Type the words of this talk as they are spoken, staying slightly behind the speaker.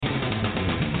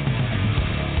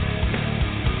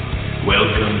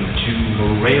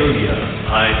Morelia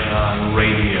Python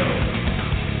Radio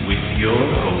with your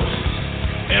hosts,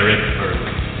 Eric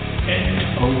Burke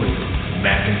and Owen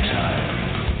McIntyre.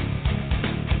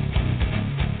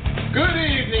 Good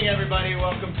evening, everybody.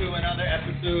 Welcome to another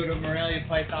episode of Morelia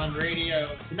Python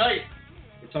Radio. Tonight,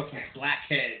 we're talking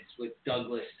Blackheads with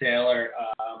Douglas Taylor.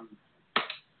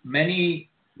 Many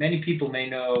people may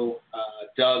know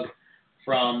Doug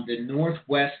from the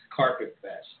Northwest Carpet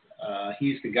Fest.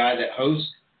 He's the guy that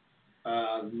hosts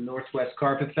Northwest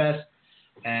Carpet Fest,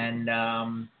 and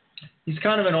he's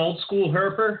kind of an old school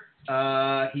herper.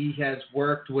 He has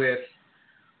worked with,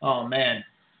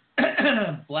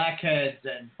 Blackheads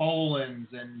and Bolins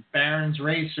and Barron's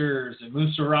Racers and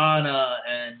Musarana,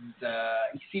 and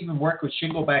he's even worked with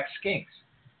Shingleback Skinks,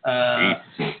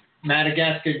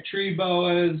 Madagascan tree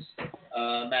boas,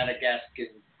 Madagascan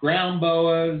ground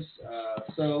boas.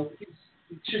 So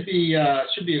it should be a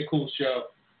cool show.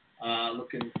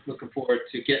 Looking forward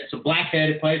to getting some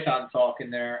Blackheaded Python talk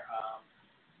in there.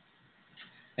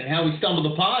 And how we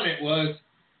stumbled upon it was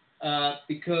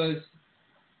because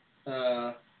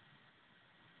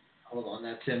hold on,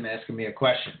 that's him asking me a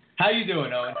question. How you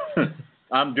doing, Owen?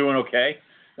 I'm doing okay.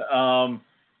 And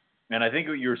I think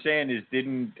what you were saying is,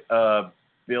 didn't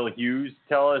Bill Hughes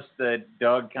tell us that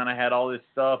Doug kind of had all this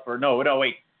stuff? Or no,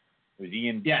 wait. It was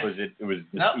Ian. Yeah. It was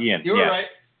nope, Ian. You were right.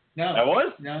 No. That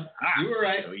was? No, you were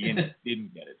right. So Ian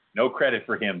didn't get it. No credit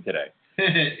for him today.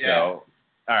 Yeah. So,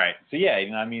 all right. So, yeah,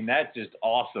 I mean, that's just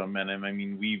awesome. And, I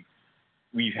mean,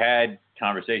 we've had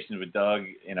conversations with Doug,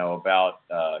 about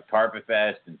Carpet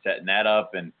Fest and setting that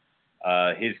up. And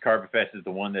his Carpet Fest is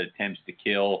the one that attempts to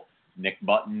kill Nick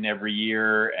Mutton every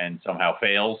year and somehow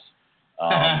fails.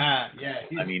 Yeah.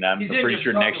 I'm pretty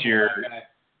sure next year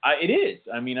it is.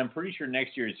 I mean, I'm pretty sure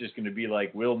next year it's just going to be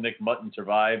like, will Nick Mutton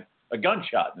survive a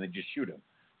gunshot? And they just shoot him.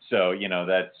 So,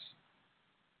 that's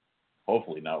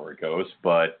hopefully not where it goes.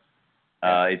 But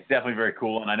it's definitely very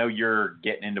cool. And I know you're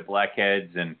getting into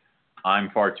Blackheads, and I'm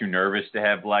far too nervous to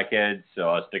have Blackheads, so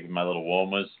I'll stick with my little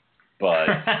Womas. But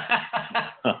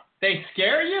they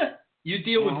scare you? You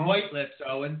deal with white lips,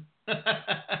 Owen.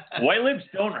 White lips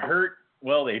don't hurt.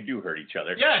 Well, they do hurt each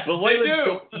other. Yes, but white they lips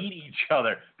do. don't eat each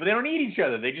other. But they don't eat each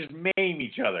other. They just maim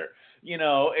each other.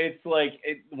 It's like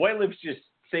white lips just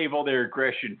save all their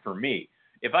aggression for me.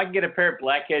 If I can get a pair of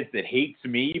Blackheads that hates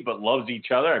me but loves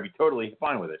each other, I'd be totally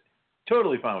fine with it.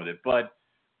 Totally fine with it. But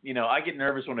I get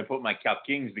nervous when I put my Cow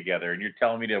Kings together, and you're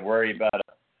telling me to worry about a,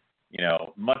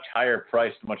 much higher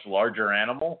priced, much larger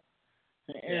animal.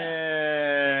 I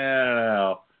don't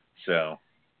know. So.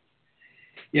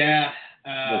 Yeah.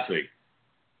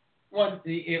 We'll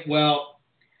see. Well,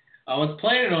 I was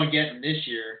planning on getting this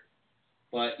year,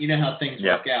 but you know how things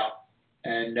work out.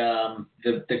 And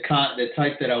the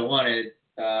type that I wanted,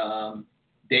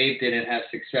 Dave didn't have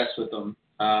success with them.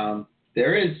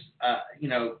 There is,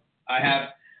 I have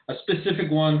a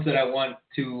specific ones that I want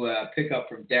to pick up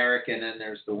from Derek, and then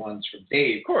there's the ones from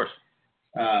Dave. Of course.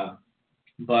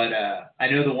 But I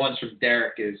know the ones from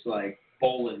Derek is like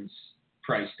Bolin's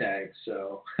price tag,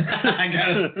 so I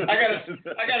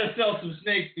gotta sell some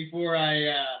snakes before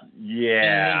I.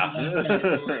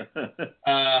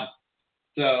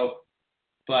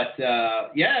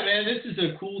 Man, this is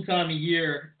a cool time of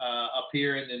year up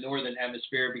here in the northern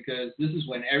hemisphere, because this is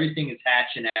when everything is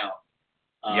hatching out.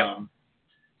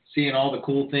 Seeing all the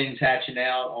cool things hatching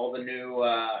out, all the new,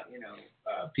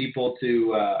 people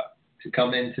to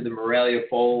come into the Morelia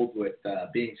fold with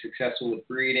being successful with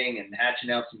breeding and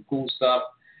hatching out some cool stuff.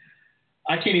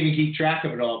 I can't even keep track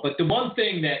of it all. But the one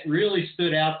thing that really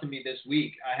stood out to me this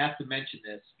week, I have to mention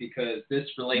this because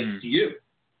this relates to you.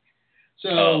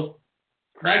 So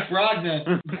Mike Brogna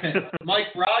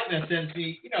sends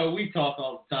me, we talk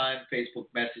all the time, Facebook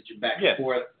messaging back and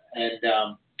forth,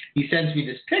 and he sends me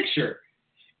this picture.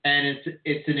 And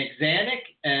it's an Axanthic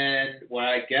and what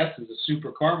I guess is a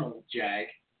super caramel jag.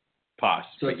 Pos,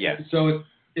 So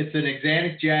it's an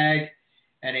Axanthic jag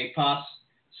and a Pos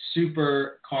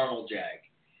super caramel jag.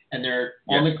 And they're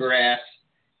on the grass.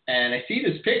 And I see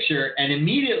this picture, and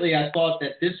immediately I thought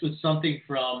that this was something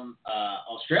from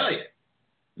Australia.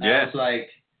 I was like,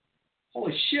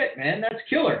 holy shit, man, that's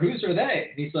killer. Whose are they?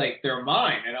 And he's like, they're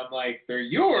mine. And I'm like, they're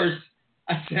yours?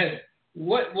 I said,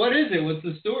 What is it? What's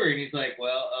the story? And he's like,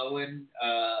 well, Owen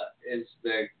is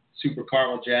the super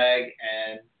caramel jag,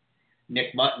 and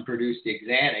Nick Mutton produced the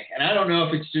Axanthic. And I don't know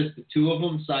if it's just the two of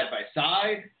them side by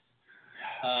side.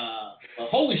 But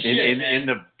holy shit, in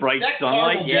the bright that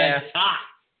sunlight, caramel jag is hot.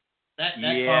 That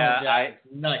caramel jag is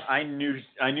nice. I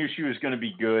knew she was going to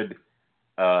be good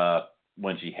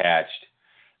when she hatched,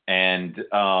 and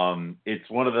it's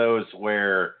one of those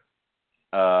where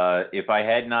if I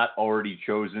had not already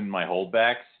chosen my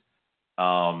holdbacks,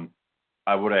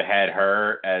 I would have had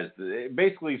her as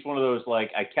basically it's one of those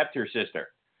like I kept her sister,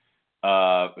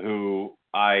 who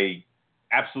I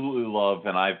absolutely love,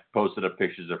 and I've posted up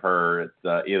pictures of her at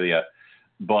Ilya,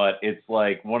 but it's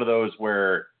like one of those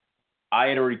where I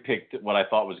had already picked what I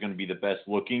thought was going to be the best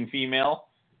looking female,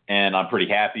 and I'm pretty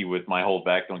happy with my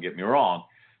holdback, don't get me wrong.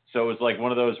 So it's like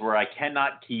one of those where I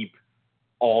cannot keep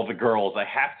all the girls. I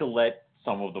have to let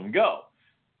some of them go.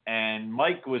 And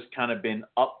Mike was kind of been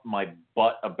up my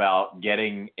butt about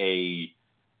getting a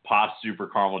Pop Super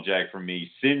Caramel Jag from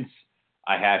me since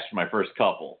I hatched my first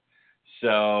couple.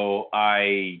 So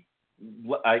I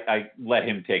let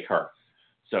him take her.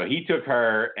 So he took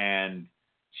her, and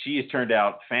she has turned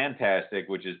out fantastic,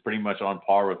 which is pretty much on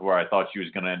par with where I thought she was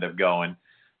going to end up going.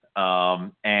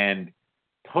 And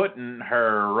putting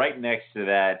her right next to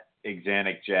that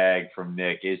Exanic Jag from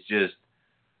Nick is just,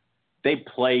 they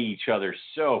play each other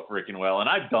so freaking well. And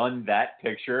I've done that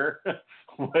picture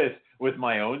with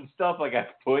my own stuff. Like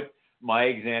I've put my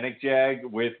Exanic Jag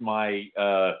with my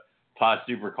Pot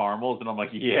Super Caramels, and I'm like,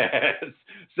 yes.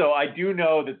 So I do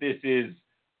know that this is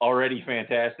already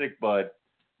fantastic, but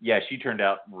yeah, she turned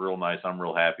out real nice. I'm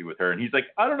real happy with her. And he's like,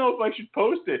 I don't know if I should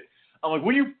post it. I'm like,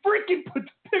 will you freaking put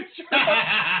the picture up?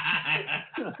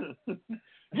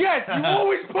 Yes, you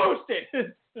always post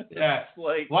it. Yeah.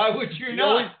 Like, why would you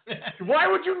not? Why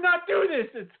would you not do this?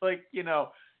 It's like, he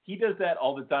does that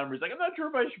all the time. Where he's like, I'm not sure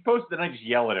if I should post it. And I just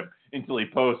yell at him until he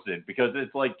posts it, because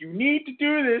it's like, you need to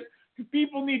do this because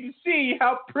people need to see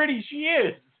how pretty she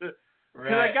is.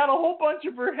 Because I got a whole bunch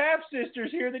of her half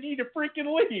sisters here that need to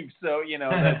freaking leave. So,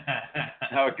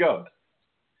 that's how it goes.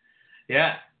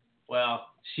 Yeah. Well,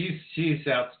 she's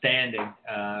outstanding,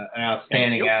 an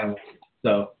outstanding animal.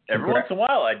 So every once in a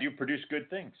while, I do produce good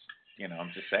things.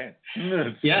 I'm just saying.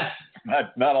 Yeah.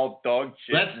 Not all dog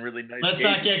shit and really nice. Let's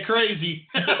not get crazy.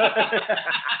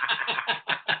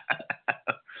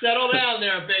 Settle down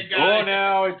there, big guy. Oh,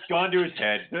 now it's gone to his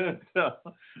head. So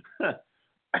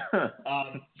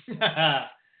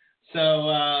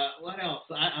what else?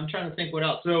 I'm trying to think what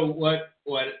else. So what?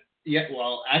 Yeah.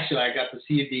 Well, actually, I got to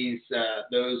see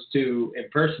those two in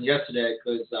person yesterday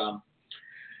because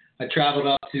I traveled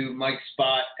up to Mike's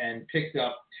spot and picked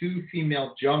up two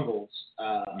female jungles.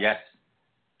 Yes.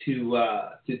 To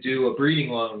do a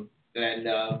breeding loan, and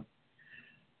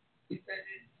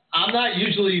I'm not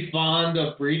usually fond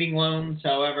of breeding loans.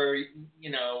 However,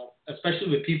 especially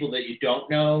with people that you don't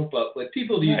know, but with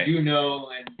people that you do know,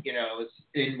 and it's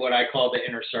in what I call the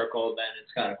inner circle, then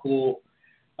it's kind of cool.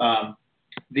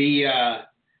 The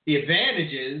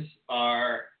advantages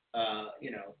are,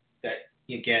 that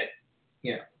you get,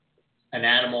 an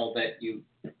animal that you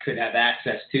could have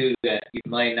access to that you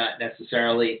might not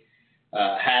necessarily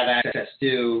have access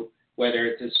to, whether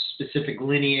it's a specific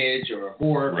lineage or a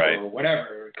morph or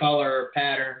whatever, color,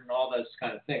 pattern, all those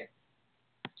kind of things.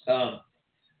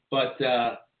 But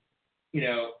the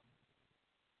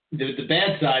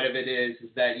bad side of it is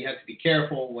that you have to be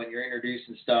careful when you're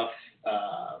introducing stuff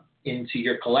into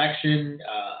your collection.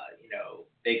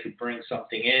 They could bring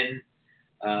something in.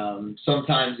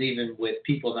 Sometimes even with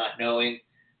people not knowing.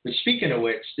 But speaking of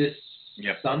which, this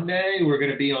Sunday we're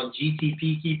going to be on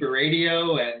GTP Keeper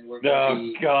Radio, and we're going to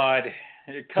be... Oh, God.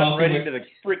 You're coming right into the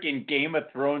freaking Game of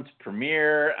Thrones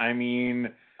premiere. I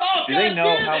mean, do they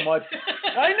know how much...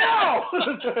 I know!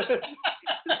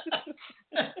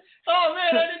 Oh,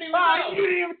 man, I didn't even know. You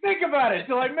didn't even think about it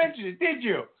until I mentioned it, did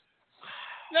you?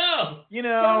 No.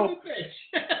 Yeah,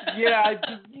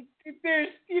 there's,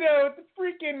 the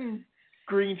freaking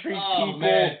Green Tree people.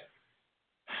 Man.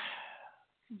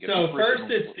 So first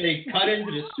they cut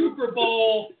into the Super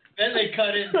Bowl, then they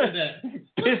cut into the...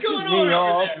 What's going on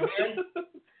over there, man?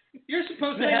 You're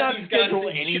supposed to have these guys do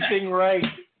anything right.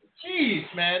 Jeez,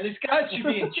 man, these guys should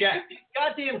be in check. These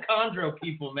goddamn chondro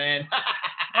people, man.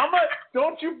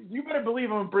 You better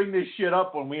believe I'm going to bring this shit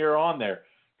up when we are on there.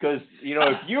 Because,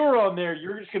 if you were on there,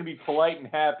 you're just going to be polite and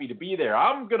happy to be there.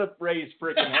 I'm going to raise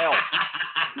freaking hell.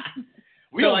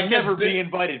 We'll never be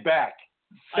invited back.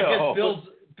 So. I guess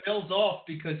Bill's off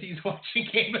because he's watching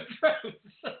Game of Thrones.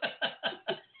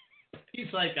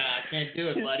 He's like, I can't do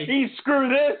it, buddy. Screw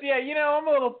this. Yeah, I'm a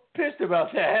little pissed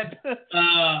about that.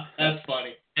 That's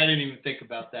funny. I didn't even think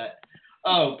about that.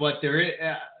 Oh, but there is...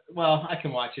 well, I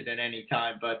can watch it at any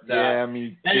time, but...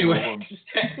 anyway...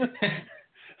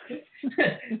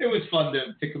 It was fun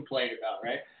to complain about,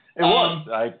 right? It was.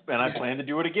 I plan to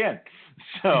do it again.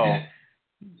 So...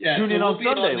 tune in on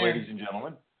Sunday, ladies and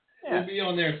gentlemen. Yeah. We'll be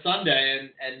on there Sunday,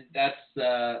 and that's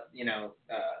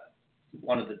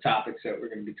one of the topics that we're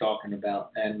going to be talking about.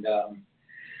 And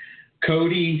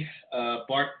Cody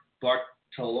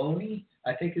Bartoloni,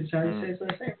 I think is how you say his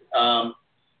last name.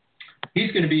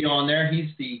 He's going to be on there. He's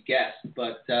the guest,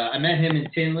 but I met him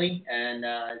in Tinley, and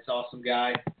he's an awesome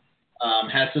guy.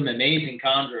 Has some amazing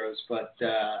chondros, but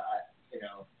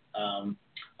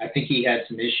I think he had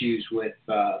some issues with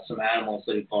some animals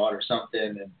that he bought or something,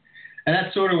 and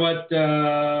that's sort of what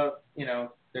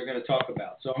they're going to talk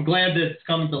about. So I'm glad that it's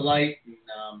come to light, and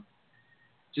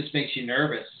just makes you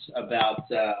nervous about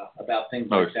things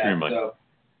like extremely. that. So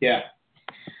yeah.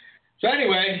 So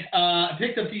anyway, I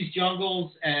picked up these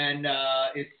jungles, and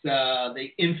it's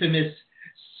the infamous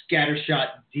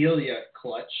Scattershot Delia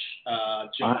clutch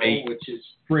jungle, which is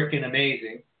freaking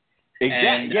amazing.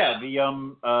 Exactly.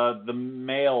 The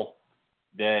male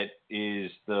that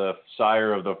is the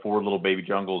sire of the 4 little baby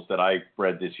jungles that I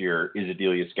bred this year is a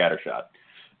Delia Scattershot,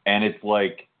 and it's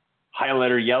like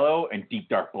highlighter yellow and deep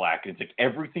dark black. It's like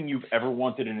everything you've ever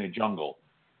wanted in a jungle,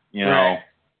 you know. Right.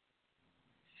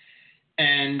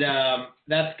 And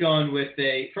that's going with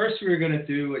first we were going to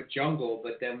do a jungle,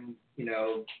 but then,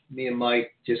 me and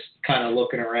Mike just kind of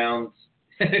looking around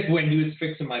when he was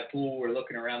fixing my pool, we're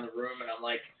looking around the room, and I'm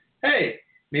like, hey,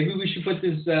 maybe we should put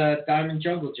this diamond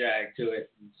jungle jag to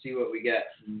it and see what we get.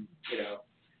 And,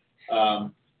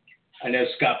 I know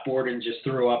Scott Borden just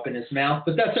threw up in his mouth,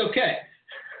 but that's okay.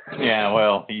 Yeah,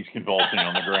 well, he's convulsing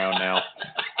on the ground now.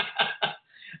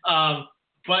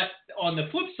 But on the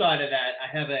flip side of that, I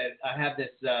have this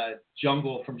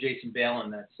jungle from Jason Balin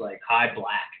that's like high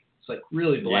black. It's like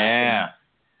really black. Yeah. And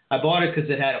I bought it because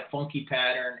it had a funky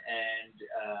pattern, and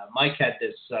Mike had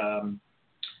this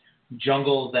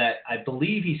jungle that I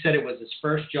believe he said it was his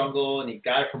first jungle, and he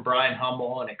got it from Brian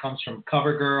Hummel, and it comes from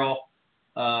CoverGirl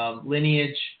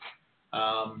lineage.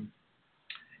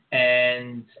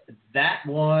 And that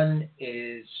one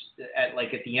is at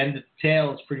the end of the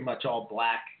tail, it's pretty much all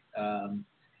black.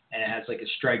 And it has like a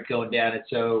stripe going down it.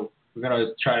 So we're going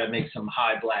to try to make some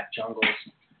high black jungles.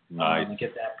 Nice. And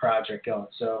get that project going.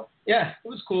 So yeah, it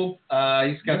was cool.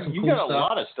 He's got some cool stuff. You got a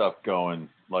lot of stuff going,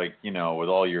 with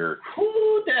all your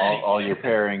all your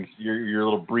pairings, your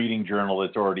little breeding journal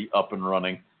that's already up and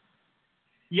running.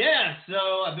 Yeah,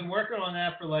 so I've been working on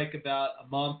that for about a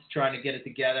month, trying to get it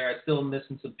together. I'm still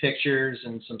missing some pictures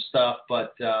and some stuff,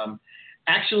 but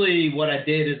actually what I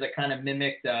did is I kind of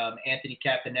mimicked Anthony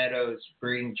Caponetto's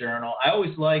breeding journal. I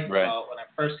always liked, when I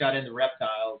first got into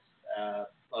reptiles,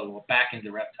 back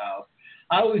into reptiles,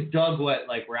 I always dug what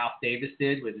Ralph Davis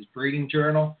did with his breeding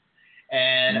journal.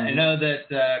 And I know that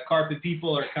carpet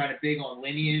people are kind of big on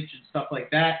lineage and stuff like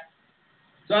that.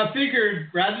 So I figured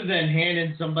rather than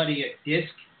handing somebody a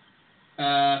disc,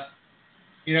 I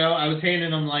was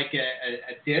handing them a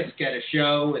disc at a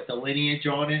show with the lineage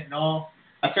on it and all.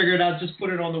 I figured I'd just put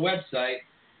it on the website,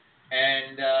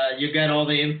 and you get all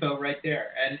the info right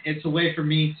there. And it's a way for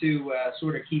me to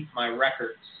sort of keep my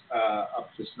records up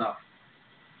to snuff.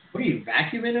 What are you,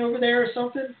 vacuuming over there or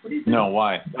something? What are you doing? No,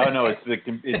 why? Oh no, it's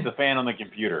the fan on the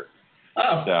computer.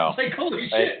 Oh, so, holy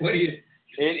shit! What are you?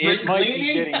 It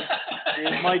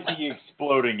might be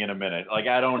exploding in a minute.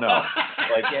 I don't know.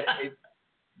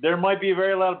 There might be a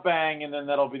very loud bang, and then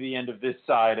that'll be the end of this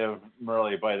side of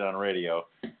Morelia Python Radio.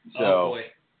 So, oh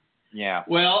boy. Yeah.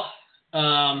 Well,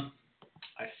 I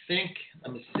think.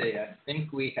 Let me see. I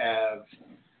think we have.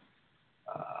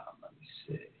 Let me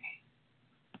see.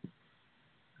 I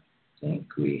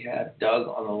think we have Doug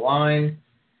on the line.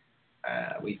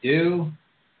 We do.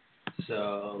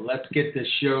 So let's get this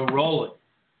show rolling.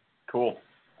 Cool.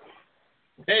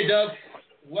 Hey, Doug.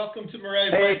 Welcome to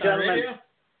Morelia Python Radio.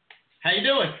 How you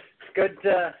doing? Good.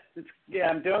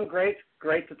 I'm doing great.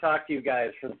 Great to talk to you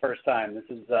guys for the first time. This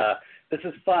is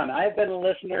fun. I've been a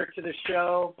listener to the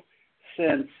show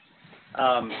since,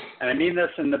 and I mean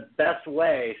this in the best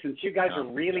way, since you guys are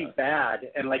really bad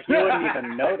and you wouldn't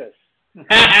even notice.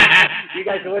 You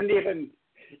guys wouldn't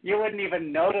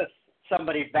even notice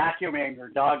somebody vacuuming or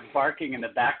dogs barking in the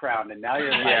background, and now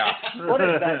you're what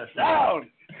is that sound?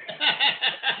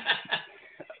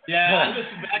 Yeah, I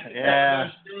listened back to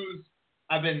those shows.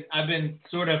 I've been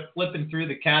sort of flipping through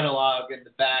the catalog in the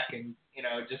back, and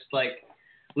just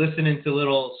listening to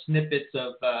little snippets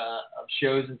of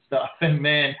shows and stuff. And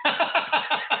man,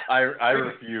 I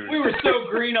refuse. We were so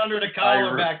green under the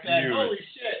collar back then. Holy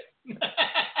shit!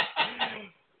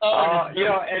 And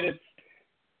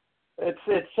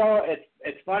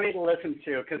it's funny to listen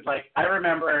to because I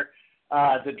remember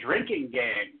the drinking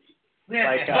game.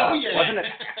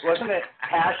 Wasn't it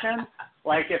passion?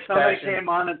 If somebody came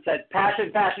on and said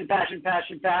passion, passion, passion,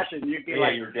 passion, passion, you'd be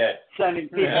you're dead. Sending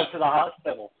people to the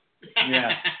hospital.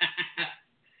 Yeah.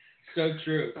 So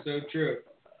true.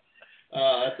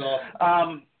 That's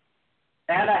awesome.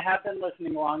 I have been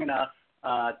listening long enough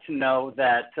to know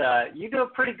that you do a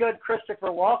pretty good Christopher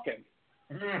Walken.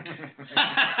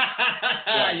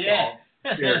 Yeah.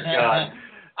 Dear God.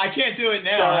 I can't do it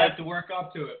now. I have to work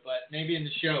up to it, but maybe in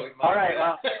the show. All right.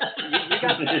 Well, you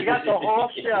got the whole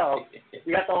show.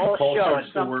 You got the whole show. At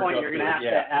some point, you're gonna have to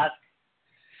ask.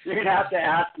 You're gonna have to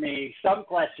ask me some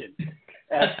question.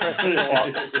 As Christopher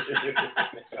Walken.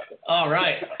 All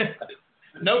right.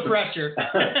 No pressure.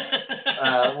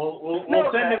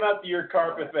 We'll send him out to your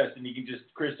Carpet Fest, and he can just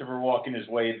Christopher Walken his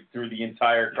way through the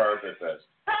entire Carpet Fest.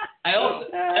 I also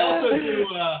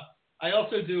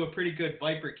do a pretty good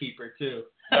Viper Keeper too.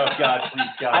 Oh God, please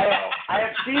God. I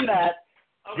have seen that.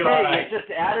 Okay, you just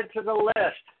added to the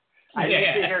list. I need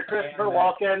to hear Christopher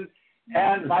Walken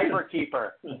and Viper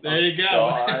Keeper. There you go.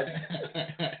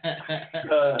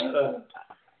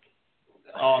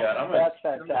 Oh God, that's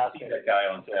I'm gonna fantastic. see that guy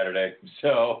on Saturday.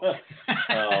 So.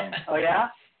 Oh yeah.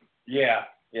 Yeah.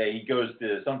 He goes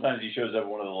to. Sometimes he shows up at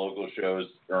one of the local shows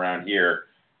around here.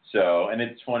 So, and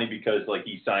it's funny because like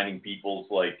he's signing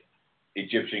people's like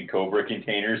Egyptian Cobra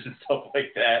containers and stuff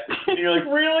like that. And you're like,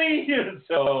 really?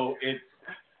 So it's,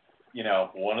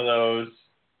 one of those.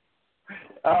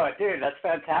 Oh, dude, that's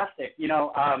fantastic.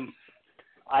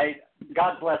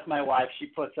 God bless my wife. She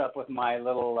puts up with my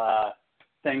little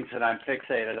things that I'm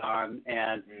fixated on,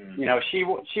 and she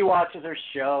watches her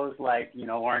shows like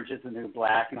Orange is the New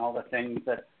Black and all the things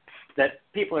that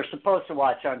people are supposed to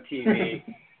watch on TV.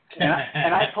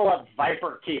 and I pull up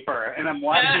Viper Keeper, and I'm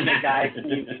watching a guy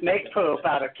clean snake poop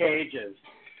out of cages.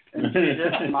 And she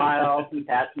just smiles and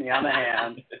pats me on the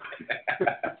hand.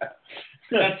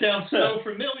 That sounds so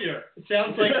familiar. It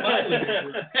sounds like my living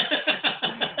room.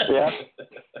 Yep.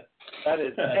 That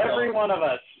is every one of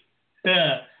us.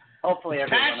 Yeah. Hopefully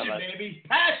every one of us. Passion, baby.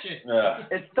 Passion. Yeah.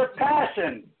 It's the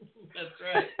passion. That's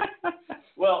right.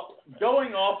 Well,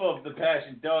 going off of the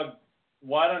passion, Doug,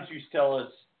 why don't you tell us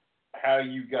how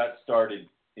you got started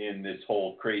in this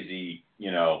whole crazy,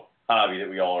 hobby that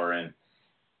we all are in?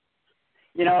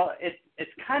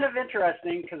 It's kind of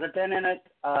interesting because I've been in it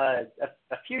a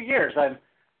few years.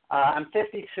 I'm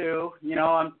 52.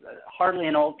 I'm hardly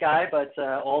an old guy, but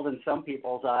old in some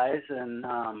people's eyes. And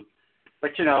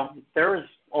but there was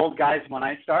old guys when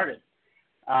I started.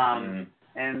 And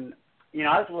I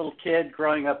was a little kid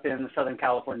growing up in the Southern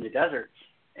California deserts,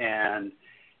 and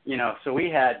so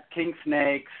we had king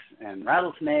snakes and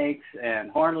rattlesnakes and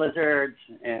horned lizards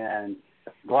and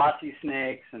glossy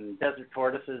snakes and desert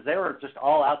tortoises. They were just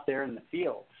all out there in the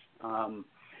fields.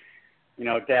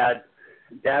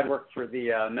 Dad worked for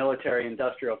the military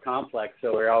industrial complex,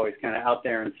 so we were always kind of out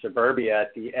there in suburbia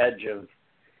at the edge of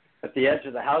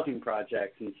the housing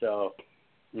projects. And so,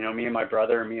 me and my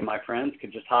brother and me and my friends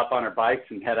could just hop on our bikes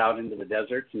and head out into the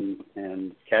deserts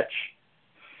and catch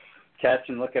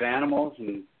and look at animals.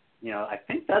 And I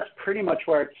think that's pretty much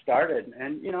where it started.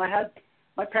 And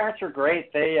my parents were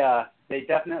great. They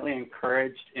definitely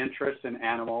encouraged interest in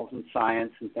animals and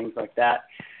science and things like that.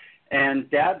 And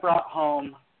Dad brought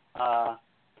home a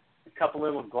couple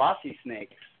little glossy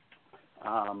snakes,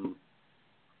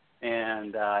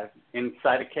 and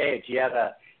inside a cage. He had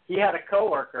a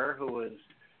coworker who was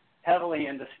heavily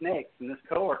into snakes, and this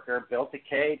coworker built a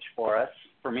cage for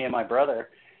me and my brother,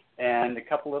 and a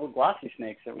couple little glossy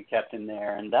snakes that we kept in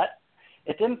there. And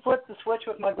it didn't flip the switch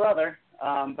with my brother,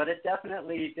 but it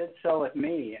definitely did so with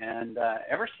me. And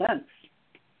ever since,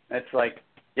 it's like,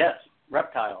 yes,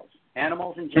 reptiles,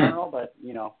 animals in general, but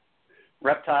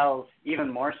reptiles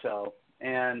even more so.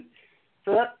 And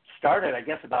so that started, I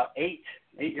guess, about 8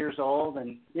 years old.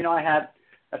 And I had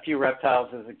a few reptiles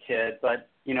as a kid, but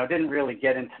didn't really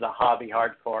get into the hobby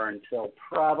hardcore until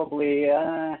probably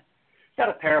got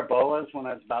a pair of boas when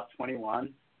I was about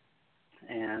 21.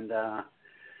 And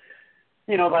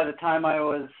by the time I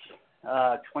was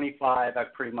 25, I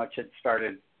pretty much had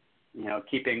started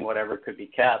keeping whatever could be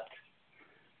kept.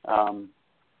 And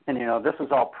this was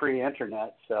all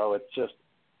pre-internet, so it's just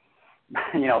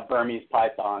Burmese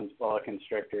pythons, boa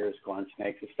constrictors, corn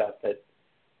snakes, and stuff that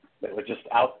was just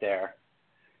out there.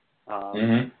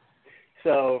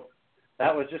 So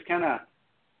that was just kind of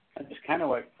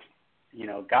what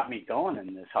got me going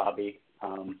in this hobby.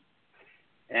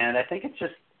 And I think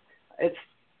it's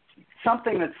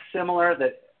something that's similar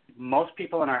that most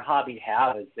people in our hobby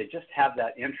have, is they just have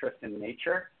that interest in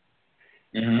nature.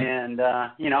 And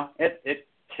it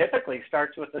typically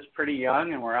starts with us pretty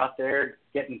young, and we're out there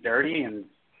getting dirty and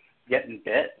getting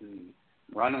bit and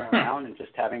running around and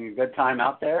just having a good time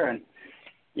out there. And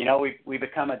we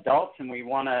become adults, and we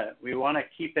want to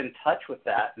keep in touch with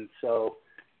that. And so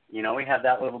we have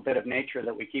that little bit of nature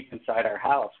that we keep inside our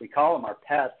house. We call them our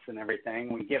pets and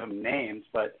everything. We give them names,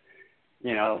 but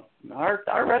you know,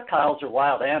 our reptiles are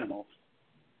wild animals,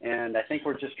 and I think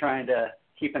we're just trying to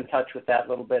keep in touch with that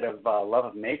little bit of love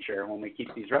of nature when we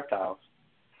keep these reptiles.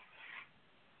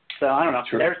 So I don't know.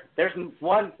 True. There's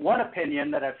one opinion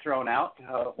that I've thrown out.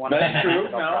 That's true.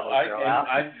 No,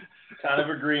 I'm kind of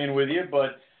agreeing with you.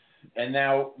 And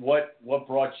now, what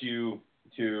brought you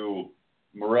to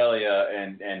Morelia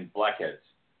and Blackheads?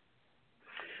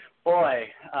 Boy,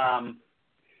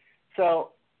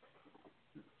 so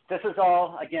this is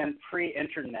all, again,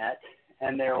 pre-internet,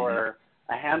 and there were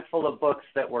a handful of books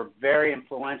that were very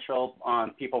influential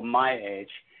on people my age,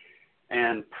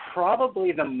 and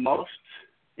probably the most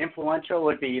influential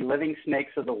would be Living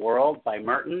Snakes of the World by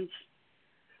Mertens.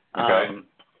 Okay.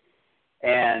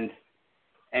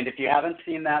 And if you haven't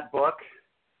seen that book,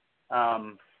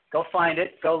 go find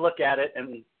it, go look at it,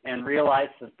 and realize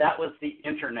that was the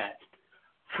internet.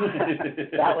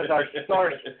 That was our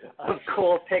source of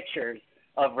cool pictures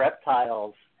of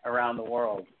reptiles around the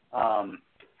world.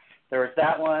 There was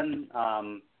that one,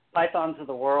 Pythons of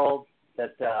the World,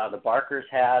 that the Barkers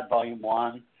had, Volume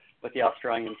 1, with the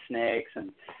Australian snakes,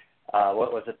 and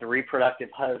what was it, The Reproductive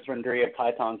Husbandry of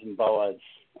Pythons and Boas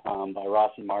by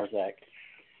Ross and Marzek.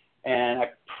 And I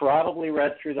probably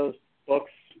read through those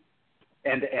books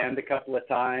end to end a couple of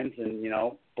times, and, you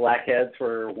know, blackheads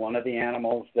were one of the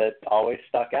animals that always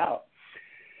stuck out.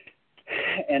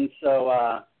 And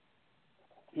so,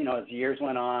 you know, as years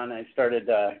went on, I started,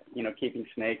 you know, keeping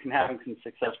snakes and having some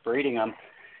success breeding them.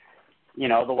 You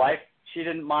know, the wife, she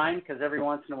didn't mind because every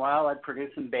once in a while I'd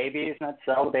produce some babies and I'd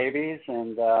sell the babies,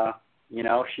 and, you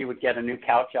know, she would get a new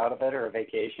couch out of it or a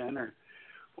vacation or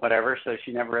whatever, so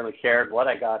she never really cared what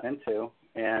I got into.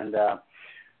 And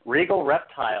Regal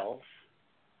Reptiles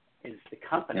is the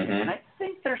company, and I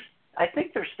think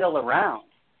they're still around.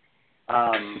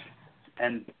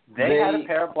 And they had a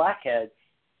pair of blackheads.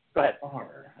 Go ahead.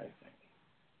 I think.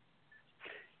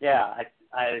 Yeah,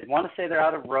 I want to say they're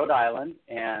out of Rhode Island,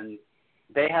 and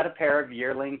they had a pair of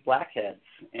yearling blackheads,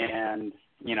 and,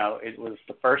 you know, it was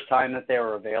the first time that they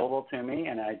were available to me,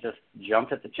 and I just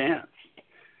jumped at the chance.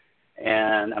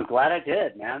 And I'm glad I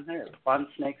did, man. They're fun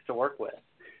snakes to work with.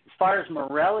 As far as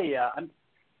Morelia,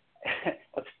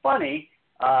 what's funny,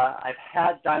 I've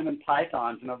had diamond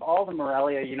pythons, and of all the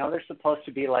Morelia, you know, they're supposed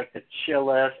to be like the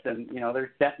chillest, and, you know,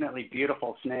 they're definitely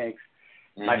beautiful snakes.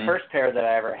 Mm-hmm. My first pair that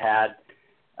I ever had,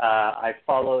 I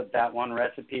followed that one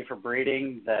recipe for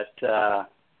breeding that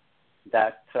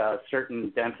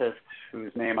certain dentist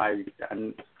whose name I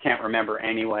can't remember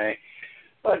anyway,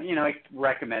 but, you know, he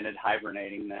recommended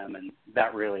hibernating them, and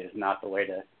that really is not the way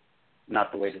to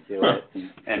do it.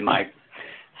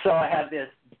 So I had this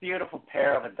beautiful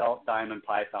pair of adult diamond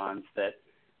pythons that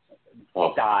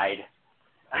died.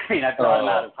 I mean, I brought them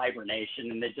out of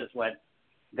hibernation, and they just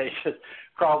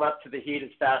crawled up to the heat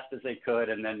as fast as they could,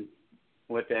 and then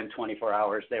within 24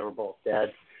 hours, they were both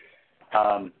dead.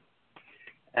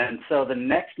 And so the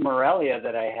next Morelia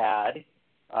that I had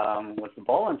was the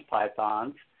Boland's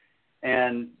pythons,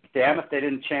 and damn if they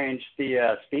didn't change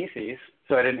the species,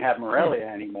 so I didn't have Morelia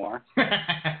anymore.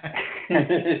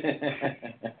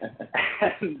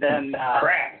 And then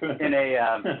in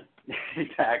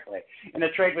a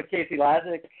trade with Casey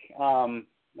Lazick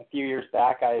a few years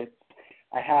back, I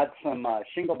had some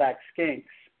shingleback skinks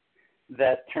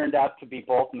that turned out to be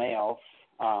both males.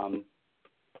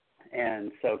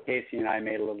 And so Casey and I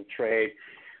made a little trade,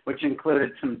 which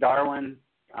included some Darwin,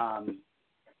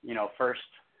 you know, first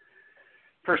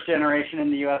generation in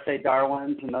the USA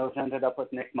Darwins, and those ended up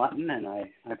with Nick Mutton, and I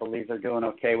believe they're doing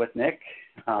okay with Nick.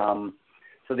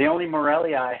 So the only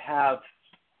Morelia I have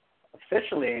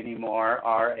officially anymore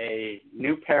are a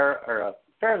new pair, or a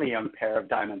fairly young pair of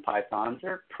diamond pythons.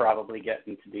 They're probably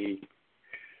getting to be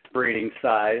breeding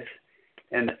size.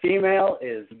 And the female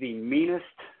is the meanest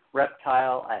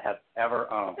reptile I have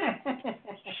ever owned.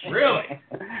 Really?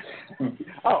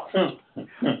 Oh,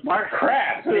 Mark,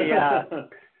 crap.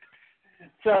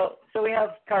 So we have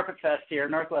Carpet Fest here,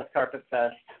 Northwest Carpet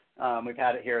Fest. We've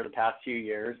had it here the past few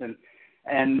years,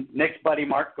 and Nick's buddy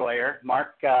Mark Goyer.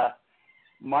 Mark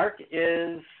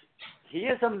is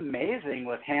amazing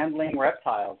with handling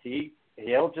reptiles.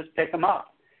 He'll just pick them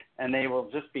up, and they will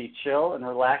just be chill and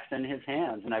relaxed in his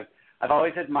hands. And I've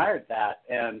always admired that.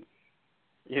 And,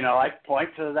 you know, I point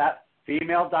to that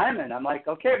female diamond. I'm like,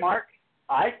 okay, Mark,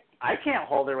 I can't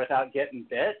hold her without getting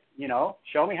bit. You know,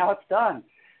 show me how it's done.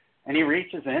 And he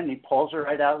reaches in, he pulls her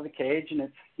right out of the cage, and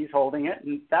he's holding it.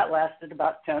 And that lasted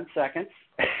about 10 seconds.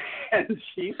 And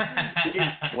she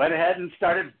went ahead and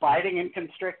started biting and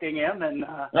constricting him. And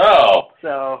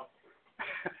so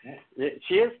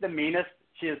she is the meanest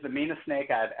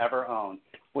snake I've ever owned.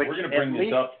 Which we're going to bring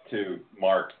this up to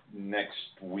Mark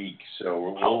next week,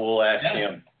 so we'll ask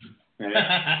him.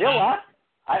 He'll ask.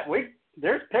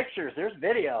 There's pictures, there's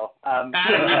video. You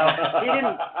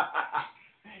know,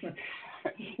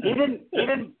 he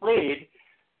didn't bleed,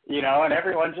 you know, and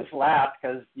everyone just laughed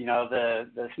because, you know,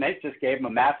 the snake just gave him a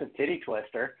massive titty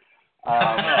twister.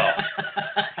 Ouch!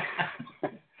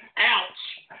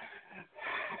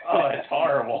 Oh, it's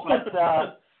horrible.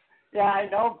 But, yeah, I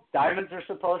know diamonds are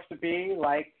supposed to be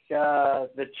like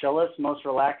the chillest, most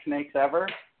relaxed snakes ever.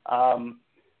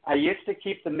 I used to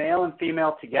keep the male and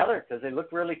female together because they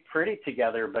look really pretty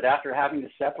together, but after having to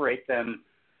separate them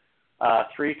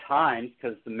 3 times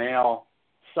because the male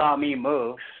saw me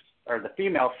move, or the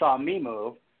female saw me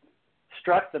move,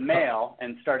 struck the male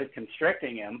and started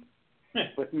constricting him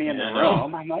with me in the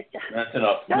room. I'm like, that's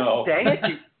enough. God No. dang it,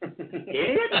 you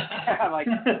idiot. I'm like,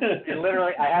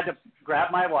 literally, I had to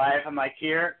grab my wife. I'm like,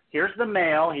 here's the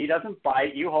male. He doesn't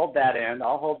bite. You hold that end.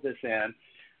 I'll hold this end.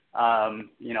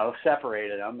 You know,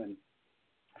 separated them. And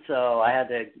so I have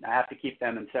to keep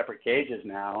them in separate cages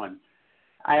now. And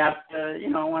I have to, you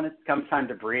know, when it comes time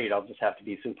to breed, I'll just have to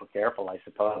be super careful, I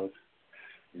suppose.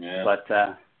 Yeah. But,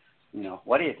 you know,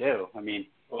 what do you do? I mean,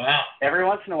 wow. Every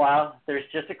once in a while, there's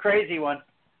just a crazy one.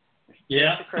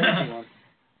 Yeah. Just a crazy one.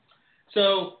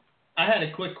 So I had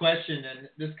a quick question, and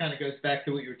this kind of goes back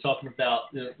to what you were talking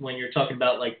about when you're talking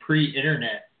about like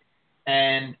pre-internet.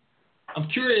 And I'm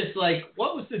curious, like,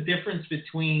 what was the difference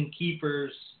between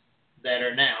keepers that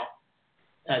are now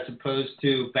as opposed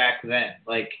to back then?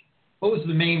 Like, what was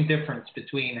the main difference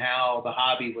between how the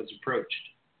hobby was approached?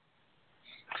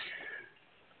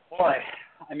 Boy,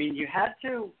 I mean, you had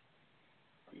to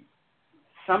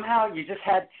somehow you just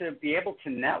had to be able to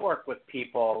network with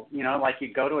people, you know, like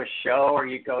you go to a show or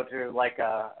you go to like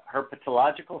a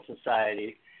herpetological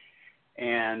society,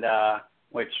 and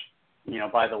which, you know,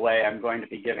 by the way, I'm going to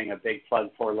be giving a big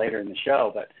plug for later in the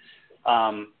show, but,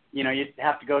 you know, you'd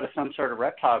have to go to some sort of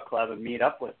reptile club and meet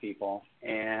up with people.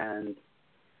 And,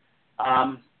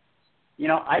 you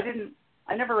know, I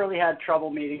never really had trouble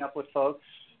meeting up with folks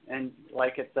and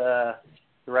like at the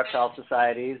reptile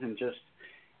societies and just,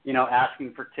 you know,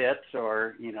 asking for tips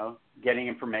or, you know, getting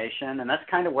information. And that's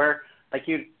kind of where, like,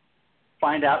 you'd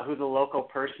find out who the local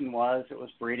person was that was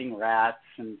breeding rats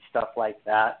and stuff like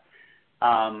that.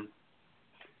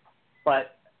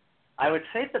 But I would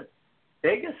say the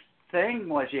biggest thing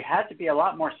was you had to be a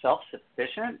lot more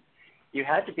self-sufficient. You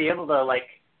had to be able to, like,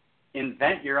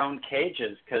 invent your own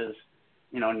cages because,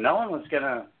 you know, no one was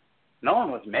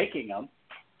making them.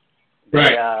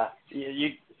 Right.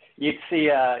 You'd see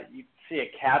a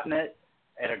cabinet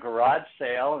at a garage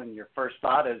sale, and your first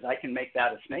thought is, I can make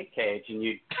that a snake cage. And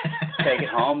you'd take it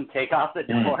home, take off the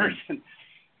doors, and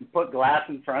put glass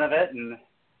in front of it. And,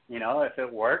 you know, if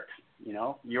it worked, you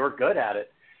know, you were good at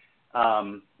it.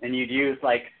 And you'd use,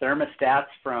 like, thermostats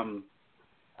from,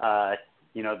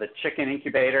 you know, the chicken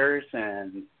incubators.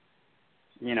 And,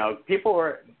 you know,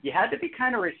 you had to be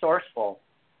kind of resourceful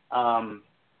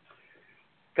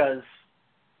because,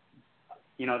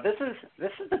 you know, this is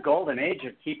the golden age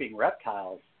of keeping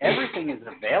reptiles. Everything is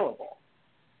available.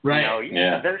 Right. You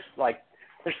know, there's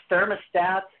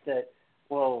thermostats that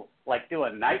will, like, do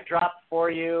a night drop for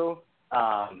you,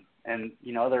 and,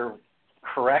 you know, they're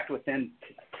correct within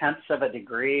tenths of a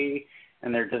degree,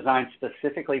 and they're designed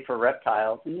specifically for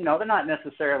reptiles. And, you know, they're not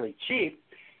necessarily cheap,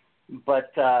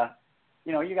 but,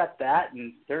 you know, you got that,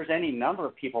 and there's any number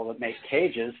of people that make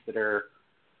cages that are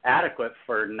adequate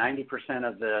for 90%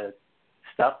 of the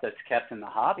stuff that's kept in the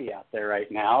hobby out there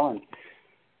right now. And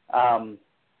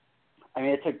I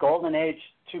mean, it's a golden age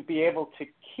to be able to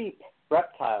keep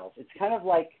reptiles. It's kind of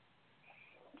like,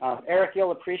 Eric,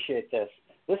 you'll appreciate this.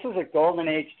 This is a golden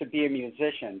age to be a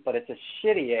musician, but it's a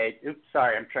shitty age. Oops,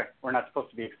 sorry, we're not supposed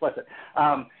to be explicit.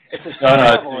 It's a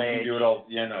terrible age. You do it all.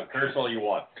 Yeah, no, curse all you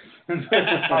want.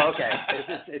 Oh, okay.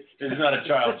 It's not a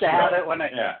child's just a habit when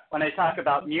I talk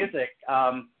about music.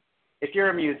 If you're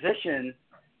a musician,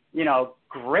 you know,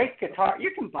 great guitar.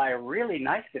 You can buy a really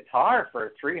nice guitar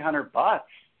for $300. But,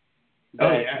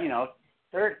 you know,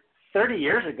 30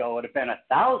 years ago it would have been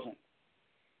 $1,000.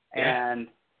 Yeah.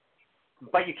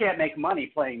 But you can't make money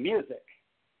playing music.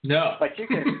 No. But you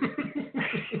can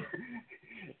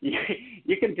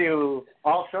you can do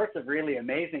all sorts of really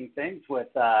amazing things with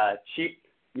cheap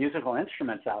musical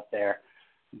instruments out there.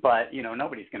 But, you know,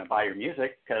 nobody's going to buy your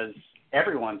music because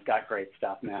everyone's got great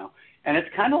stuff now. And it's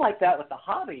kind of like that with the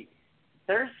hobby.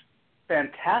 There's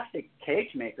fantastic cage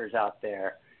makers out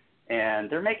there, and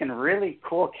they're making really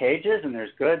cool cages, and there's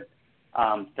good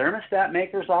thermostat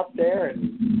makers out there,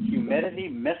 and humidity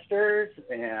misters,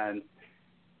 and,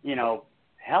 you know,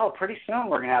 hell, pretty soon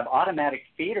we're going to have automatic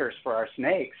feeders for our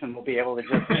snakes, and we'll be able to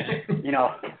just, you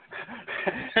know,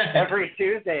 every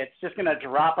Tuesday it's just going to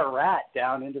drop a rat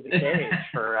down into the cage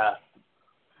for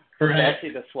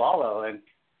Betsy to swallow. And,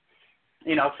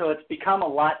 you know, so it's become a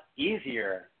lot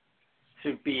easier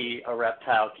to be a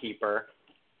reptile keeper.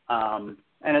 And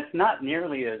it's not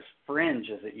nearly as fringe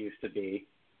as it used to be.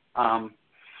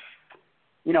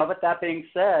 You know, but that being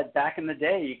said, back in the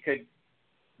day,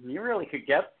 you really could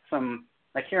get some,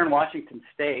 like here in Washington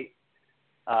State,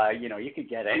 you know, you could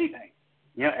get anything.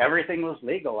 You know, everything was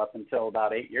legal up until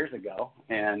about 8 years ago.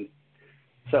 And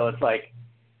so it's like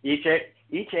each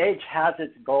age has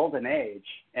its golden age,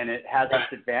 and it has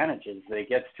its advantages that it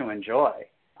gets to enjoy.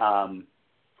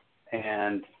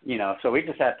 And, you know, so we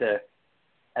just have to,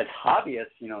 as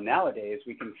hobbyists, you know, nowadays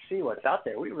we can see what's out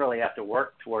there. We really have to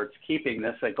work towards keeping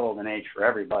this a golden age for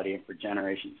everybody and for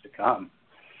generations to come.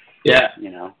 Yeah.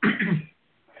 You know.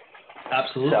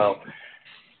 Absolutely. So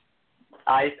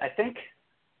I think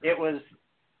it was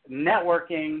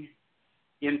networking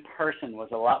in person was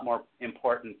a lot more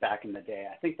important back in the day.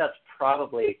 I think that's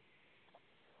probably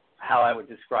how I would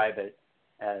describe it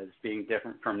as being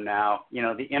different from now. You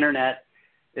know, the internet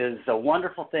is a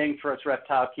wonderful thing for us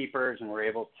reptile keepers, and we're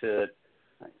able to,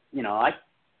 you know, I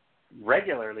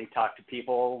regularly talk to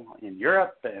people in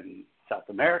Europe and South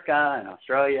America and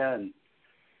Australia and,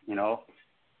 you know,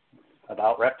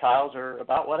 about reptiles or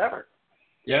about whatever.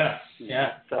 Yeah,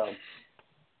 yeah. So.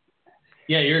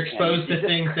 Yeah, you're exposed to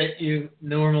things that you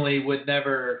normally would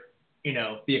never, you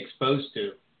know, be exposed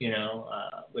to, you know,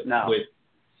 with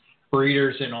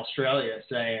breeders in Australia,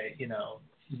 say, you know,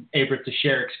 able to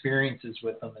share experiences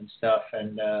with them and stuff.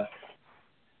 And,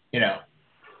 you know,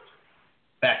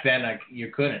 back then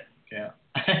you couldn't, you know.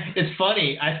 It's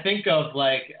funny. I think of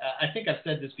like, I think I've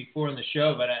said this before in the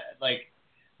show, but like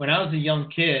when I was a young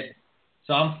kid,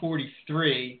 so I'm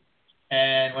 43,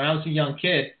 and when I was a young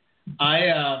kid,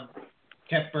 I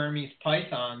kept Burmese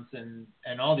pythons and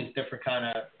all these different kind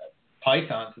of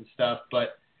pythons and stuff,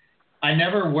 but I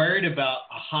never worried about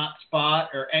a hot spot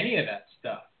or any of that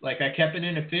stuff. Like I kept it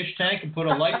in a fish tank and put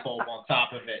a light bulb on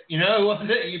top of it. You know,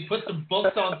 you put some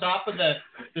books on top of the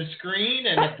screen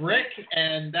and a brick,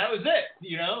 and that was it.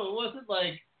 You know, it wasn't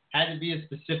like had to be a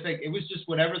specific. It was just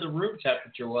whatever the room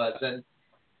temperature was, and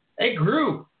they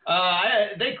grew.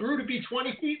 They grew to be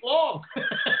 20 feet long.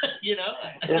 You know,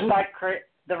 isn't that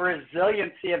the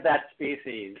resiliency of that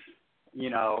species?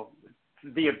 You know,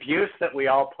 the abuse that we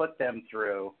all put them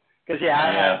through. Because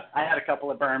I had a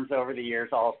couple of Burms over the years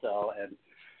also, and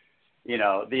you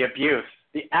know the abuse,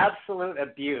 the absolute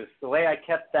abuse. The way I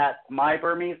kept my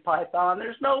Burmese python,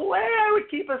 there's no way I would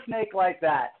keep a snake like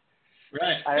that.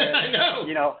 Right. I know.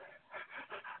 You know,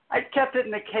 I kept it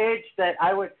in a cage that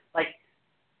I would like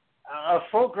a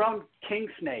full-grown king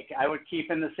snake. I would keep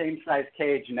in the same size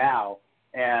cage now,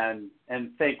 and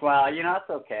think, well, you know, it's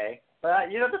okay.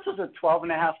 But, you know, this was a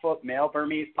 12-and-a-half-foot male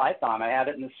Burmese python. I had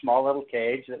it in a small little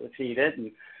cage that was heated,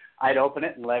 and I'd open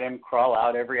it and let him crawl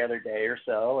out every other day or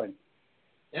so. And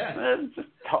it was just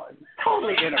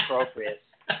totally inappropriate.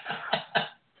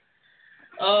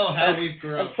 Oh, how we've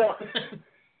grown. So,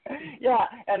 yeah,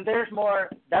 and there's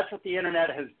more. That's what the Internet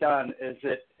has done, is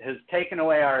it has taken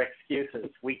away our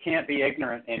excuses. We can't be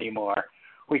ignorant anymore.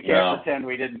 We can't pretend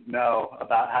we didn't know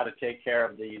about how to take care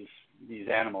of these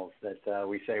animals that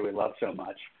we say we love so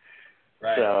much.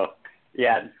 Right. So,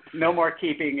 yeah, no more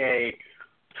keeping a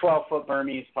 12-foot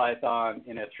Burmese python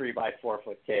in a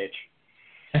 3-by-4-foot cage.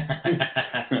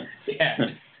 Yeah,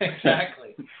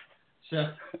 exactly. So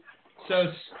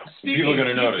speaking people are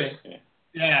going to of notice. Keeping,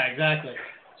 yeah, exactly.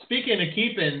 Speaking of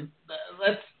keeping,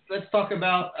 let's talk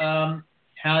about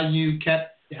how you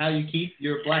keep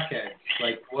your blackheads.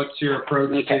 Like, what's your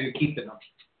approach to keeping them?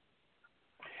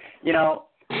 You know,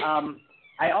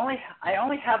 I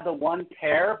only have the one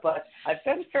pair, but I've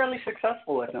been fairly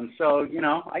successful with them. So, you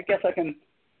know, I guess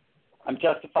I'm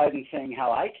justified in saying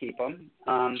how I keep them.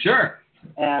 Sure.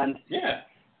 And yeah.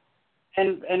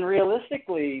 And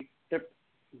realistically, they're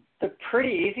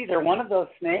pretty easy. They're one of those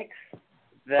snakes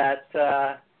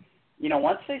that you know,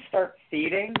 once they start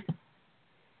feeding,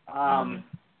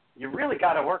 you really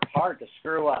got to work hard to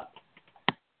screw up.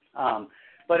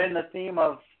 But in the theme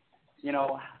of, you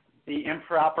know, the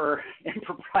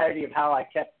impropriety of how I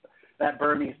kept that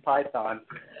Burmese python,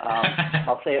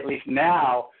 I'll say at least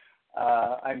now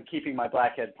I'm keeping my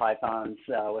blackhead pythons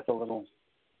with a little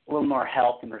more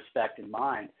health and respect in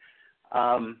mind.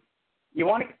 I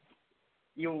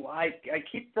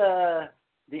keep the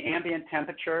ambient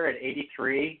temperature at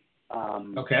 83.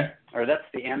 Okay. Or that's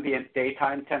the ambient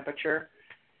daytime temperature.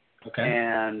 Okay.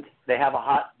 And they have a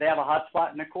hot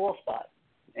spot and a cool spot.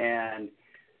 And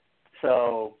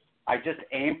so I just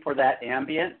aim for that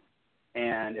ambient,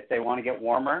 and if they want to get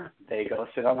warmer, they go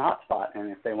sit on the hot spot,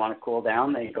 and if they want to cool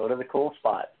down, they go to the cool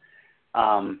spot.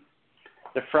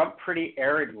 They're from pretty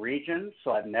arid regions,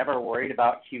 so I've never worried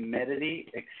about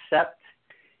humidity, except,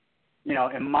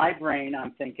 in my brain,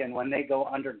 I'm thinking when they go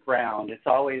underground, it's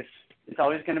always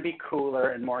going to be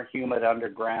cooler and more humid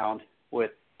underground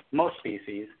with most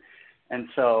species. And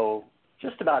so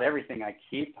just about everything I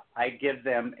keep, I give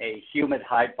them a humid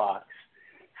hide box.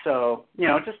 So,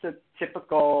 just a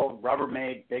typical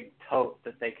Rubbermaid big tote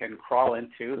that they can crawl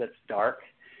into that's dark.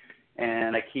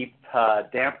 And I keep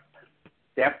damp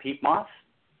peat moss.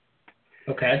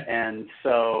 Okay. And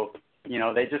so,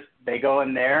 they go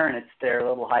in there and it's their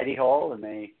little hidey hole, and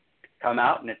they come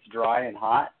out and it's dry and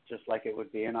hot, just like it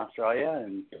would be in Australia.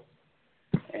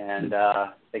 And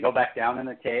they go back down in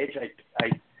the cage.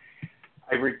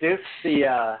 I reduce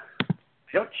I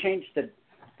don't change the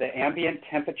ambient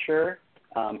temperature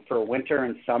for winter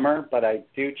and summer, but I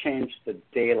do change the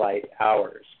daylight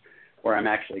hours where I'm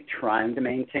actually trying to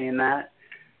maintain that.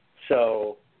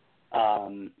 So,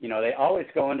 they always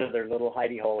go into their little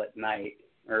hidey hole at night,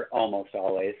 or almost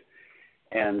always.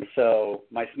 And so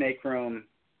my snake room,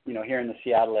 here in the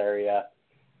Seattle area,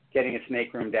 getting a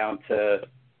snake room down to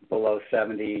below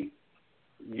 70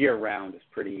 year round is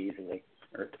pretty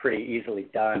easily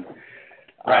done.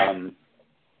 Right.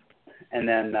 And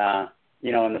then,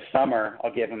 in the summer,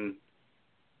 I'll give them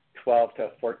 12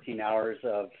 to 14 hours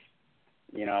of,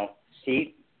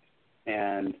 heat,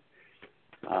 and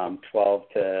 12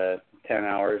 to 10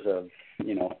 hours of,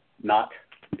 not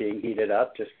being heated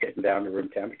up, just getting down to room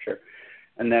temperature.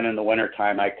 And then in the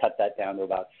wintertime, I cut that down to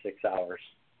about 6 hours.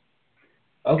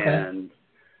 Okay. And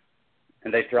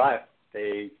they thrive.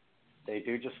 They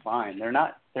do just fine. They're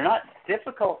not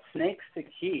difficult snakes to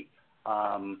keep.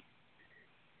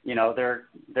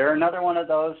 They're another one of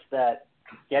those that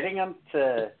getting them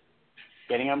to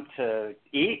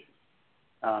eat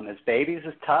as babies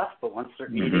is tough, but once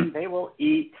they're eating, they will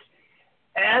eat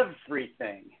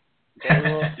everything. They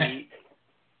will eat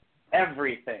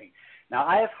everything. Now,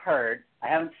 I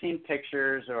haven't seen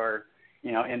pictures or,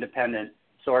 independent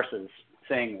sources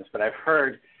saying this, but I've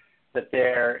heard that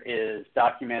there is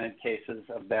documented cases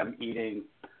of them eating,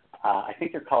 I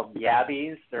think they're called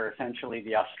yabbies. They're essentially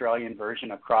the Australian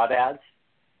version of crawdads.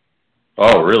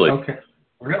 Oh, really? Okay.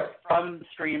 Really? From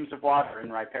streams of water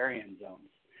in riparian zones.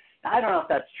 Now, I don't know if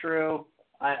that's true.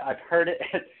 I've heard it.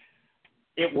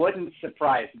 It wouldn't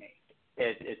surprise me.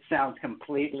 It sounds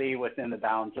completely within the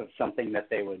bounds of something that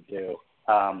they would do.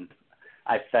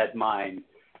 I fed mine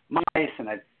mice, and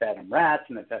I fed them rats,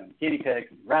 and I fed them guinea pigs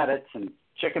and rabbits and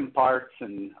chicken parts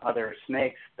and other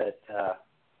snakes that,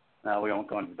 we won't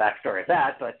go into the backstory of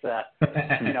that, but,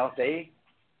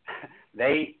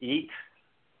 they eat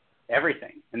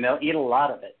everything, and they'll eat a lot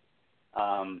of it.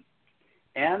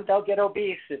 And they'll get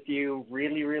obese if you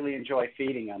really, really enjoy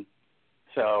feeding them.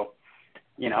 So,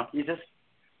 you just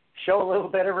show a little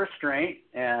bit of restraint,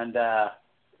 and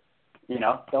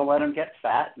don't let them get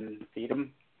fat, and feed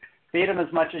them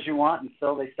as much as you want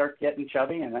until they start getting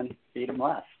chubby, and then feed them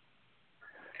less.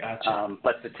 Gotcha.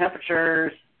 But the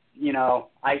temperatures,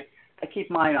 I keep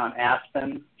mine on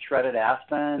aspen, shredded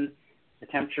aspen. The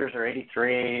temperatures are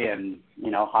 83, and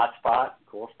hot spot,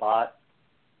 cool spot.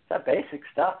 It's that basic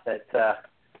stuff that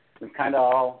we've kind of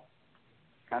all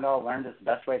learned is the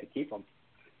best way to keep them.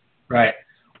 Right.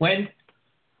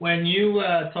 When you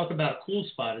talk about cool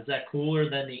spot, is that cooler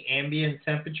than the ambient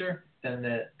temperature, than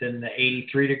the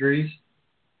 83 degrees?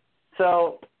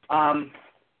 So,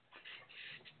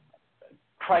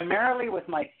 primarily with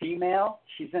my female,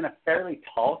 she's in a fairly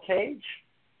tall cage,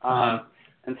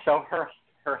 and so her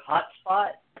hot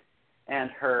spot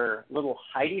and her little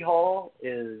hidey hole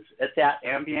is at that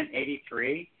ambient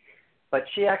 83, but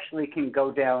she actually can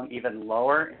go down even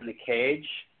lower in the cage,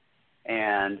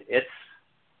 and it's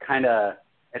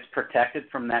protected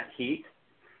from that heat.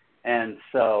 And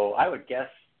so I would guess,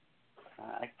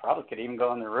 I probably could even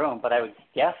go in the room, but I would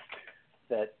guess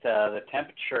that the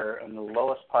temperature in the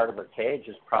lowest part of her cage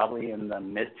is probably in the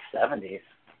mid-70s.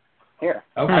 Here.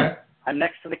 Okay. I'm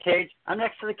next to the cage. I'm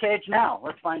next to the cage now.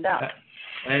 Let's find out.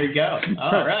 There you go.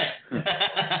 All right.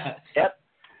 Yep.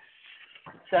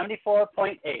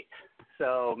 74.8.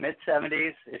 So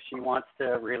mid-70s if she wants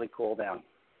to really cool down.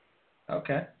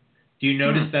 Okay. Do you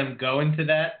notice them going to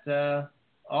that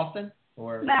often?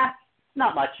 Or Nah,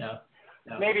 not much. No.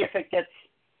 Maybe if it gets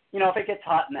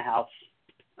hot in the house.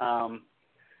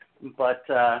 But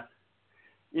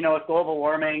with global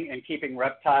warming and keeping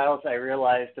reptiles, I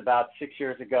realized about 6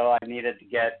 years ago I needed to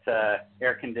get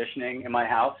air conditioning in my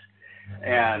house.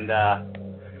 And,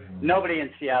 nobody in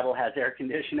Seattle has air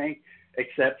conditioning,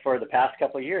 except for the past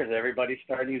couple of years. Everybody's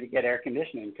starting to get air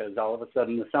conditioning because all of a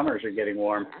sudden the summers are getting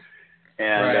warm,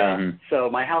 and so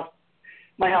my house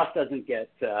doesn't get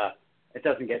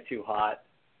too hot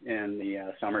in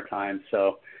the summertime,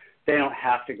 so they don't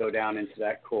have to go down into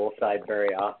that cool side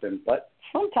very often. But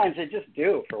sometimes they just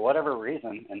do for whatever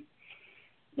reason, and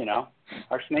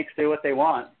our snakes do what they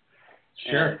want.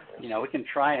 Sure. And, we can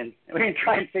try and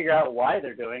figure out why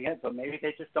they're doing it, but maybe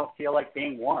they just don't feel like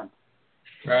being warm.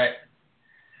 Right.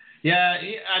 Yeah,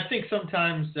 I think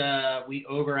sometimes we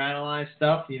overanalyze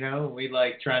stuff. We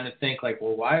like trying to think like,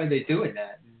 well, why are they doing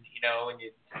that? And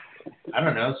I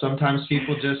don't know. Sometimes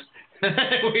people just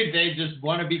they just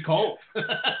want to be cold.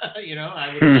 I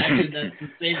would imagine that's the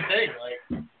same thing.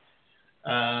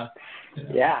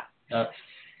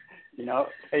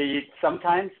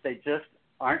 Sometimes they just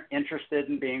aren't interested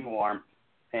in being warm,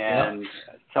 and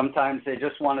sometimes they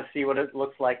just want to see what it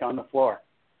looks like on the floor.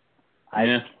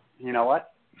 You know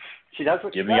what? She does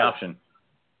what she does. Give the option.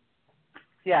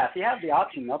 Yeah, if you have the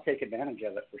option, they'll take advantage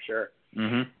of it for sure.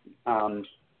 Mm-hmm.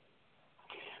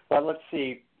 But let's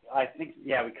see. I think,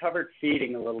 we covered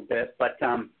feeding a little bit, but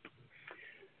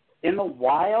in the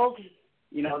wild,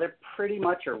 they're pretty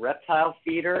much a reptile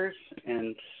feeders,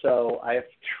 and so I've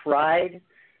tried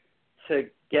to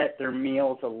get their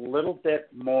meals a little bit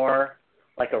more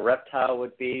like a reptile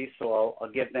would be. So I'll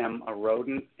give them a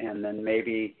rodent, and then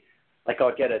maybe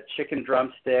I'll get a chicken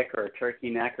drumstick or a turkey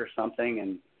neck or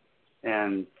something,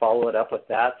 and follow it up with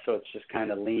that. So it's just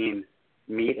kind of lean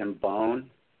meat and bone.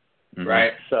 Mm-hmm.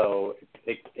 Right. So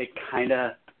it kind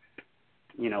of,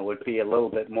 would be a little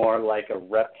bit more like a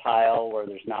reptile where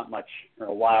there's not much, or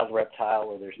a wild reptile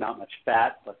where there's not much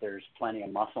fat, but there's plenty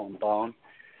of muscle and bone.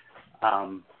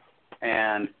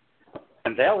 And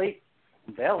they'll eat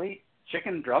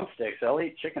chicken drumsticks. They'll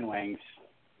eat chicken wings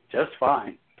just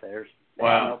fine. They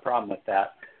have no problem with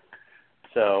that.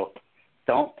 So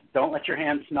don't let your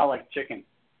hands smell like chicken.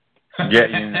 Yeah,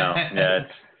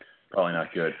 it's probably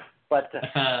not good. But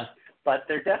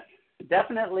they're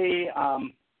definitely.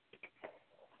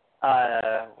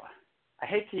 I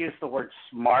hate to use the word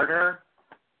smarter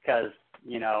because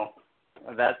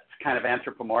that's kind of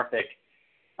anthropomorphic.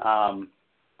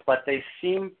 But they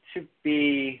seem to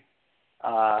be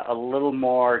a little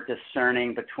more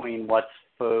discerning between what's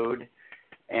food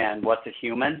and what's a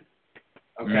human.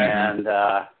 Okay. And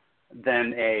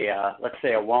then let's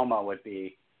say a Woma would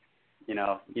be,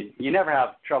 you never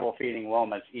have trouble feeding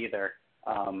Womas either.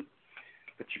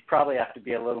 But you probably have to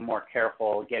be a little more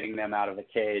careful getting them out of the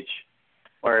cage.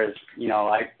 Whereas,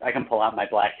 I can pull out my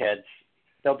Blackheads.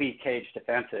 They'll be cage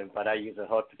defensive, but I use a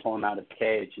hook to pull them out of the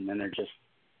cage, and then they're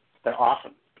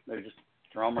awesome. They're just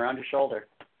throw them around your shoulder.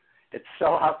 It's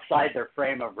so outside their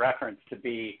frame of reference to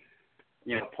be,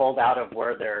 pulled out of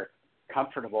where they're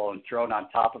comfortable and thrown on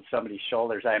top of somebody's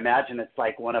shoulders. I imagine it's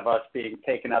like one of us being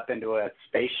taken up into a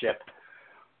spaceship,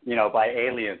 by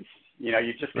aliens.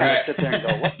 You just kind of sit there and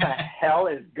go, what the hell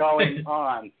is going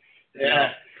on?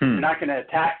 Yeah. You're not going to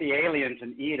attack the aliens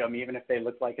and eat them, even if they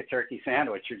look like a turkey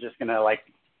sandwich. You're just going to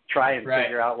try and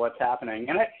figure out what's happening.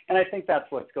 And I think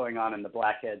that's what's going on in the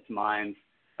Blackheads' minds.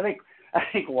 I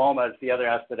think Womas, the other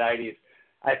Aspidites,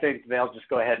 I think they'll just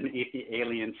go ahead and eat the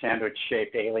alien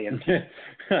sandwich-shaped aliens.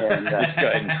 And just go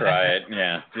ahead and try it,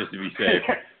 just to be safe.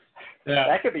 Yeah.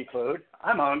 That could be food.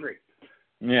 I'm hungry.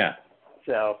 Yeah.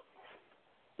 So,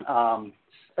 so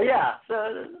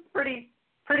pretty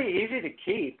easy to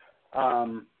keep.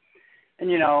 And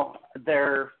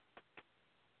they're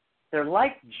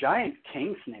like giant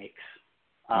king snakes.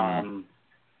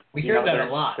 We hear that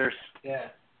a lot.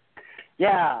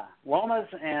 Yeah, Womas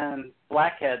and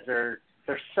Blackheads they're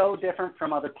so different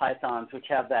from other pythons, which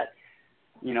have that,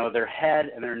 their head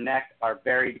and their neck are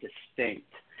very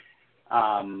distinct.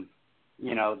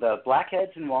 The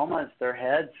Blackheads and Womas, their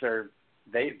heads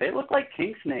they look like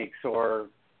king snakes or,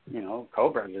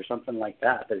 cobras or something like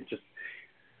that. They're just,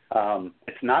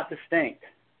 it's not distinct.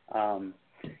 And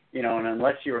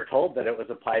unless you were told that it was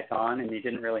a python and you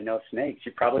didn't really know snakes,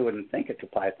 you probably wouldn't think it's a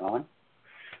python.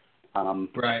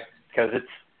 Right. Because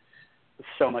it's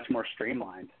so much more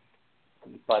streamlined.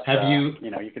 But you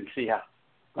can see how.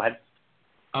 Go ahead.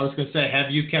 I was going to say, have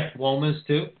you kept Womas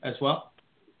too, as well?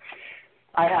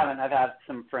 I haven't. I've had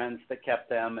some friends that kept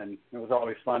them, and it was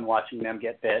always fun watching them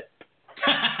get bit.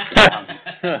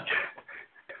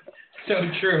 So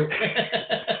true.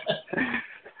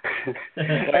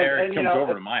 Eric comes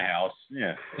over to my house.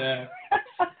 Yeah.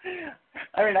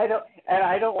 I mean, I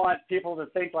don't want people to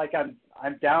think like I'm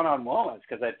down on Womas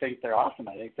because I think they're awesome.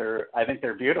 I think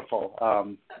they're beautiful.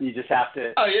 You just have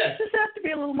to. Oh yeah. Just have to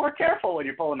be a little more careful when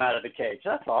you pull them out of the cage.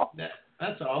 That's all. Yeah.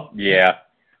 That's all. Yeah,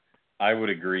 I would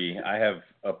agree. I have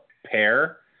a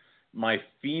pair. My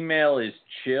female is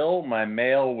chill. My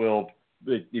male will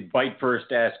bite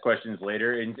first, ask questions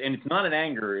later. And it's not an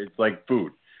anger. It's like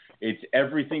food. It's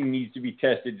everything needs to be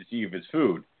tested to see if it's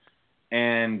food.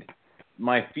 And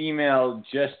my female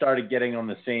just started getting on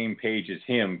the same page as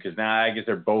him because now I guess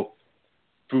they're both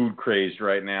food crazed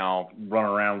right now,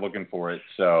 running around looking for it.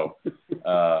 So,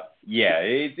 yeah,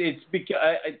 it's because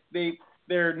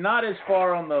they're not as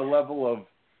far on the level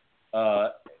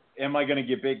of am I going to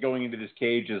get bit going into this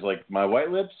cage as like my white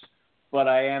lips, but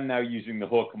I am now using the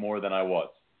hook more than I was.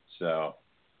 So,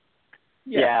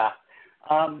 yeah.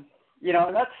 You know,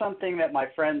 and that's something that my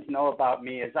friends know about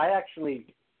me is I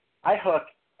hook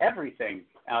everything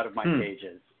out of my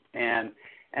cages. And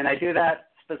I do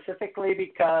that specifically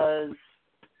because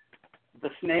the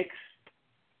snakes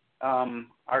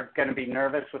are going to be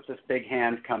nervous with this big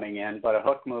hand coming in, but a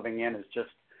hook moving in is just,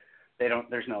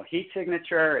 there's no heat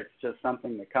signature. It's just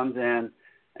something that comes in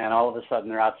and all of a sudden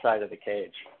they're outside of the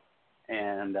cage.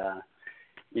 And,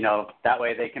 you know, that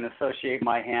way they can associate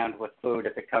my hand with food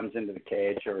if it comes into the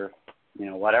cage or, you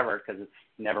know, whatever, because it's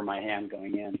never my hand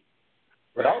going in.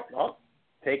 But I'll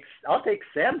take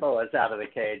sand boas out of the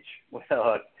cage with a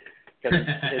hook because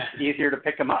it's easier to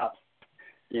pick them up.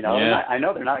 You know, I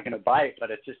know they're not going to bite, but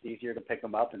it's just easier to pick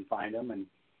them up and find them. And,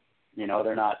 you know,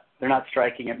 they're not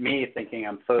striking at me thinking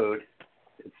I'm food.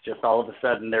 It's just all of a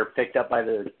sudden they're picked up by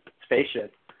the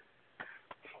spaceship.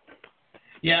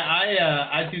 Yeah,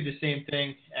 I do the same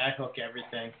thing. I hook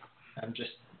everything.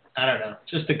 I don't know,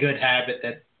 just a good habit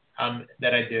that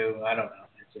I do. I don't know.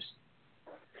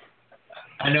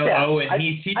 I know Owen,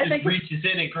 he just reaches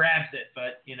in and grabs it,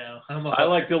 but, you know, I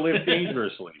like to live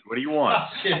dangerously. What do you want? Oh,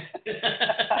 shit.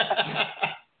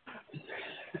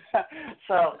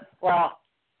 So, well,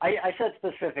 I said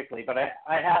specifically, but I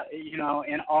have, you know,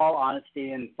 in all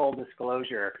honesty and full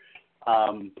disclosure,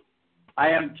 I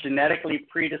am genetically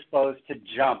predisposed to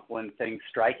jump when things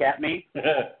strike at me.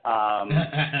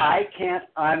 I can't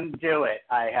undo it.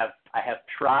 I have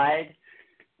tried.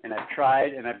 And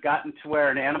I've gotten to where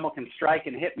an animal can strike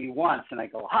and hit me once, and I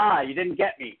go, you didn't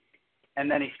get me. And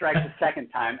then he strikes a second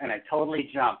time, and I totally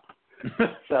jump.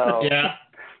 So yeah,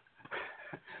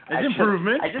 it's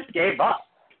improvement. I just gave up.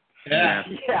 Yeah.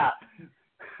 Yeah.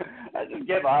 I just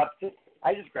give up.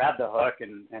 I just grab the hook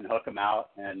and hook them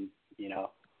out, and, you know,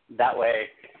 that way,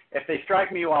 if they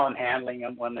strike me while I'm handling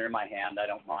them when they're in my hand, I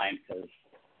don't mind because,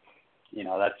 you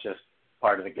know, that's just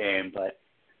part of the game. But,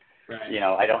 you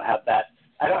know, I don't have that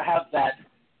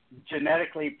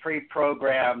genetically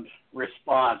pre-programmed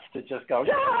response to just go,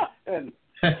 and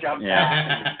jump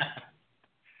back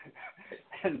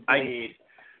and bleed.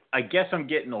 I guess I'm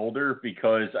getting older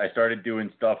because I started doing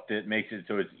stuff that makes it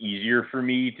so it's easier for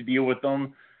me to deal with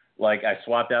them. Like I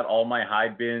swapped out all my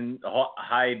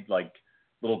hide like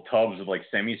little tubs of like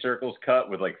semicircles cut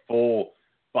with like full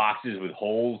boxes with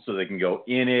holes so they can go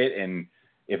in it. And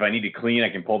if I need to clean, I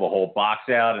can pull the whole box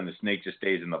out and the snake just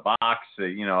stays in the box. So,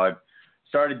 you know, I've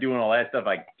started doing all that stuff.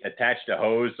 I attached a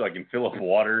hose so I can fill up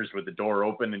waters with the door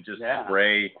open and just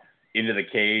spray into the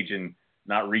cage and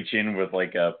not reach in with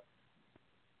like a,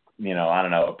 you know, I don't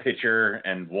know, a pitcher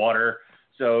and water.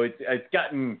 So it's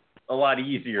gotten a lot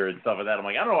easier and stuff like that. I'm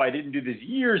like, I don't know, I didn't do this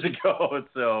years ago.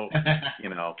 So, you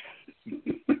know,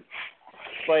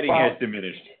 fighting has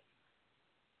diminished.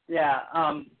 Yeah.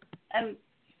 And,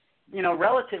 you know,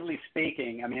 relatively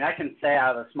speaking, I mean, I can say I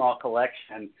have a small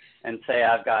collection and say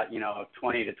I've got, you know,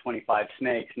 20 to 25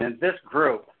 snakes. And in this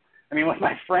group, I mean, with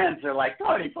my friends, they're like,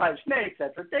 25 snakes,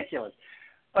 that's ridiculous.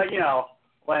 But, you know,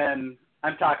 when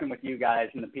I'm talking with you guys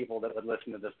and the people that would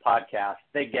listen to this podcast,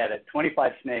 they get it.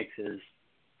 25 snakes is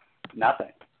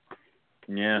nothing.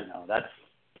 Yeah. You know, that's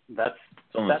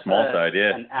on the small side,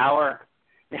 yeah. An hour.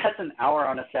 That's an hour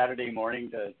on a Saturday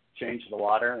morning to change the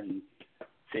water and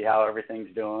see how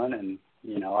everything's doing. And,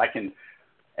 you know,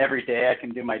 every day I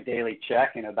can do my daily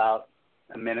check in about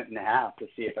a minute and a half to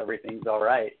see if everything's all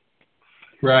right.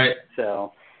 Right.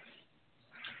 So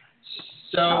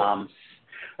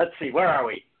let's see, where are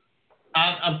we?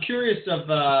 I'm curious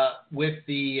with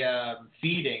the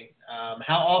feeding,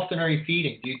 how often are you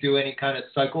feeding? Do you do any kind of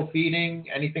cycle feeding,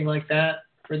 anything like that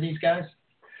for these guys?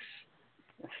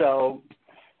 So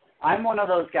I'm one of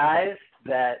those guys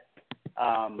that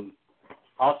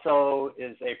also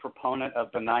is a proponent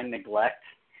of benign neglect,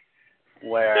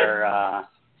 where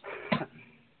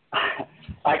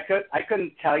I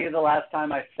couldn't tell you the last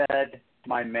time I fed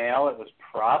my male. It was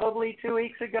probably 2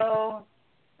 weeks ago.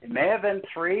 It may have been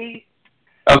 3.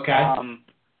 Okay.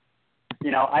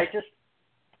 You know, I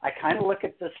kind of look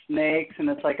at the snakes and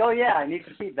it's like, oh yeah, I need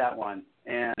to feed that one.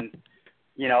 And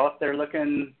if they're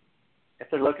looking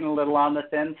a little on the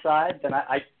thin side, then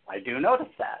I do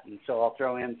notice that, and so I'll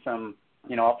throw in some,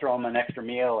 I'll throw them an extra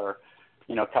meal or,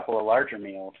 a couple of larger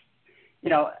meals.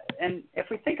 And if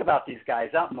we think about these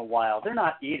guys out in the wild, they're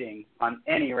not eating on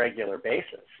any regular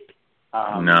basis.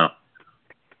 No.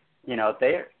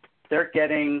 They're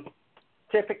getting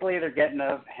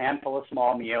a handful of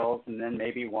small meals and then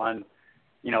maybe one,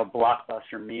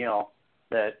 blockbuster meal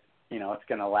that, it's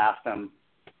going to last them,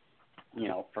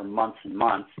 for months and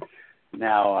months.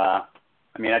 Now,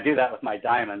 I do that with my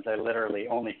diamonds. I literally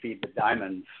only feed the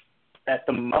diamonds at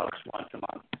the most once a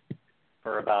month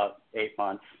for about 8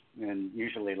 months, and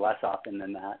usually less often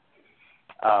than that.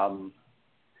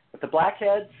 With the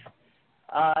blackheads,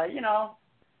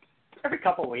 every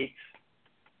couple weeks.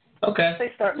 Okay.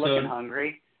 They start looking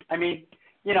hungry.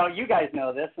 You guys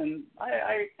know this, and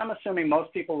I'm assuming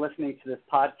most people listening to this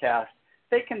podcast,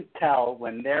 they can tell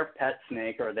when their pet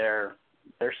snake or their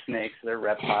snakes, their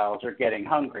reptiles, are getting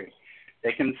hungry.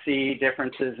 They can see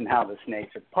differences in how the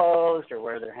snakes are posed or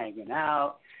where they're hanging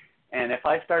out. And if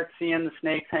I start seeing the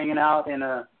snakes hanging out in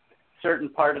a certain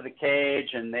part of the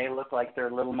cage and they look like they're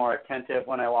a little more attentive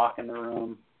when I walk in the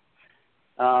room,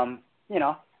 I'll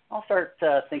start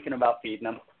thinking about feeding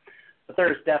them. But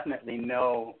there's definitely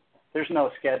no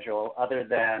schedule other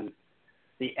than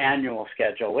the annual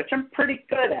schedule, which I'm pretty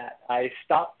good at. I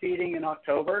stopped feeding in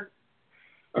October.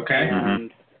 Okay.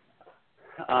 And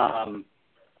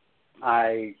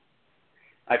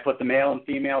I put the male and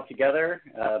female together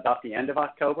about the end of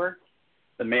October.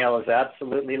 The male is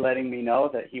absolutely letting me know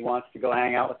that he wants to go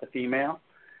hang out with the female,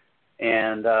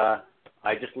 and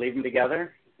I just leave them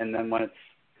together. And then when it's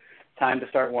time to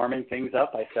start warming things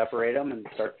up, I separate them and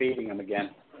start feeding them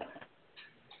again.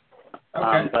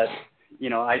 Okay. But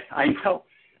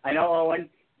I know, Owen,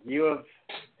 you have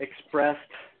expressed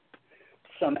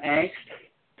some angst,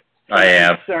 I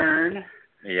have. concern.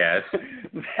 Yes.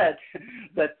 that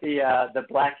the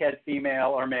blackhead female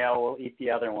or male will eat the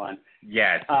other one.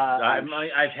 Yes. I've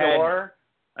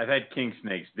had king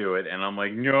snakes do it, and I'm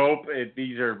like, nope,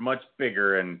 these are much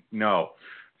bigger, and no.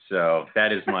 So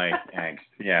that is my angst.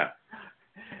 Yeah.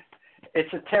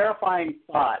 It's a terrifying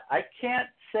thought. I can't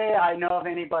say I know of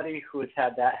anybody who has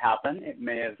had that happen. It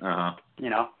may have,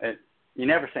 you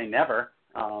never say never.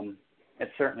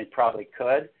 It certainly probably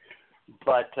could,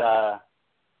 but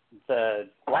the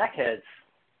blackheads,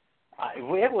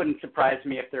 it wouldn't surprise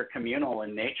me if they're communal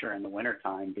in nature in the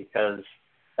wintertime, because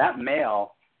that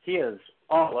male, he is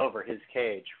all over his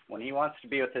cage. When he wants to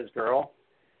be with his girl,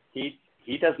 he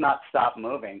does not stop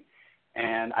moving.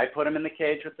 And I put him in the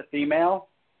cage with the female,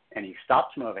 and he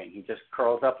stops moving. He just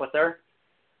curls up with her,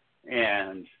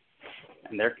 and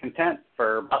they're content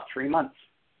for about 3 months.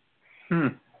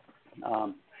 And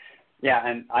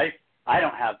I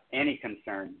don't have any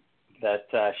concern that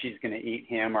she's going to eat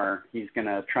him or he's going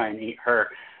to try and eat her.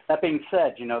 That being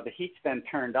said, the heat's been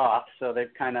turned off, so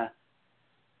they've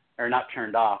or not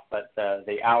turned off, but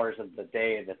the hours of the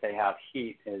day that they have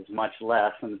heat is much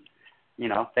less, and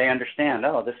they understand.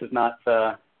 Oh, this is not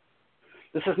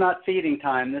feeding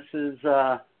time. This is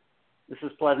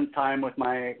pleasant time with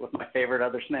my favorite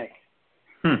other snake.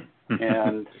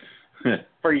 And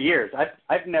for years,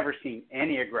 I've never seen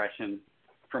any aggression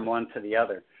from one to the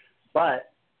other, but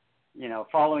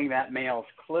following that male's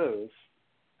clues,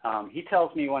 he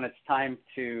tells me when it's time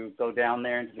to go down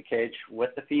there into the cage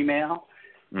with the female,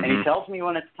 and he tells me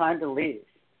when it's time to leave.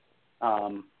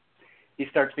 He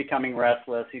starts becoming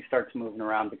restless. He starts moving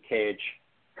around the cage,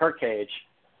 her cage.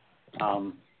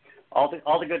 All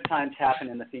the good times happen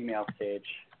in the female's cage.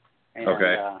 And,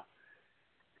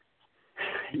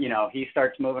 he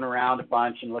starts moving around a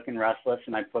bunch and looking restless,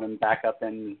 and I put him back up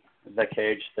in the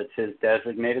cage that's his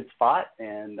designated spot,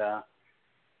 and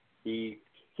he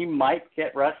might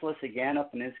get restless again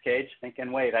up in his cage,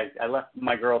 thinking, wait, I left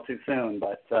my girl too soon,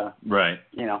 but right.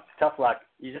 Tough luck.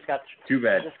 You just got too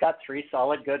bad. You just got 3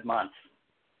 solid good months.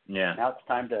 Yeah. Now it's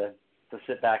time to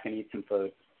sit back and eat some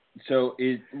food. So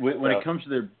when it comes to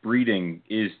their breeding,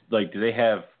 do they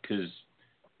have, because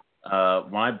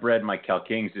when I bred my Cal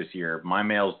Kings this year, my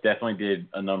males definitely did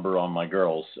a number on my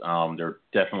girls. They're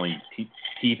definitely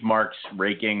teeth marks,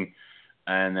 raking,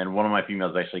 and then one of my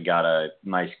females actually got a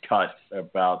nice cut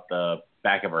about the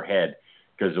back of her head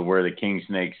because of where the king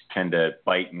snakes tend to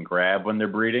bite and grab when they're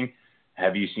breeding.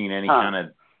 Have you seen any kind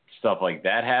of stuff like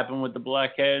that happen with the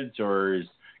blackheads, or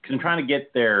because I'm trying to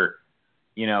get their,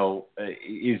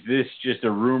 is this just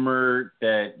a rumor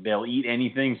that they'll eat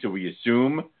anything, so we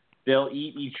assume they'll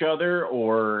eat each other,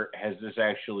 or has this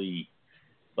actually,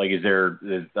 are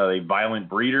they violent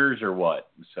breeders or what?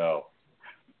 So,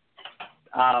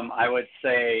 I would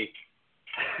say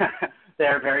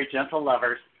They're very gentle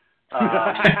lovers.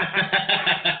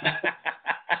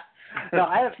 No,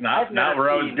 I've not where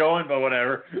I was going, but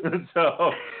whatever.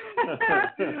 So.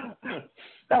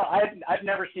 No, I've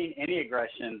never seen any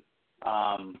aggression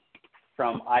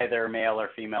from either male or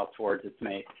female towards its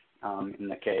mate in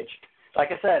the cage.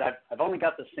 Like I said, I've only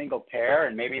got the single pair,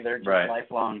 and maybe they're just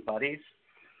lifelong buddies.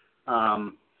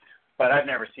 But I've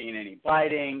never seen any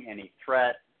biting, any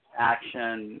threat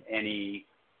action, any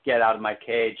get out of my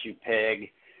cage, you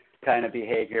pig kind of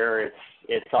behavior.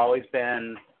 It's always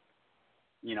been,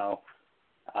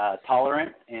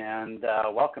 tolerant and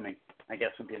welcoming, I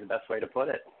guess would be the best way to put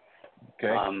it.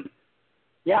 Okay.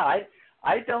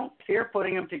 I don't fear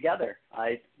putting them together.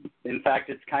 In fact,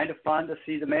 it's kind of fun to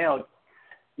see the male,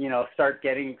 start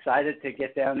getting excited to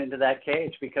get down into that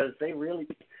cage, because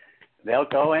they'll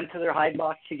go into their hide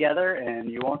box together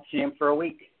and you won't see them for a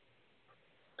week.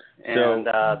 And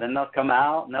then they'll come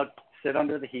out and they'll sit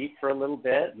under the heat for a little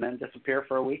bit and then disappear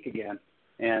for a week again.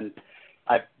 And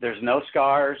there's no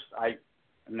scars. I've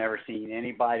never seen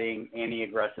any biting, any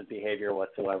aggressive behavior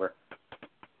whatsoever.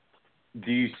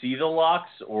 Do you see the locks,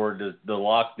 or do the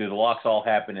locks all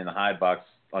happen in the hide box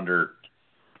under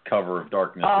cover of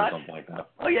darkness or something like that?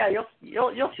 Oh yeah, you'll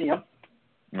see them.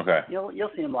 Okay.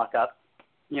 You'll see them lock up.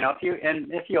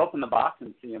 If you open the box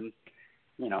and see them,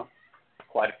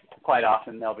 quite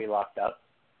often they'll be locked up.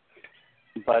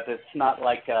 But it's not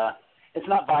like it's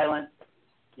not violent.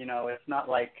 It's not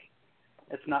like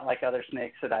other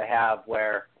snakes that I have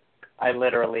where I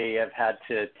literally have had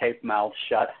to tape mouths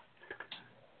shut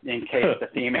in case the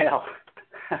female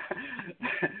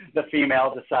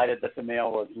decided that the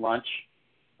male was lunch.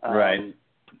 Right.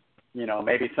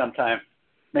 Maybe sometime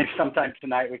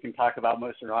tonight we can talk about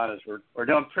Musaranas. We're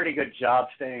doing a pretty good job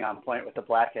staying on point with the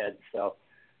Blackheads. So.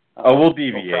 We'll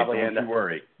deviate. Don't you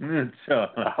worry. So.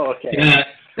 Okay.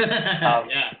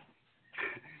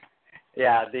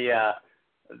 Yeah.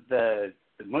 The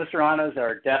Musaranas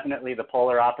are definitely the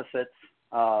polar opposites.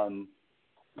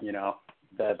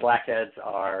 The Blackheads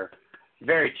are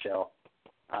very chill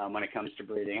when it comes to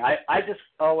breeding. I just,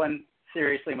 Owen,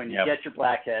 seriously, when you get your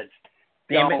Blackheads,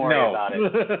 don't worry about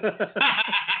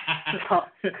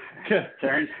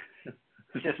it.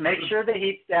 Just make sure the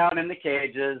heat's down in the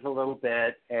cages a little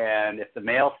bit, and if the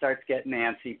male starts getting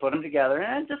antsy, put them together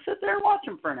and just sit there and watch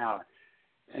them for an hour.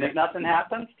 And if nothing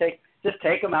happens, just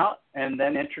take them out and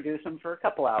then introduce them for a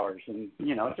couple hours, and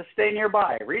just stay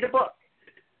nearby, read a book.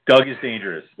 Doug is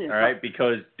dangerous, all right,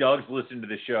 because Doug's listened to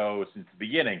the show since the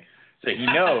beginning, so he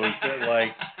knows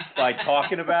that by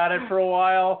talking about it for a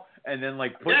while and then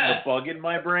putting the bug in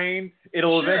my brain,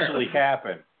 it'll eventually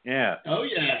happen. Yeah. Oh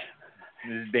yeah.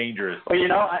 This is dangerous. Well,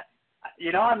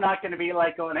 I'm not going to be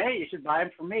going, hey, you should buy them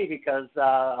from me, because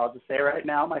I'll just say right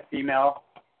now, my female,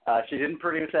 she didn't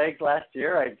produce eggs last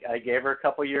year. I gave her a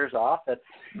couple years off. That's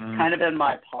kind of been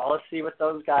my policy with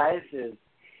those guys, is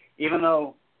even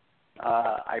though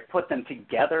I put them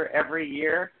together every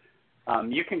year,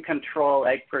 you can control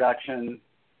egg production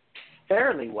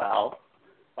fairly well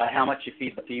by how much you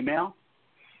feed the female.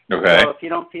 Okay. So if you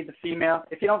don't feed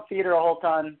her a whole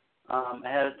ton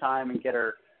ahead of time and get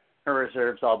her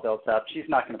reserves all built up, she's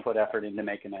not going to put effort into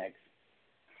making eggs.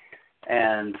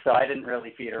 And so I didn't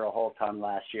really feed her a whole ton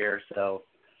last year, so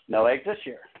no eggs this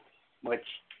year, which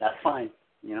that's fine,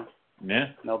 Yeah.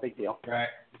 No big deal. Right.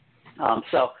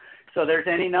 So there's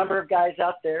any number of guys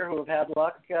out there who have had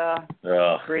luck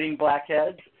breeding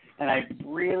Blackheads, and I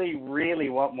really, really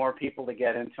want more people to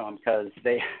get into them, because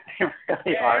they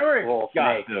really are Eric cool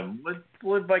got snakes. them. Let's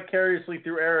live vicariously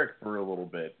through Eric for a little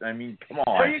bit. I mean, come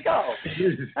on. There you go.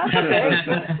 That's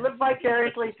okay. Live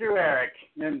vicariously through Eric,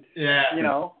 and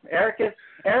Eric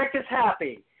is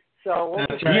happy. So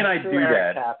we'll he and I do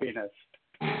Eric's that. Happiness.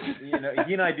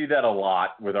 He and I do that a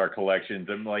lot with our collections.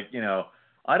 I'm like,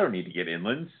 I don't need to get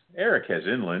inlands. Eric has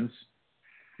inlands.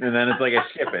 And then it's I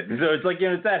ship it. And so it's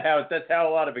that's how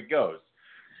a lot of it goes.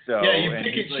 So yeah, you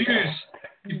pick and choose.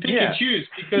 You pick and choose,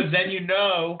 because then you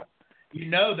know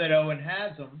that Owen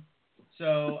has them.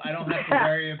 So I don't have to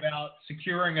worry about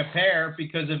securing a pair,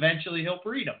 because eventually he'll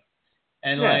breed them.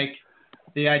 And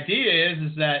the idea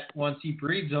is that once he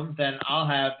breeds them, then I'll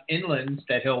have inlands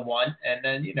that he'll want, and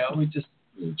then we just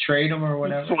trade them or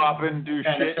whatever. Swap and do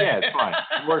shit. Yeah, it's fine.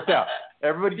 It works out.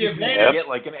 Everybody gets to get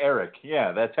like an Eric.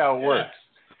 Yeah, that's how it works.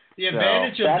 The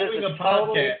advantage of doing a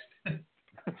podcast.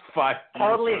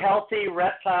 Totally healthy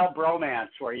reptile bromance,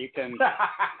 where you can, That's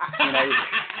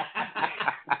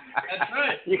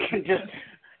right. You can just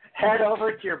head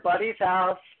over to your buddy's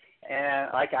house,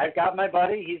 and I've got my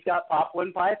buddy, he's got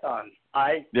poplin pythons.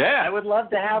 I would love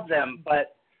to have them,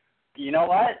 but you know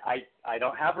what? I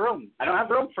don't have room. I don't have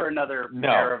room for another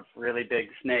pair of really big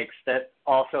snakes that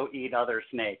also eat other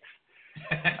snakes.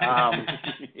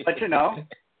 But,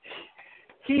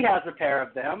 he has a pair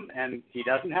of them, and he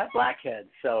doesn't have blackheads.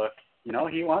 So if,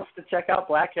 he wants to check out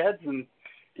blackheads and,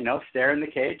 stare in the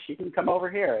cage, he can come over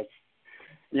here. It's,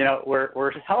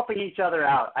 we're helping each other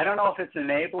out. I don't know if it's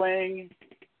enabling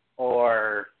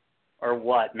or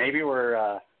what. Maybe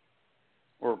we're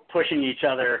pushing each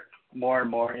other more and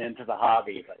more into the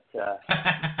hobby, but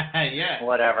yeah,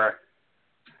 whatever.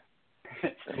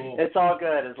 Cool. It's all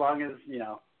good as long as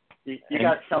you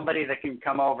got somebody that can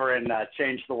come over and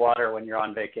change the water when you're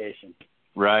on vacation.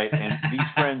 Right, and these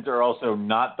friends are also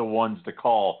not the ones to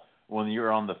call when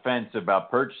you're on the fence about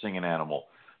purchasing an animal,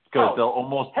 because they'll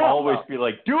almost always be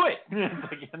like, "Do it,"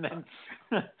 and then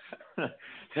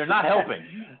they're not helping.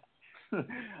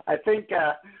 I think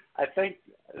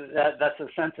that's a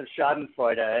sense of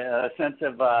Schadenfreude, a sense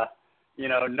of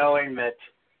knowing that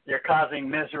you're causing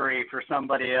misery for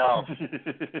somebody else,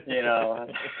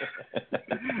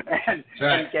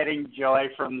 and getting joy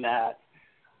from that.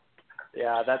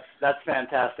 Yeah, that's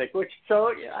fantastic.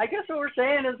 So I guess what we're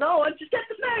saying is, just get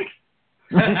the snakes.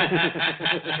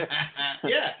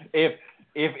 Yeah.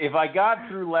 If I got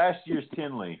through last year's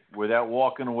Tinley without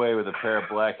walking away with a pair of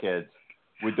blackheads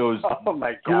with those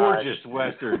gorgeous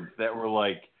westerns that were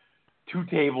like 2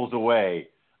 tables away,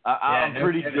 I'm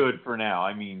pretty good for now.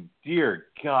 I mean, dear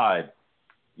God,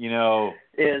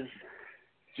 is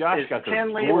Josh got those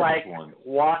Tinley gorgeous like ones.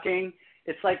 walking?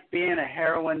 It's like being a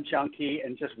heroin junkie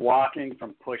and just walking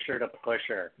from pusher to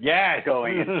pusher. Yes.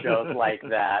 Going at shows like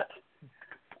that.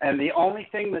 And the only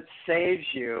thing that saves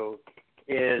you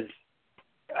is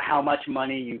how much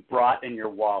money you brought in your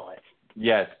wallet.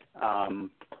 Yes.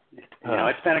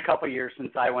 It's been a couple of years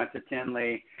since I went to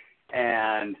Tinley,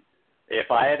 and if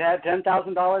I had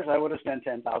 $10,000, I would have spent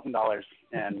 $10,000.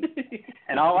 And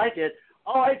all I did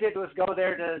was go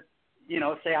there to,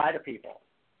 say hi to people.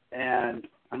 And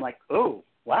I'm like, oh,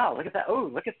 wow, look at that. Oh,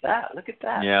 look at that. Look at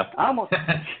that. Yeah. I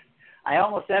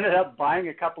almost ended up buying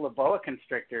a couple of boa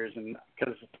constrictors, and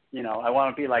because I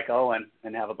want to be like Owen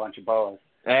and have a bunch of boas.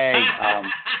 Hey,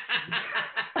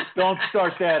 don't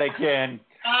start that again.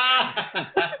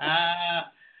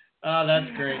 Oh, that's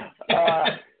great.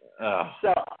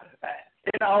 So,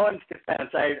 in Owen's defense,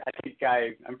 I think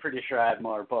I'm pretty sure I have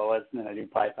more boas than I do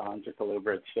pythons or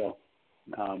colubrids. So,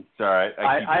 it's all right.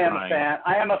 I am a fan.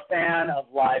 I am a fan of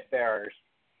live bearers.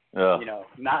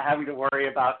 Not having to worry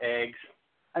about eggs.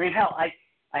 I mean, hell, I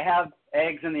have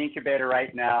eggs in the incubator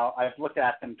right now. I've looked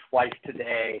at them twice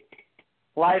today.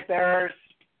 Live bearers,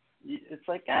 it's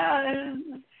like,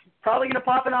 it's probably going to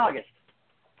pop in August.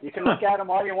 You can look at them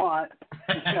all you want,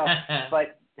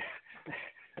 but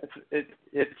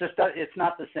it's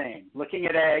not the same. Looking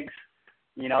at eggs,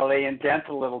 they indent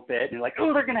a little bit, and you're like,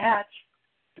 oh, they're going to hatch.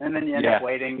 And then you end up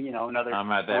waiting, another I'm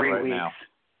at that 3 right weeks. now.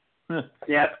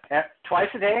 Yeah, twice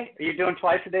a day? Are you doing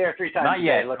twice a day or 3 times a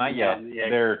day? Not yet.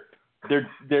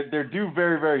 They're due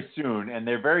very, very soon, and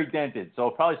they're very dented. So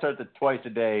I'll probably start the twice a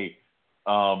day.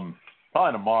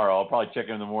 Probably tomorrow. I'll probably check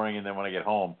them in the morning and then when I get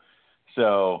home.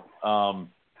 So,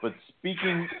 but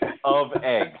speaking of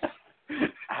eggs,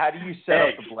 how do you set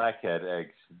up the blackhead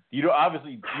eggs? You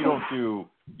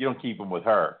don't keep them with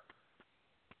her.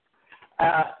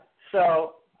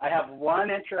 So I have one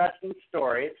interesting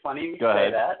story. It's funny you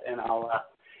say that, and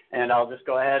I'll just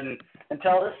go ahead and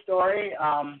tell this story.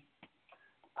 I'm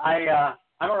a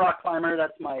rock climber.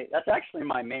 That's actually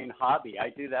my main hobby. I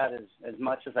do that as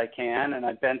much as I can, and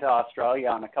I've been to Australia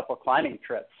on a couple of climbing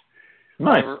trips.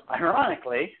 Nice.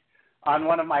 Ironically, on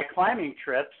one of my climbing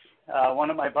trips,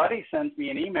 one of my buddies sends me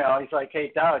an email. He's like,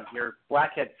 "Hey, Doug, your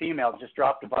blackhead female just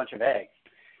dropped a bunch of eggs."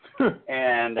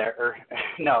 And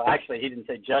no, actually, he didn't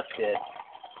say just did.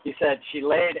 He said she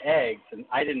laid eggs, and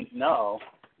I didn't know,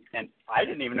 and I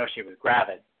didn't even know she was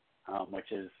gravid,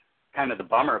 which is kind of the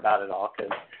bummer about it all,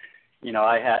 because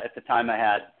at the time I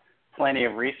had plenty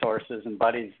of resources and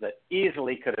buddies that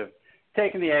easily could have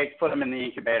taken the eggs, put them in the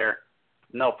incubator,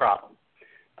 no problem.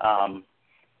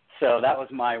 So that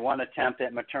was my one attempt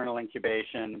at maternal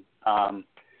incubation,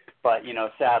 but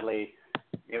sadly,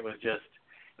 it was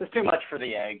too much for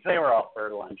the eggs. They were all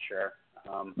fertile, I'm sure,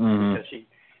 because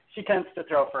she tends to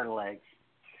throw fertile eggs.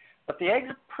 But the eggs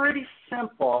are pretty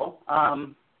simple. I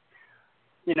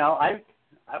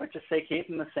would just say keep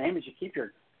them the same as you keep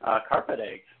your carpet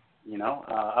eggs.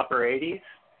 Upper 80s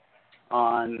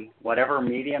on whatever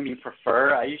medium you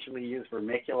prefer. I usually use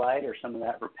vermiculite or some of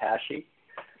that Repashy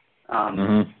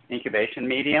incubation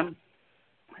medium.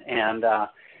 And a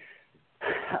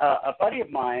buddy of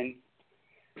mine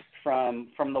from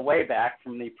the way back,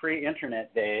 from the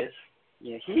pre-internet days.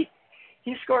 You know,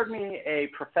 he scored me a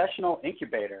professional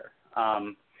incubator.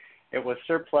 It was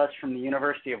surplus from the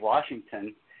University of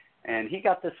Washington, and he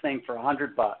got this thing for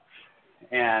 $100.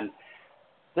 And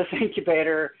this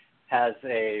incubator has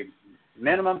a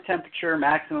minimum temperature,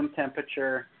 maximum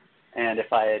temperature, and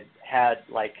if I had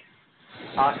like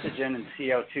oxygen and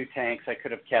CO2 tanks, I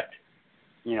could have kept,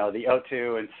 you know, the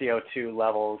O2 and CO2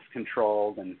 levels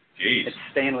controlled, and it's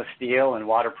stainless steel and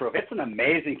waterproof. It's an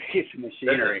amazing piece of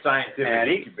machinery. That's a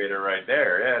scientific incubator right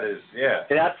there. Yeah, it is. Yeah.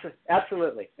 It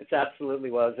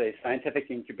absolutely was a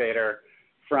scientific incubator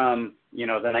from, you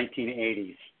know, the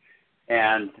 1980s,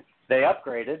 and they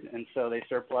upgraded, and so they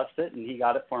surplused it, and he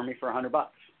got it for me for $100.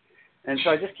 And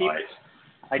so I just keep,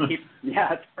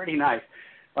 yeah, it's pretty nice.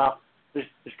 Well, there's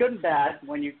good and bad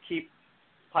when you keep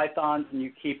pythons and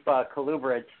you keep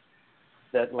colubrids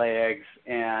that lay eggs,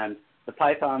 and the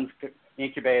pythons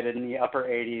incubated in the upper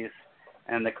 80s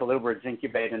and the colubrids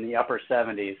incubate in the upper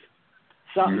 70s.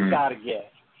 Something's got to give.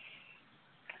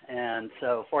 And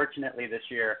so fortunately this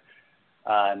year,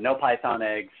 no python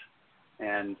eggs,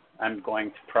 and I'm going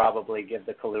to probably give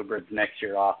the colubrids next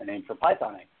year off and aim for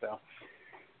python eggs. So,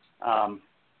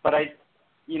 but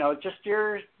you know, just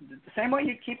the same way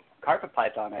you keep carpet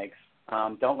python eggs.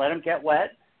 Don't let them get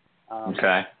wet.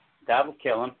 Okay. That will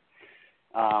kill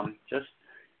them. Just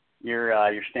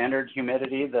your standard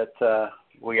humidity that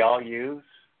we all use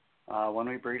when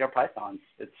we breed our pythons.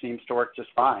 It seems to work just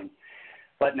fine.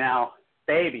 But now,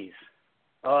 babies.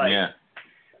 Oh, yeah.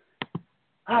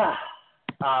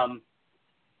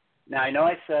 Now, I know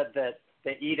I said that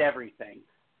they eat everything,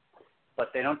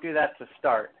 but they don't do that to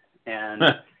start. And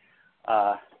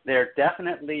they're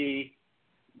definitely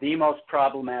the most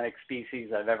problematic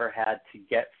species I've ever had to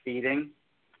get feeding.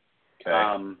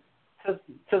 Okay.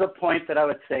 To the point that I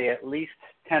would say at least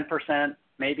 10%,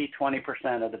 maybe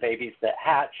 20% of the babies that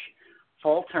hatch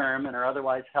full term and are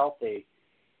otherwise healthy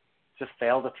just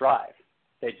fail to thrive.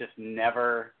 They just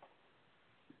never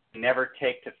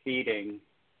take to feeding,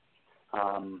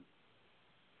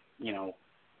 you know,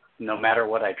 no matter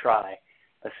what I try,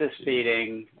 assist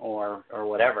feeding or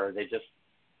whatever. They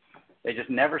just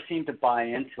never seem to buy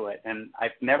into it. And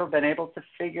I've never been able to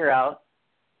figure out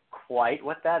quite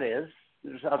what that is.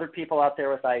 There's other people out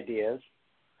there with ideas.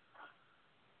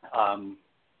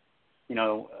 You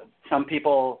know, some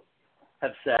people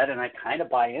have said, and I kind of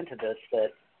buy into this,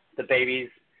 that the babies,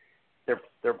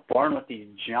 they're born with these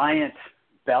giant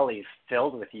bellies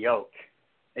filled with yolk.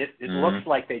 It looks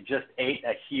like they just ate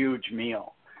a huge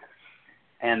meal,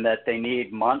 and that they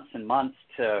need months and months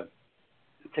to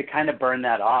kind of burn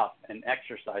that off and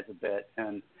exercise a bit.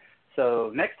 And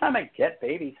so next time I get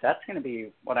babies, that's going to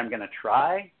be what I'm going to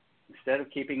try. Instead of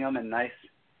keeping them in nice,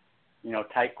 you know,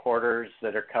 tight quarters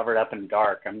that are covered up in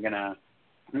dark, I'm gonna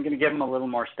give them a little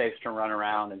more space to run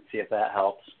around and see if that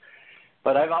helps.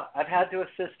 But I've had to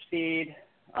assist feed.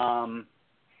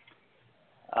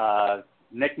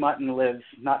 Nick Mutton lives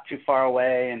not too far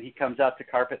away, and he comes out to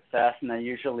Carpet Fest, and I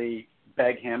usually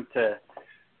beg him to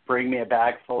bring me a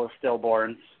bag full of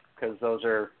stillborns, because those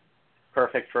are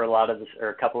perfect for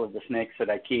a couple of the snakes that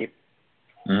I keep.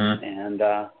 And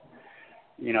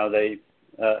you know,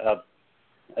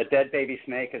 a dead baby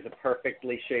snake is a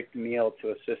perfectly shaped meal to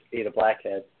assist feed a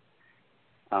blackhead.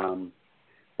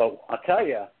 But I'll tell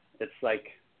you, it's like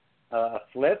a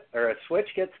flip or a switch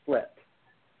gets flipped.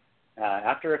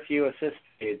 After a few assist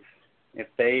feeds,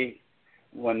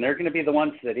 when they're going to be the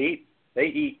ones that eat, they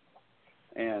eat.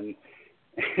 And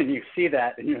you see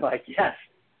that, and you're like, yes,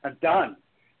 I'm done.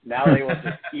 Now they will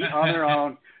just eat on their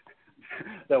own.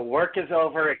 The work is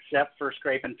over except for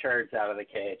scraping turds out of the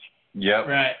cage. Yep.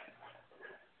 Right.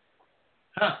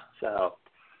 Huh. So.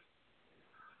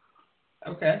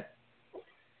 Okay.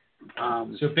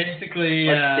 So basically,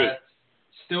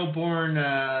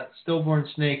 stillborn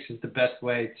snakes is the best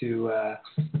way to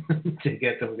to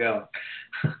get them going.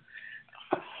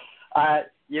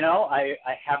 You know, I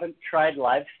haven't tried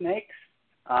live snakes.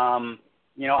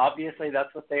 You know, obviously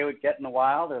that's what they would get in the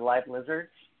wild, or live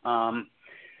lizards.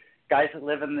 Guys that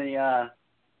live in the,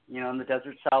 you know, in the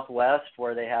desert Southwest,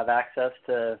 where they have access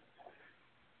to,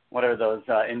 what are those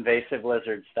invasive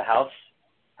lizards? The house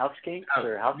skinks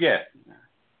or house? Yeah.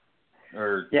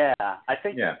 I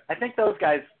think those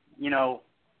guys, you know,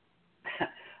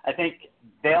 I think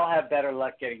they'll have better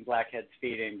luck getting blackheads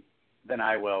feeding than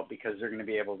I will, because they're going to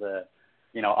be able to,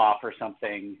 you know, offer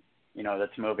something, you know,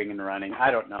 that's moving and running.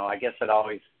 I don't know. I guess it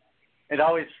always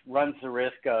runs the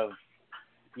risk of,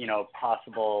 you know,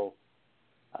 possible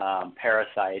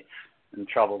parasites and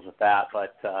troubles with that.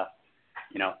 But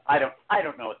you know, I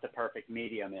don't know what the perfect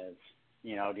medium is.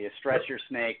 You know, do you stress your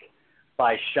snake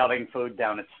by shoving food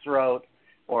down its throat,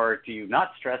 or do you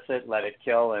not stress it, let it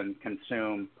kill and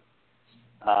consume,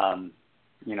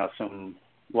 you know, some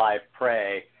live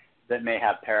prey that may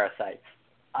have parasites?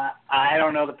 I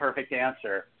don't know the perfect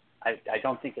answer. I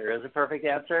don't think there is a perfect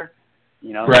answer.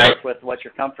 You know, Right. work with what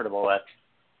you're comfortable with.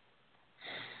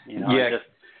 You know, Yeah.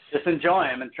 just enjoy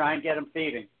them and try and get them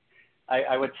feeding.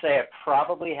 I would say I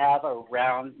probably have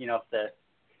around, you know,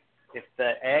 if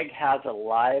the egg has a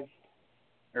live,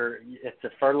 or it's a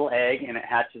fertile egg and it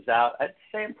hatches out, I'd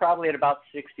say I'm probably at about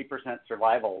 60%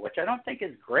 survival, which I don't think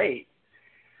is great.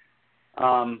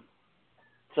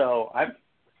 So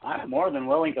I'm more than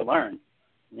willing to learn.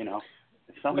 You know,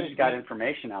 if somebody's got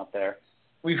information out there.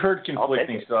 We've heard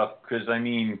conflicting stuff because, I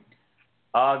mean,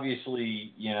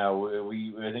 obviously, you know,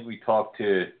 I think we talked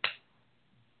to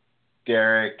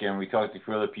Derek and we talked to a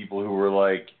few other people who were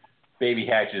like, baby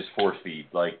hatches force feed,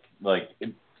 like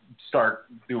start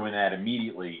doing that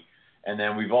immediately. And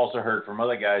then we've also heard from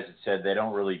other guys that said they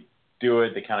don't really do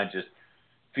it. They kind of just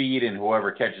feed, and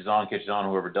whoever catches on,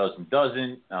 whoever doesn't.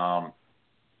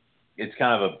 It's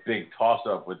kind of a big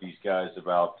toss-up with these guys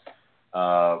about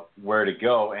where to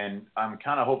go. And I'm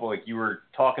kind of hoping, like you were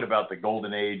talking about the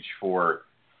golden age for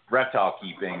reptile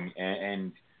keeping,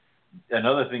 and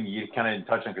another thing you kind of didn't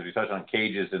touch on because we touched on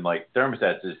cages and like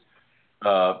thermostats is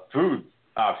food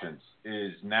options.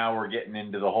 Is now we're getting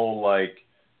into the whole like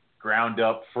ground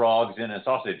up frogs in a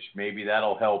sausage. Maybe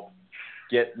that'll help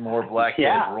get more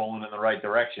blackheads rolling in the right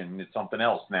direction. It's something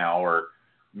else now, or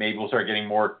maybe we'll start getting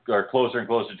more or closer and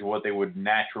closer to what they would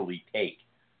naturally take.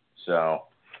 So,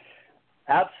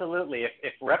 absolutely.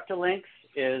 If Reptilinks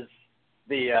is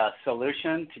the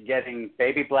solution to getting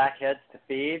baby blackheads to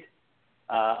feed,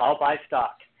 I'll buy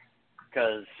stock,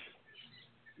 because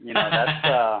you know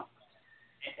that's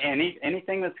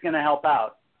anything that's going to help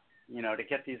out. You know, to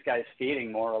get these guys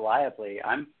feeding more reliably,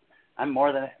 I'm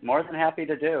more than happy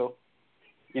to do.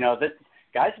 You know, that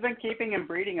guys have been keeping and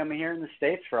breeding them here in the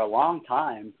States for a long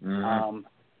time. Mm-hmm.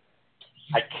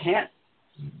 I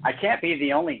can't be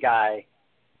the only guy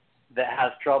that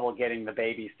has trouble getting the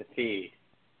babies to feed.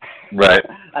 right.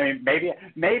 I mean,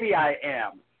 maybe I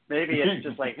am. Maybe it's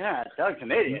just like, Doug's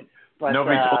an idiot. But,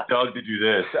 nobody told Doug to do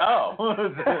this. Oh.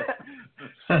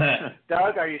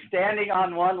 Doug, are you standing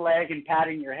on one leg and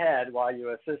patting your head while you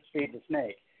assist feed the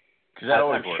snake? Because that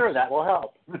always I'm works. sure that will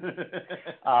help.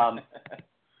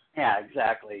 Yeah,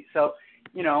 exactly. So,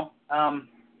 you know,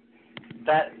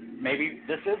 that maybe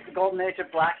this is the golden age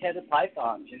of black-headed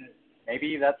pythons. You know,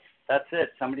 maybe that's it.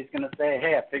 Somebody's going to say,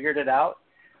 hey, I figured it out.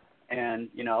 And,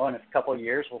 you know, in a couple of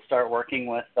years, we'll start working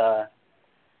with,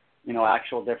 you know,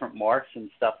 actual different morphs and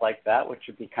stuff like that, which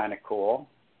would be kind of cool.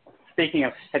 Speaking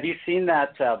of, have you seen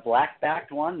that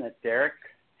black-backed one that Derek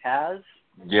has?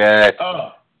 Yes.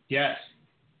 Oh, yes.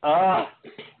 Oh,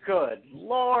 good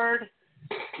Lord.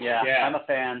 Yeah, I'm a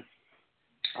fan.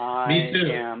 Me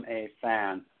too. I am a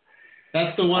fan.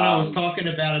 That's the one I was talking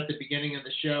about at the beginning of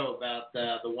the show, about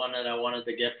the one that I wanted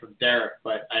to get from Derek,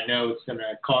 but I know it's going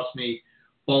to cost me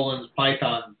Boland's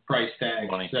Python price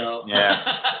tag. Money. So yeah.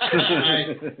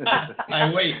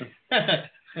 I wait.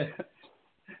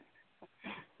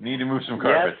 Need to move some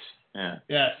carpets. Yes.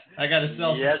 Yeah. Yes, I got to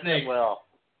sell some snakes. Yes, it will.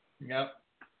 Yep.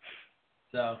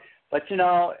 So. But you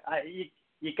know,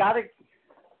 you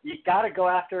gotta go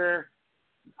after.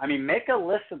 I mean, make a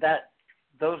list of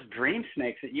those dream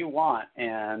snakes that you want,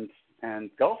 and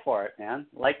go for it, man.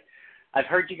 Like I've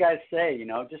heard you guys say, you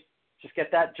know, just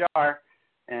get that jar,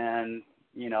 and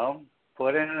you know,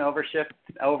 put in an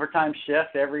overtime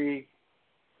shift every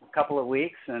couple of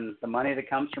weeks, and the money that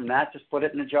comes from that, just put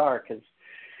it in a jar, because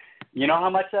you know how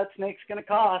much that snake's going to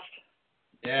cost.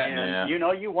 Yeah. And you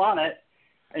know you want it,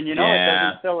 and you know it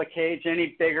doesn't fill a cage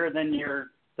any bigger than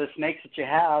the snakes that you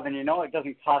have, and you know it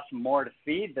doesn't cost more to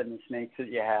feed than the snakes that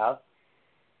you have.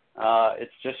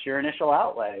 It's just your initial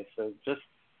outlay, so just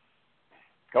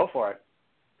go for it.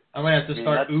 I'm going to have to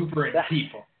start Ubering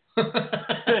people.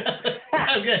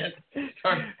 I'm going to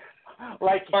start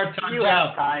like part-time you job.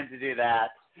 have time to do that.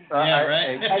 Yeah,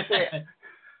 right.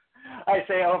 I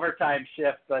say overtime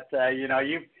shift, but you know,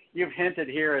 you've hinted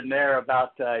here and there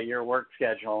about your work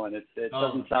schedule, and it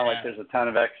doesn't sound like there's a ton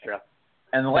of extra.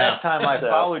 And the last time I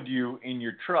followed you in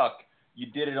your truck, you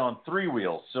did it on 3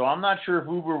 wheels. So I'm not sure if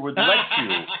Uber would let you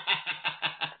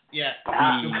be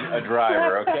a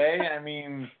driver, okay? I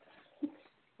mean,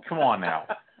 come on now.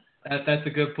 That's a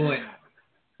good point.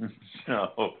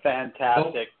 So.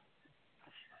 Fantastic.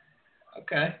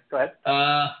 Okay. Go ahead.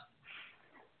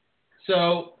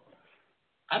 So,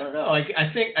 I don't know.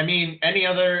 I think, I mean, any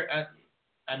other,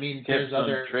 there's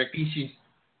other species.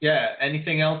 Yeah.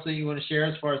 Anything else that you want to share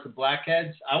as far as the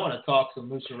Blackheads? I want to talk some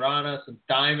Musarana, some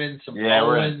Diamonds, some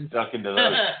Rollins. We're stuck into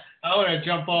those. I want to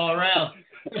jump all around.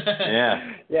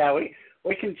 Yeah,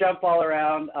 we can jump all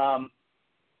around.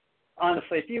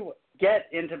 Honestly, if you get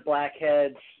into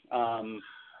Blackheads,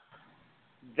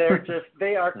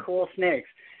 they are cool snakes,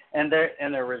 and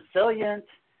they're resilient,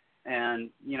 and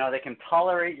they can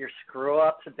tolerate your screw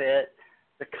ups a bit.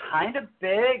 They're kind of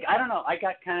big. I don't know. I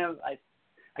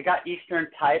got Eastern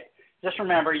type. Just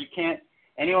remember, you can't.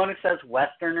 Anyone who says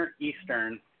Western or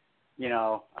Eastern,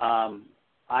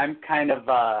 I'm kind of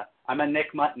I'm a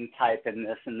Nick Mutton type in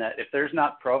this, in that if there's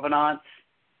not provenance,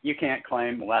 you can't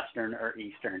claim Western or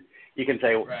Eastern. You can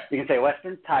say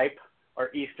Western type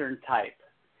or Eastern type.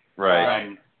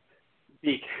 Right.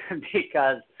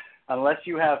 Because unless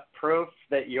you have proof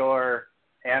that your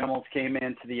animals came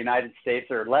into the United States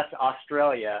or left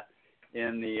Australia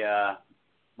in the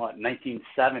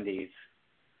 1970s,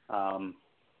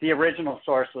 the original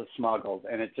source was smuggled,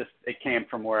 and it came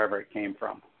from wherever it came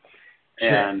from. Sure.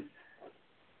 And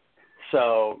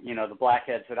so, the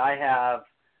Blackheads that I have,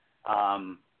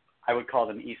 I would call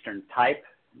them Eastern type.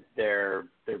 They're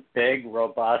big,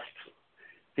 robust.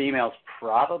 Females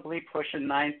probably pushing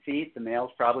 9 feet. The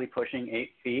male's probably pushing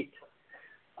 8 feet.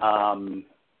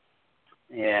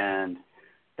 And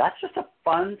that's just a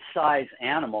fun size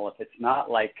animal if it's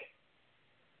not like,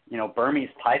 Burmese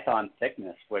python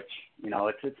thickness, which,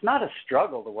 it's not a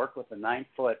struggle to work with a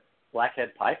 9-foot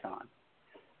blackhead python.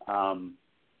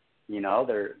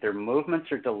 Their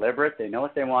movements are deliberate. They know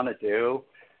what they want to do.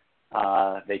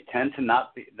 They tend to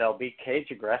they'll be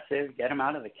cage aggressive. Get them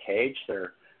out of the cage.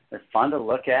 They're fun to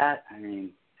look at. I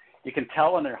mean, you can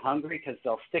tell when they're hungry because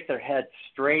they'll stick their head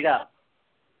straight up.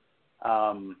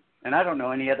 And I don't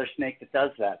know any other snake that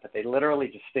does that, but they literally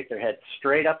just stick their head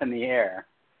straight up in the air.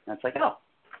 And it's like, oh,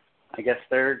 I guess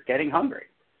they're getting hungry.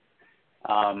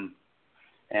 And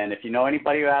if you know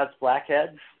anybody who has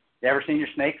blackheads, you ever seen your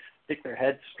snakes stick their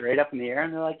head straight up in the air?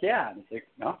 And they're like, yeah. And it's like,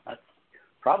 no, that's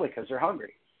probably because they're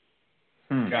hungry.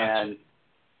 Gotcha. And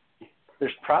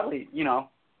there's probably,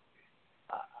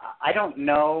 I don't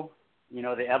know,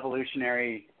 the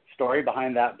evolutionary story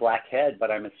behind that blackhead,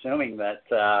 but I'm assuming that,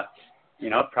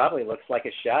 it probably looks like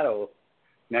a shadow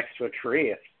next to a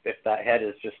tree if that head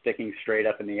is just sticking straight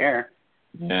up in the air.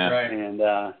 Yeah. Right. And,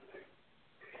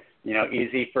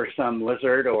 easy for some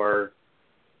lizard or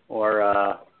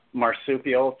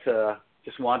marsupial to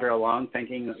just wander along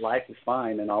thinking that life is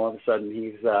fine, and all of a sudden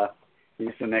he's the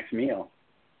next meal.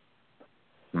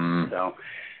 So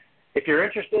if you're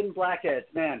interested in blackheads,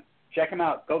 man, check them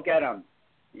out. Go get them.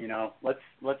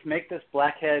 Let's make this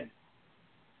blackhead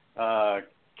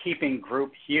keeping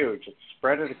group huge. Let's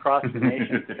spread it across the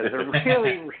nation because they're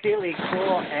really, really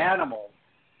cool animals.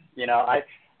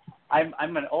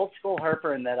 I'm an old school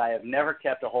herper in that I have never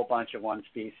kept a whole bunch of one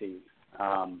species.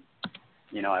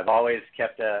 I've always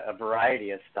kept a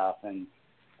variety of stuff, and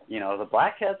the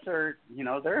blackheads are,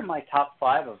 they're in my top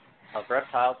 5 of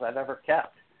reptiles I've ever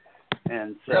kept.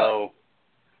 And so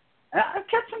I've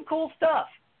kept some cool stuff.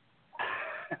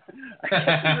 I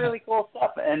kept some really cool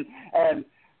stuff, and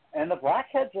the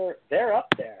blackheads they're up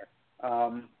there.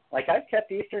 Like I've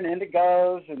kept Eastern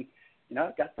indigos, and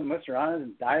I've got some Musaranas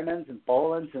and diamonds and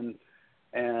bolins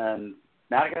and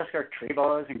Madagascar tree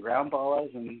boas and ground boas,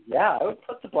 and yeah, I would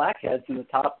put the blackheads in the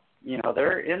top.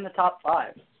 They're in the top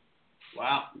 5.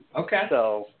 Wow. Okay.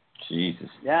 So Jesus.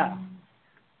 Yeah.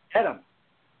 Get them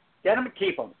and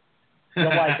keep them.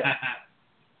 You'll like it.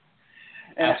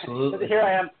 Absolutely. Here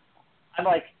I am. I'm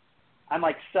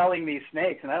like selling these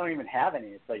snakes, and I don't even have any.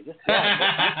 It's like just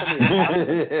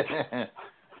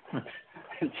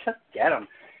get them.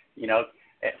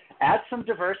 Add some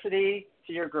diversity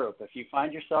to your group. If you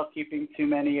find yourself keeping too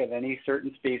many of any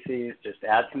certain species, just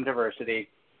add some diversity,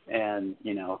 and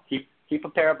keep a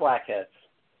pair of blackheads,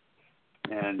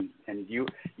 and you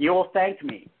will thank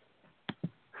me.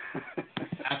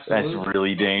 That's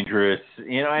really dangerous.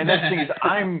 And that's the thing is,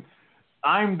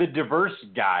 I'm the diverse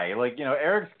guy. Like,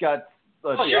 Eric's got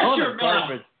a ton of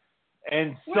carpets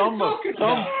and some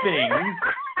things.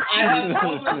 I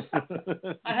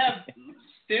have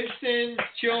Stimsons,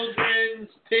 Children's,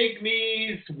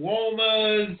 Pygmies,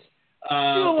 Womas, a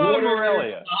lot of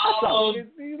Morelia. A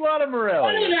lot of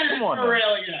Morelia. Come on.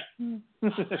 Morelia.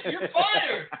 You're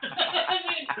fired. I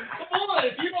mean, come on.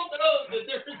 If you don't know the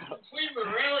difference between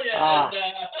Morelia and...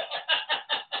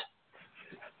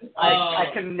 I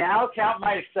can now count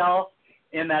myself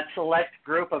in that select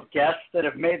group of guests that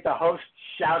have made the host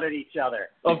shout at each other.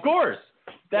 Of course.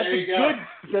 That's a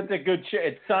good show.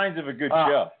 It's signs of a good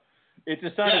show. It's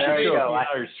a sign of a good show if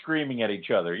you are screaming at each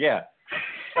other. Yeah.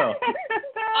 Oh.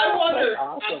 I wonder.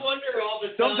 Awesome. I wonder all the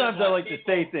time. Sometimes I like people,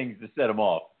 to say things to set them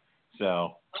off.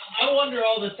 So. I wonder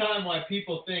all the time why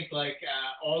people think like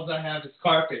all I have is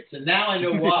carpets, and now I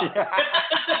know why.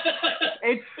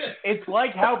 It's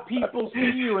like how people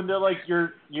see you and they're like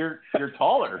you're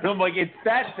taller. I'm like it's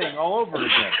that thing all over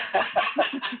again.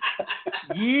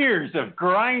 Years of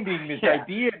grinding this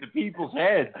idea into people's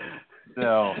heads.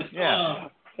 So yeah.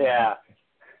 Yeah.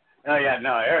 Oh yeah,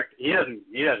 no, Eric. He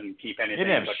doesn't keep anything. He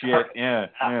didn't have shit. carpet.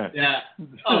 Yeah.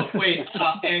 Oh wait,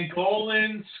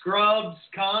 Angolan, scrubs,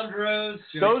 chondros.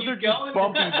 Those are just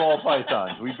bumpy ball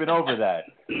pythons. We've been over that.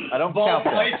 I don't count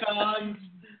them. Pythons.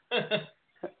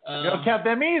 You don't count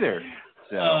them either.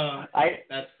 So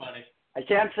that's funny. I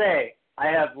can't say I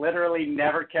have literally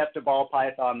never kept a ball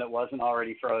python that wasn't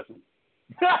already frozen.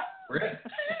 Really?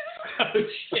 Oh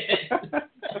shit.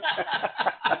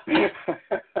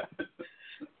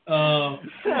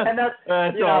 And that's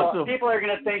awesome. People are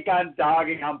going to think I'm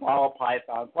dogging on ball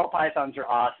pythons. Ball pythons are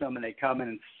awesome, and they come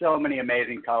in so many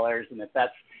amazing colors. And if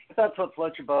that's what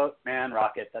floats your boat, man,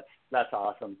 rock it. That's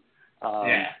awesome.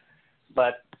 Yeah.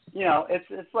 But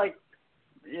it's like,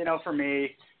 for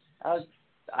me,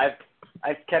 I've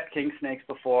kept king snakes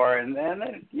before, and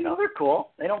they're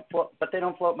cool. They don't float, but they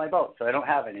don't float my boat, so I don't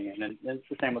have any. And it's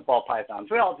the same with ball pythons.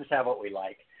 We all just have what we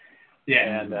like.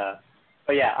 Yeah. And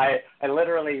but yeah, I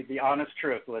literally, the honest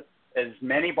truth, with as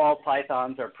many ball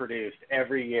pythons are produced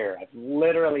every year, I've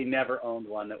literally never owned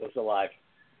one that was alive.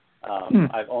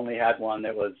 I've only had one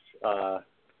that was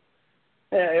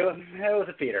it was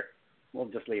a feeder. We'll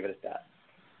just leave it at that.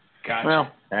 Gotcha.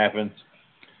 Well, happens.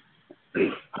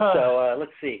 So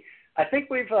let's see. I think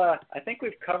we've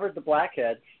covered the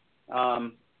blackheads.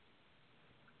 What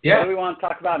do we want to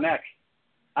talk about next?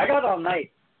 I got all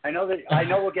night. I know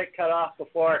we'll get cut off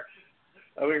before.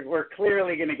 We're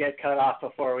clearly going to get cut off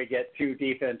before we get too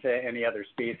deep into any other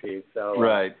species. So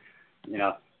right.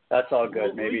 That's all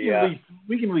good. Well, maybe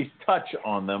we can at least touch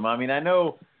on them. I mean, I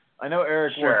know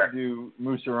Eric Sure. wants to do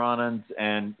Mooseranans,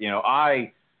 and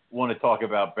I want to talk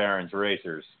about Barron's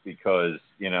racers because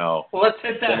Well, let's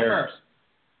hit that first.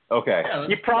 Okay. Yeah,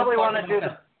 you probably want to do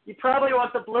You probably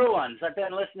want the blue ones. I've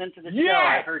been listening to the show.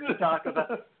 I heard you talk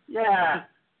about. Yeah.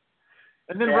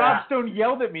 And then Rob Stone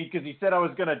yelled at me because he said I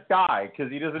was going to die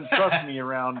because he doesn't trust me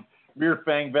around rear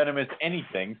fang venomous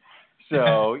anything.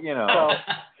 So, So, I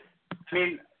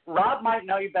mean, Rob might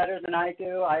know you better than I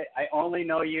do. I only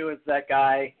know you as that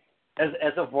guy, as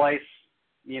a voice,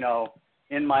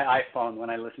 in my iPhone when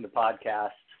I listen to podcasts.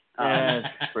 Yeah,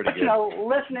 it's pretty good.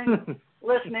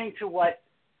 Listening to what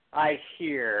I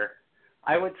hear,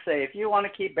 I would say if you want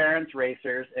to keep Barron's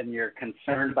racers and you're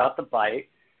concerned about the bite,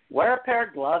 wear a pair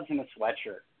of gloves and a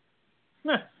sweatshirt.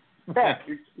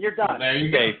 You're done. There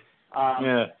you go.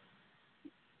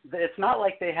 It's not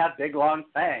like they have big, long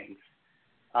fangs.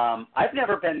 I've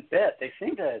never been bit. They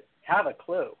seem to have a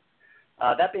clue.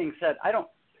 That being said, I don't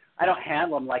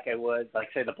handle them like I would, like,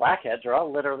 say, the blackheads, or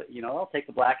I'll literally, I'll take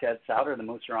the blackheads out or the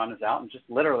Mooserannas out and just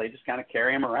kind of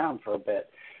carry them around for a bit.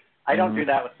 I don't do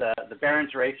that with the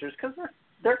Barron's racers because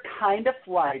they're kind of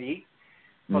flighty,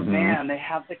 but man, they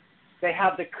have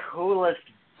the coolest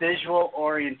visual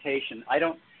orientation. I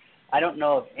don't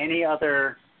know of any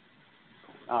other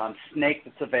snake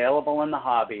that's available in the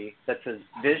hobby that's as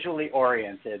visually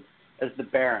oriented as the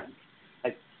Barron's.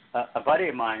 A buddy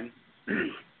of mine,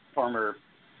 former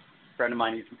friend of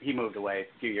mine, he moved away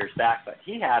a few years back, but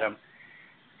he had them,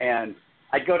 and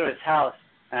I'd go to his house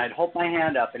and I'd hold my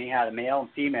hand up, and he had a male and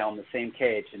female in the same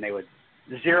cage, and they would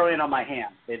zero in on my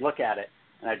hand. They'd look at it,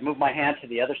 and I'd move my hand to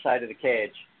the other side of the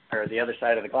cage, or the other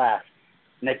side of the glass,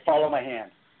 and they'd follow my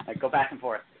hand. I'd go back and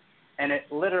forth, and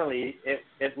it literally,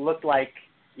 it looked like,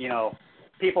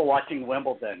 people watching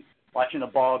Wimbledon, watching the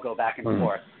ball go back and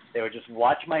forth. They would just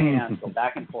watch my hands go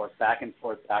back and forth, back and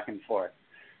forth, back and forth.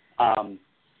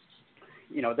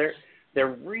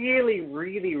 They're really,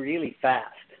 really, really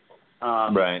fast.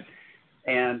 Right.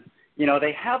 And,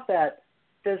 they have that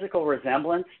physical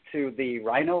resemblance to the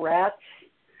rhino rats.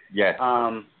 Yes.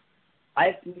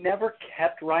 I've never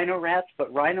kept rhino rats,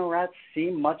 but rhino rats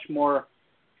seem much more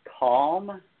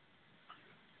calm.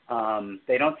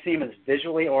 They don't seem as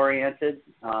visually oriented.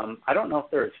 I don't know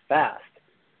if they're as fast.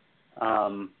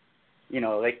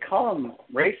 They call them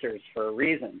racers for a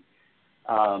reason.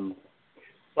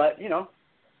 But,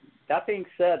 that being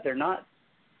said, they're not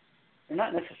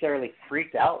necessarily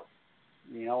freaked out.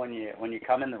 When you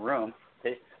come in the room,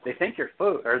 they think you're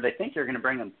food, or they think you're going to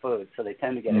bring them food, so they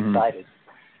tend to get excited.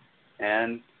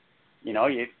 And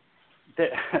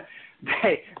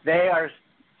they are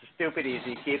stupid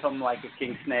easy. Keep them like a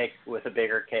king snake with a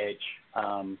bigger cage.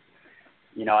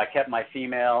 I kept my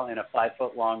female in a 5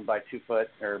 foot long by 2 foot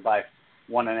or by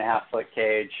 1.5 foot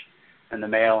cage, and the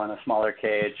male in a smaller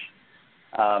cage.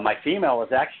 My female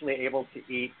was actually able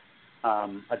to eat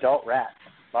adult rats,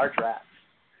 large rats.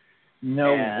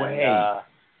 No way.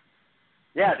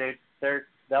 Yeah, dude,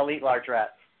 they'll eat large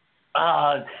rats.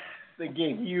 They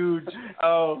get huge.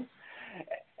 Oh.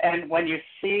 And when you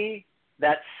see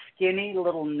that skinny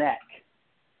little neck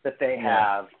that they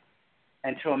have,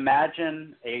 and to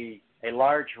imagine a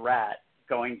large rat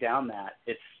going down that,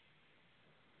 it's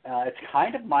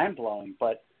kind of mind-blowing,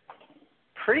 but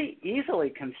pretty easily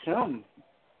consume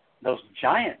those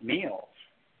giant meals.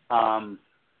 They're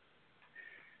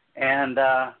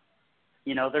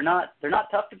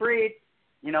not tough to breed.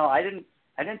 I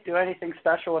didn't do anything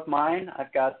special with mine.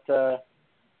 I've got I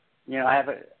have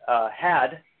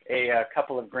had a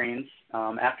couple of greens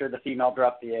after the female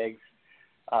dropped the eggs.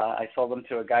 I sold them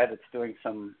to a guy that's doing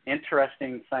some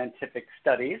interesting scientific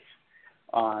studies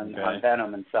on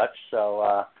venom and such.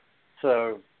 So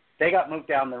they got moved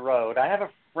down the road. I have a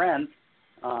friend,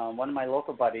 one of my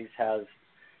local buddies has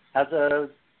a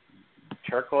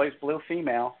turquoise blue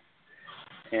female,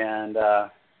 and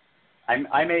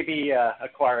I may be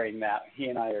acquiring that. He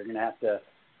and I are going to have to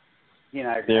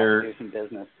do some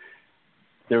business.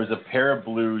 There was a pair of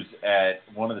blues at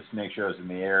one of the snake shows in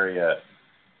the area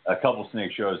a couple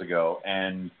snake shows ago,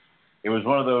 and it was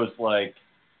one of those, like,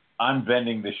 I'm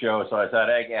vending the show, so I said,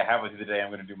 hey, halfway through the day I'm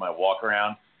going to do my walk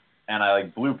around, and I,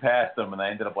 like, blew past them, and I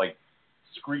ended up, like,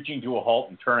 screeching to a halt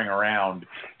and turning around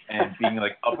and being,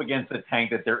 like, up against the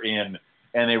tank that they're in,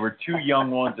 and they were two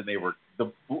young ones, and they were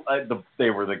the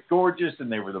gorgeous,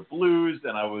 and they were the blues,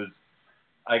 and I was,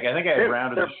 like, I think I had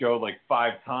rounded the show, like,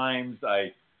 5 times.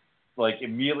 I, like,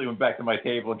 immediately went back to my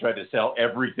table and tried to sell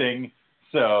everything.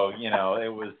 So, it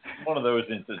was one of those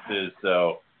instances.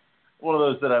 So, one of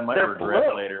those that I might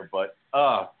regret later. But,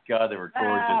 oh, God, they were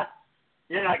gorgeous.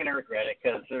 You're not going to regret it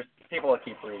because there's people that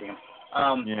keep breeding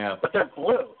them. But they're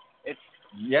blue.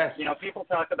 Yes. People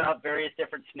talk about various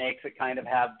different snakes that kind of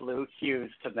have blue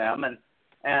hues to them. And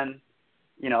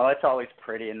it's always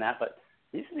pretty in that. But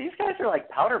these guys are like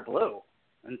powder blue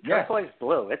and turquoise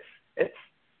blue.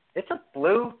 It's a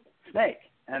blue snake.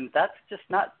 And that's just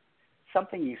not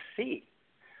something you see.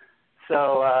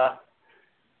 So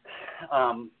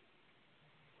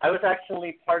I was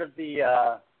actually part of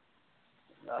the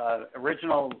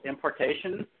original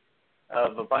importation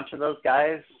of a bunch of those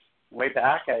guys way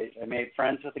back. I made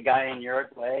friends with a guy in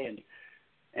Uruguay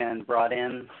and brought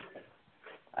in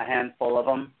a handful of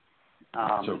them.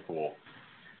 So cool.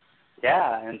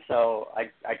 Yeah, and so I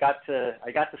got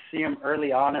to see them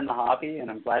early on in the hobby, and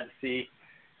I'm glad to see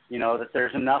that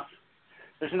there's enough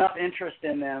interest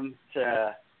in them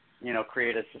to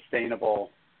create a sustainable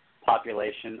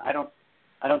population. I don't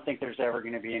think there's ever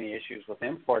going to be any issues with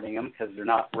importing them because they're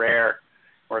not rare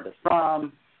where they're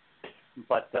from.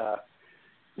 But the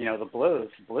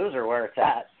blues are where it's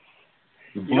at.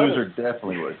 The blues are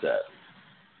definitely where it's at.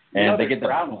 And they get the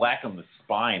black on the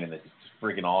spine, and it's just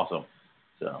freaking awesome.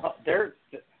 So they're,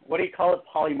 what do you call it?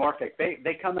 Polymorphic.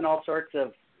 They come in all sorts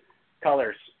of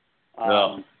colors.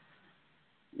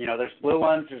 There's blue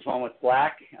ones. There's one with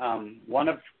black. One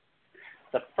of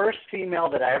the first female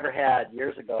that I ever had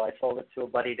years ago, I sold it to a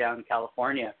buddy down in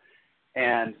California,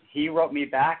 and he wrote me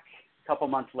back a couple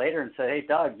months later and said, "Hey,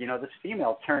 Doug, this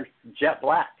female turned jet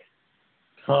black."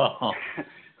 Oh.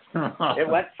 It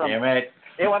went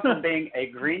from being a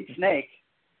green snake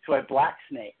to a black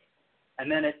snake,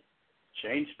 and then it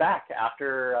changed back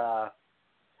after.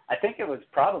 I think it was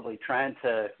probably trying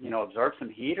to absorb some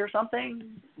heat or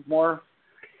something more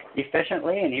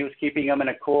efficiently, and he was keeping them in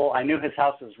a cool. I knew his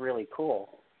house was really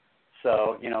cool,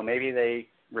 so maybe they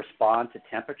respond to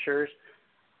temperatures.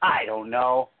 I don't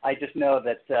know. I just know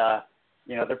that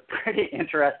they're pretty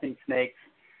interesting snakes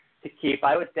to keep.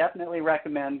 I would definitely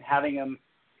recommend having them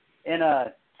in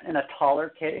a taller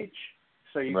cage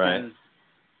so you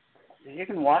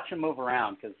can watch them move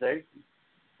around because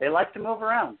they like to move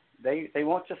around. They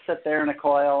won't just sit there in a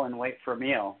coil and wait for a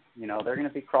meal. They're going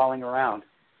to be crawling around.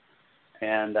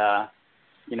 And,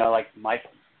 like my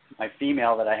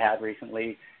female that I had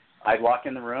recently, I'd walk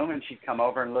in the room and she'd come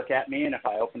over and look at me. And if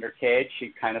I opened her cage,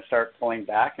 she'd kind of start pulling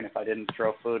back. And if I didn't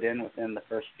throw food in within the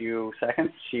first few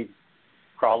seconds, she'd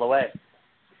crawl away.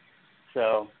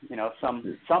 So,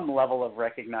 some level of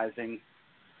recognizing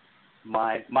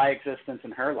my existence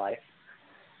in her life.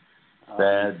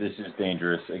 This is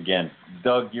dangerous. Again,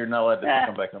 Doug, you're not allowed to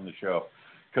come back on the show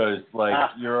because,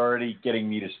 you're already getting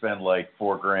me to spend like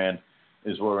 $4,000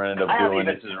 is what we're ended up doing.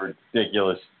 This is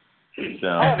ridiculous. So.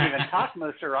 I haven't even talked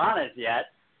Moose Aranas yet.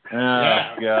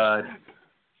 Oh, God.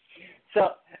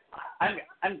 So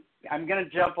I'm going to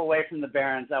jump away from the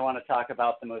Barons. I want to talk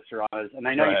about the Musaranas, and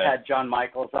I know you've had John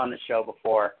Michaels on the show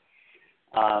before.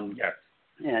 And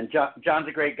John's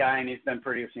a great guy, and he's been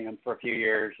producing them for a few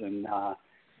years, and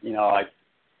I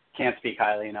can't speak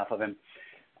highly enough of him.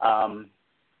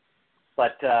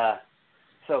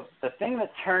 So the thing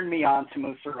that turned me on to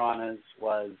Musaranas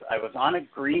was I was on a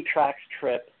Green Tracks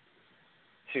trip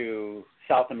to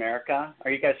South America.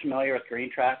 Are you guys familiar with Green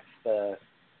Tracks, the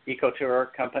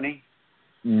eco-tour company?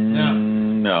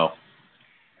 No.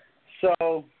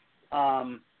 So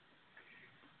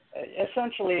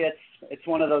essentially it's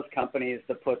one of those companies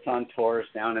that puts on tours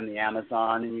down in the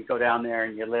Amazon, and you go down there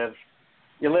and you live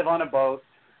on a boat,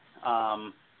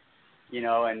 and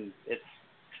it's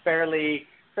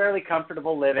fairly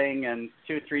comfortable living, and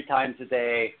 2-3 times a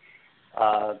day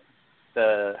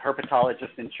the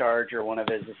herpetologist in charge or one of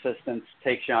his assistants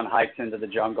takes you on hikes into the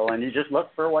jungle, and you just look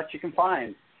for what you can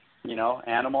find,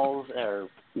 animals or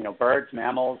birds,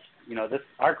 mammals.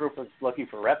 Our group was looking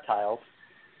for reptiles,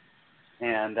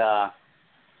 and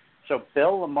so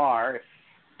Bill Lamar,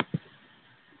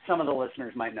 some of the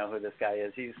listeners might know who this guy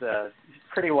is. He's a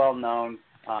pretty well known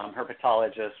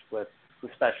herpetologist who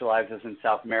specializes in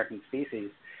South American species,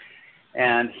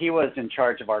 and he was in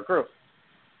charge of our group.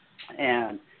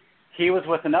 And he was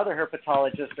with another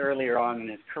herpetologist earlier on in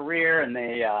his career, and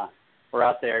they were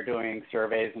out there doing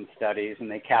surveys and studies,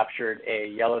 and they captured a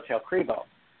yellowtail crebo.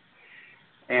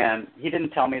 And he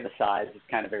didn't tell me the size; it's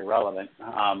kind of irrelevant.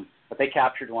 But they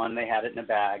captured one. They had it in a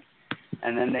bag,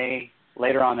 and then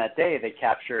later on that day they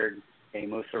captured a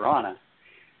musarana,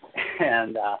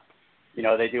 and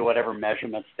they do whatever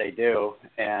measurements they do,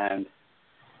 and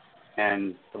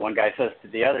the one guy says to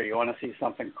the other, "You want to see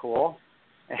something cool?"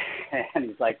 And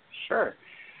he's like, "Sure."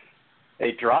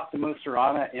 They dropped the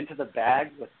musarana into the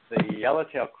bag with the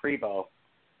yellowtail crebo,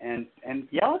 and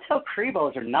yellowtail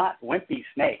crebos are not wimpy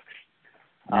snakes.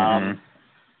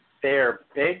 They're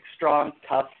big, strong,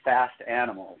 tough, fast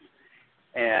animals.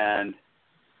 And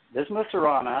this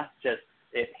musarana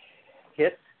it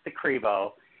hit the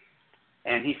crebo,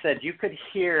 and he said you could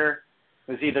hear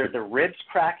it was either the ribs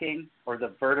cracking or the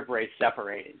vertebrae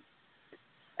separating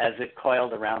as it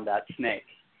coiled around that snake.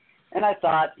 And I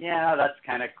thought, yeah, that's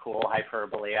kind of cool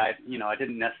hyperbole. I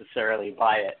didn't necessarily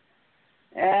buy it.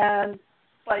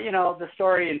 But the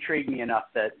story intrigued me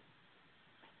enough that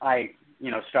I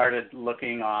started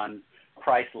looking on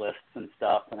price lists and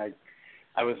stuff, and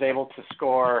I was able to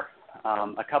score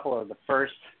a couple of the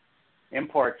first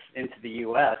imports into the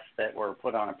U.S. that were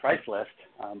put on a price list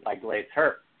by Glades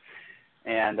Herp.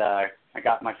 And I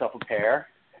got myself a pair,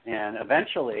 and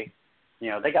eventually,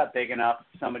 they got big enough.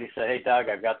 Somebody said, "Hey, Doug,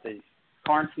 I've got these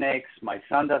corn snakes. My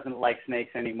son doesn't like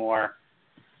snakes anymore."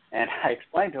 And I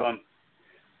explained to him,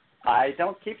 "I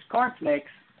don't keep corn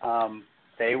snakes.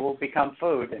 They will become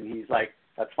food." And he's like,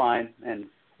 "That's fine." And,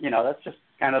 that's just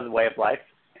kind of the way of life.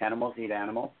 Animals eat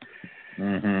animals.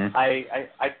 Mm-hmm.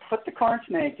 I put the corn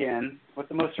snake in with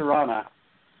the musarana,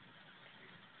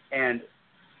 and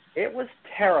it was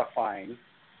terrifying.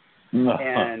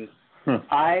 And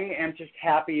I am just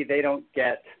happy they don't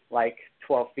get like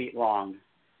 12 feet long,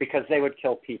 because they would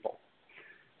kill people.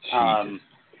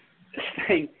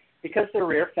 Because they're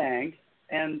rear-fanged,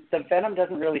 and the venom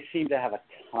doesn't really seem to have a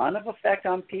ton of effect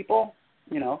on people.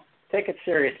 Take it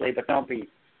seriously, but don't be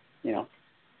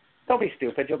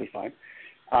stupid. You'll be fine.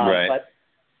 Right. But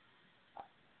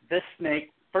this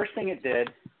snake, first thing it did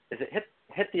is it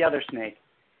hit the other snake,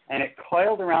 and it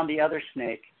coiled around the other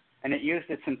snake, and it used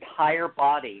its entire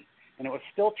body, and it was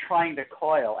still trying to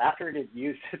coil after it had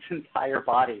used its entire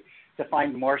body to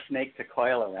find more snake to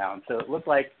coil around. So it looked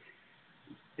like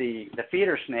the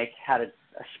feeder snake had a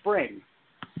spring,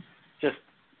 just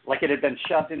like it had been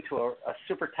shoved into a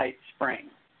super tight spring.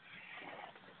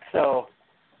 So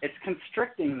it's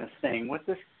constricting this thing with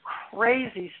this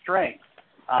crazy strength.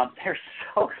 They're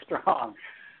so strong.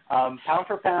 Pound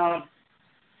for pound,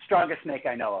 strongest snake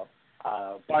I know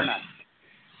of, bar none.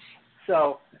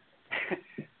 So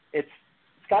it's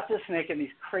got this snake in these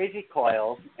crazy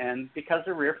coils, and because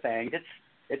they're rear-fanged,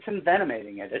 it's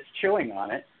envenomating it. It's chewing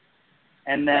on it.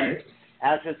 And then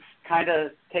as it's kind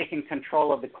of taking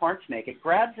control of the corn snake, it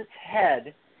grabs its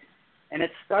head, and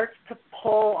it starts to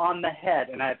pull on the head.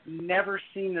 And I've never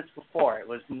seen this before. It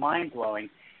was mind-blowing.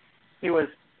 He was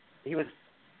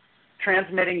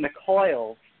transmitting the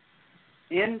coils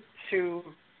into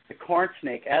the corn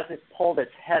snake as it pulled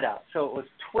its head out. So it was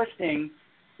twisting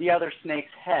the other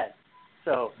snake's head.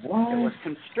 So it was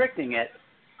constricting it,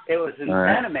 it was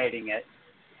envenomating it,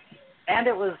 and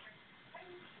it was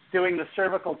doing the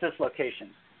cervical dislocation.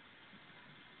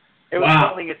 It was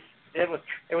holding it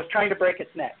was trying to break its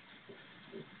neck.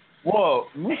 Whoa,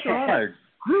 Musarana are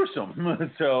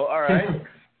gruesome. So, all right.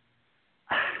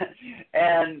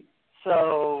 And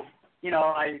so,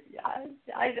 I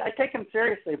take them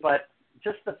seriously, but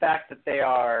just the fact that they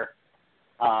are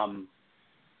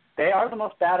the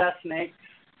most badass snakes,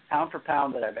 pound for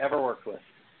pound, that I've ever worked with,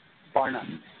 bar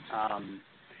none.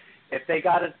 If they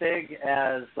got as big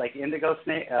as like indigo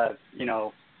snake,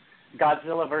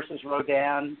 Godzilla versus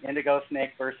Rodan, indigo snake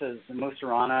versus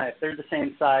Musarana, if they're the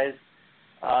same size,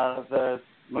 the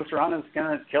Musarana is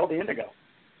going to kill the indigo.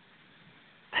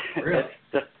 Really? It's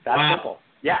just that simple.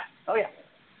 Yeah. Oh yeah.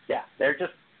 Yeah.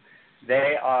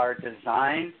 They are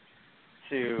designed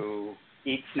to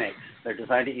eat snakes. They're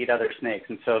designed to eat other snakes,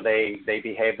 and so they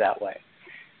behave that way.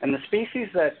 And the species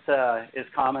that is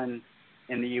common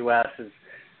in the U.S. is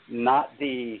not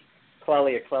the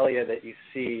Clelia that you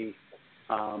see.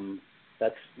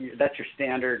 That's your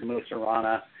standard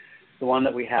Musarana. The one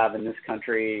that we have in this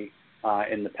country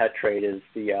in the pet trade is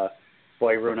the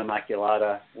Boiruna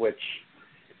maculata, which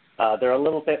they're a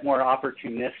little bit more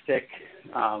opportunistic.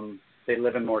 They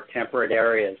live in more temperate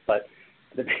areas, but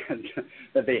the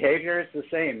behavior is the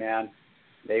same, man.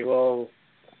 They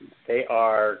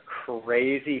are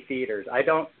crazy feeders. I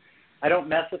don't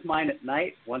mess with mine at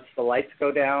night. Once the lights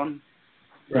go down,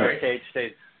 right.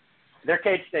 their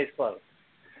cage stays closed.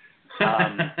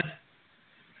 I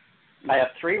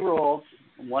have 3 rules.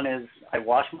 One is I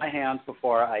wash my hands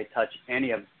before I touch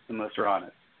any of the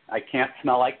Musaranas. I can't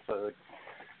smell like food.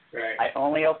 Right. I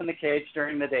only open the cage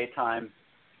during the daytime,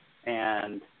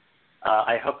 and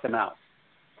I hook them out.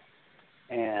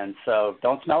 And so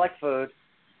don't smell like food.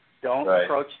 Don't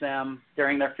approach them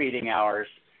during their feeding hours,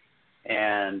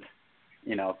 and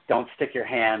don't stick your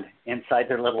hand inside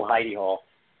their little hidey hole.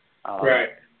 Right.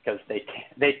 Because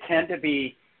they tend to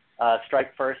be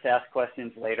strike first, ask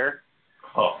questions later.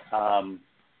 Oh.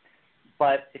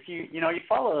 But if you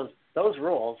follow those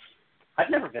rules, I've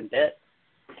never been bit.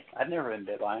 I've never been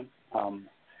bit by them.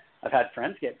 I've had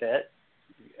friends get bit,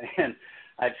 and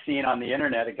I've seen on the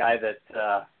internet a guy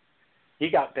that he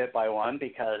got bit by one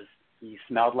because he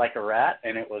smelled like a rat,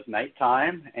 and it was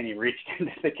nighttime, and he reached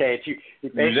into the cage. He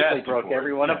basically broke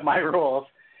every one of my rules,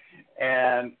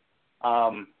 and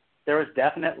there was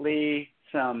definitely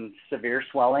some severe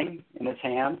swelling in his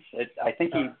hands. I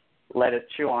think he let it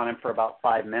chew on him for about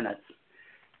 5 minutes.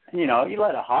 You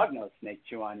let a hognose snake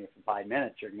chew on you for 5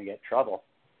 minutes, you're going to get trouble.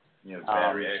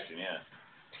 Bad reaction, yeah.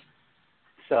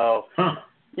 So,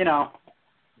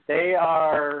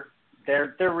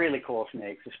 they're really cool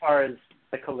snakes. As far as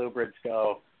the colubrids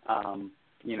go,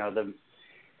 the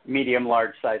medium,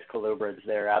 large size colubrids,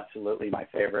 they're absolutely my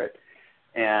favorite.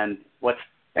 And what's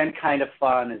been kind of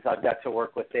fun is I've got to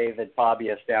work with David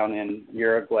Fabius down in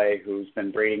Uruguay, who's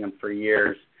been breeding them for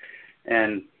years.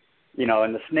 And, in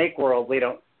the snake world, we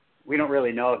don't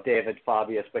really know of David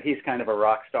Fabius, but he's kind of a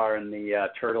rock star in the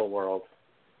turtle world.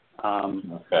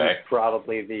 He's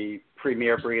probably the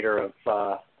premier breeder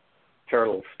of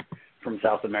turtles from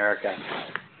South America.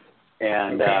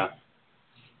 And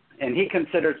and he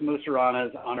considers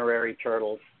Musaranas honorary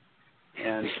turtles,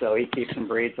 and so he keeps and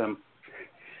breeds them.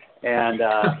 And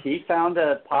he found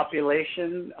a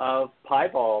population of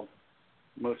piebald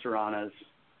Musaranas,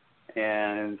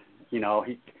 and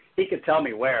he could tell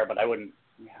me where, but I wouldn't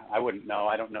know.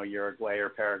 I don't know Uruguay or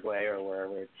Paraguay or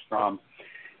wherever it's from.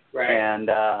 Right. And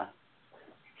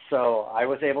so I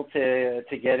was able to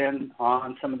get in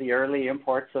on some of the early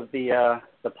imports of the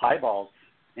piebalds,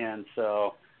 and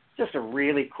so just a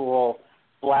really cool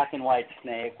black and white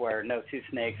snake where no 2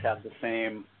 snakes have the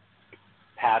same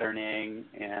patterning,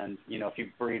 and if you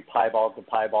breed piebald to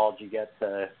piebald, you get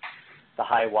the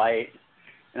high white.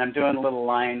 And I'm doing a little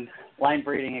line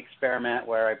breeding experiment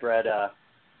where I bred a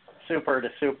super to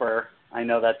super. I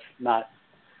know that's not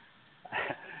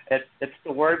it's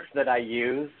the words that I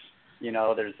use.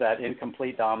 There's that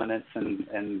incomplete dominance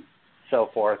and so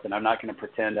forth, and I'm not going to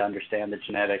pretend to understand the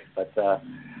genetics, but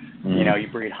you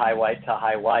breed high white to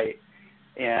high white,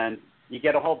 and you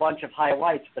get a whole bunch of high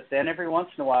whites, but then every once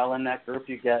in a while in that group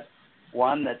you get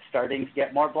one that's starting to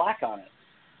get more black on it.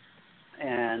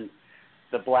 And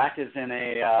the black is in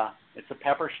it's a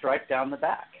pepper stripe down the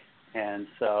back. And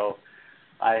so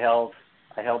I held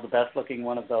the best looking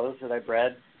one of those that I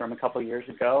bred from a couple of years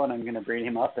ago, and I'm going to breed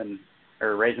him up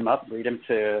or raise him up, breed him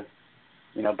to,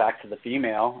 back to the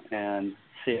female, and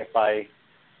see if I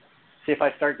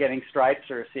start getting stripes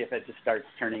or see if it just starts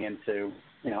turning into,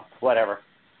 whatever.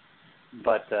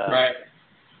 But right.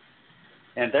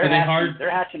 And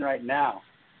they're hatching right now.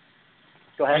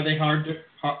 Go ahead.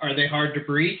 Are they hard to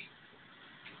breed?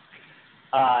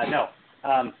 No.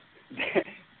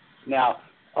 Now,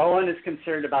 Owen is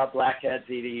concerned about blackheads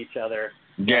eating each other.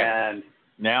 Yeah. And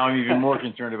now I'm even more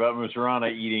concerned about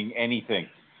Musarana eating anything.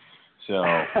 So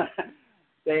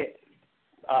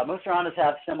Musaranas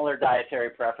have similar dietary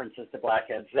preferences to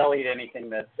blackheads. They'll eat anything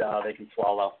that they can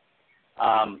swallow.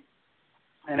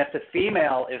 And if the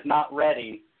female is not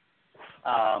ready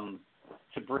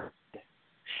to breed,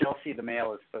 she'll see the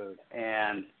male as food,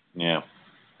 and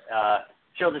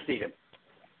she'll just eat him.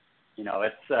 You know,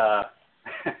 it's I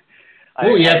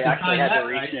actually had to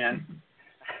reach in.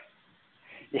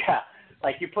 Yeah,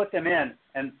 like you put them in,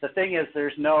 and the thing is,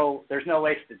 there's no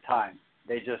wasted time.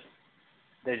 They just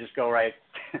go right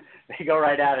they go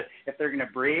right at it. If they're going to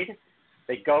breed,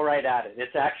 they go right at it.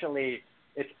 It's actually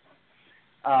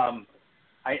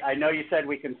I know you said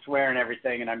we can swear and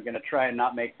everything, and I'm going to try and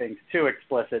not make things too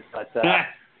explicit, but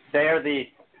they are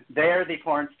the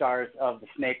porn stars of the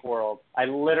snake world. I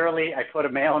put a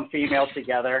male and female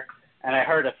together, and I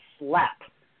heard a slap,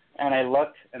 and I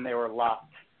looked, and they were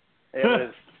locked.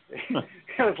 It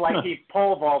was like he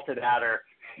pole vaulted at her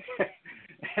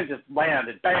and just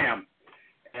landed, bam.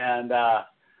 And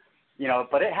you know,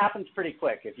 but it happens pretty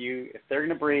quick. If they're going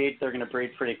to breed, they're going to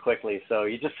breed pretty quickly. So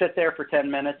you just sit there for 10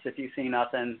 minutes. If you see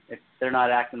nothing, if they're not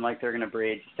acting like they're going to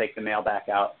breed, just take the male back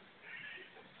out.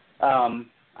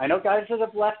 I know guys that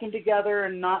have left them together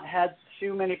and not had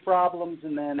too many problems,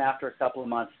 and then after a couple of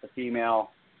months, the female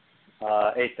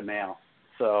ate the male.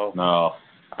 So,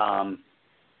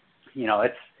 you know,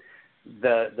 it's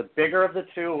the bigger of the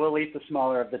two will eat the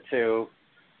smaller of the two.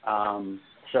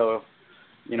 So,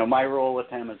 you know, my rule with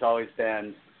him has always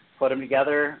been put them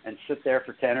together and sit there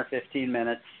for 10 or 15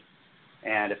 minutes,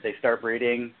 and if they start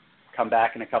breeding, come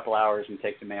back in a couple hours and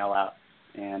take the male out.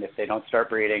 And if they don't start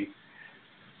breeding,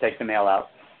 take the male out.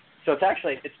 So it's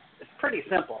actually it's pretty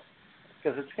simple,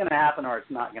 because it's going to happen or it's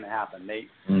not going to happen.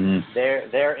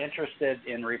 They're interested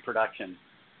in reproduction,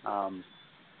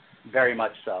 very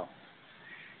much so.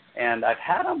 And I've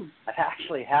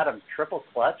actually had them triple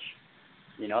clutch,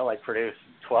 you know, like produce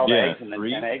 12 eggs and then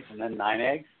 10 eggs and then 9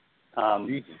 eggs.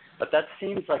 But that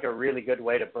seems like a really good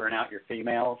way to burn out your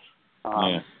females.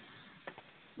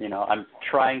 You know, I'm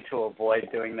trying to avoid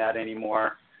doing that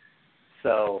anymore.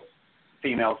 So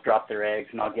females drop their eggs,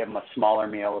 and I'll give them a smaller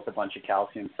meal with a bunch of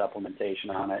calcium supplementation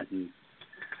on it,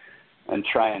 and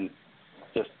try and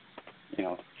just, you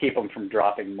know, keep them from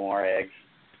dropping more eggs.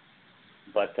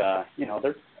 But you know,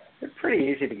 they're pretty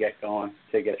easy to get going,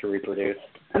 to get to reproduce,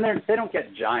 and they don't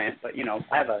get giant. But you know,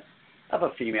 I have a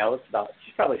female that's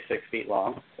she's probably 6 feet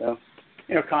long, so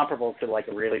you know, comparable to like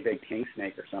a really big king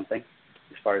snake or something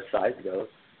as far as size goes.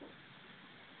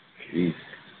 Jeez.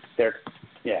 They're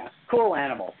cool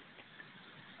animals.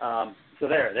 So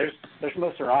there's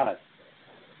Musaranas.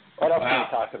 What else can we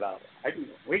talk about?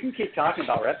 We can keep talking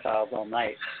about reptiles all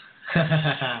night.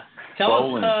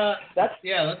 Tell us.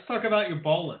 Let's talk about your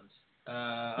bolins.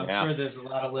 I'm sure there's a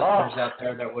lot of listeners out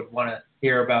there that would want to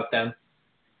hear about them.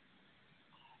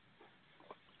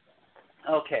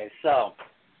 Okay, so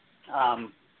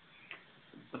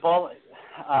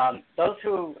those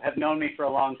who have known me for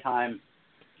a long time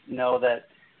know that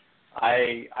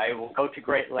I will go to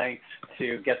great lengths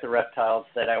to get the reptiles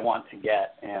that I want to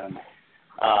get. And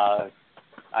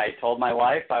I told my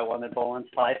wife I wanted Bolin's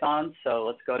pythons, so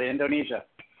let's go to Indonesia.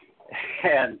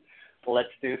 And let's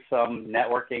do some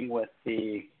networking with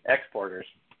the exporters.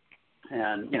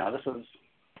 And, you know, this was,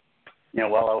 you know,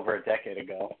 well over a decade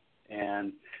ago.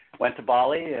 And went to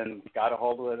Bali and got a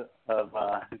hold of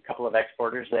a couple of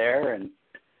exporters there, and,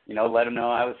 you know, let them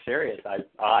know I was serious.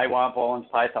 I want Bolin's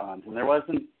pythons. And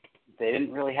they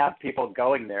didn't really have people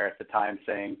going there at the time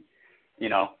saying, you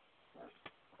know,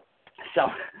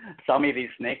 sell me these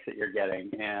snakes that you're getting.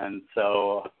 And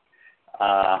so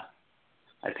I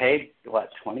paid,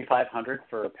 $2,500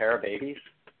 for a pair of babies,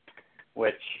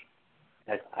 which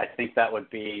I think that would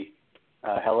be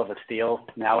a hell of a steal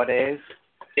nowadays.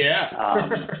 Yeah.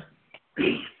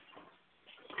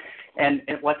 And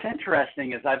what's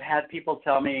interesting is I've had people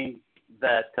tell me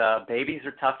that babies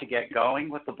are tough to get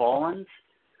going with the Bolins.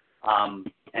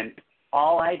 And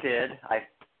all I did, I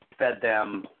fed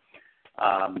them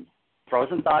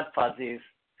frozen thawed fuzzies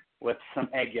with some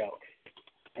egg yolk,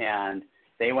 and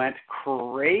they went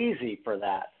crazy for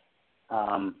that.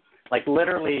 Like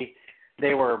literally,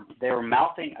 they were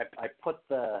mouthing. I put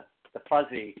the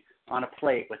fuzzy on a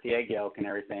plate with the egg yolk and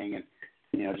everything, and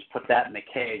you know, just put that in the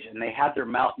cage, and they had their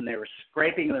mouth, and they were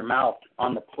scraping their mouth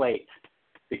on the plate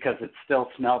because it still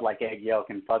smelled like egg yolk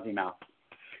and fuzzy mouth.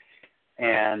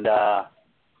 And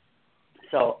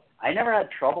so I never had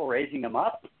trouble raising them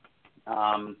up.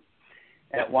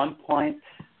 At one point,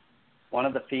 one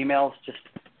of the females just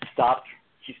stopped.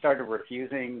 She started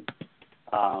refusing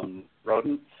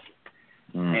rodents,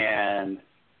 And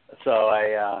so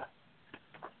I,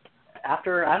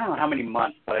 after I don't know how many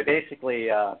months, but I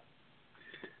basically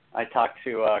I talked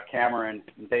to Cameron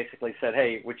and basically said,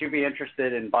 hey, would you be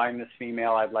interested in buying this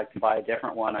female? I'd like to buy a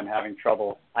different one. I'm having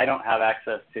trouble. I don't have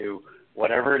access to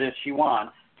whatever it is she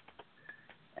wants,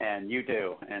 and you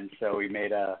do. And so we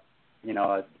made a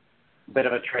bit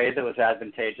of a trade that was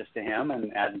advantageous to him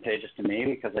and advantageous to me,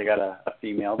 because I got a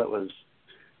female that was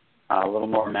a little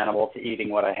more amenable to eating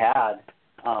what I had.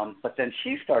 But then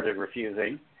she started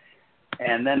refusing.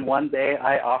 And then one day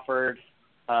I offered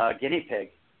a guinea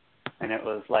pig. And it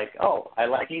was like, oh, I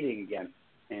like eating again.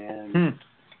 And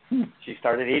she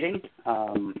started eating.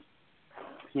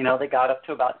 They got up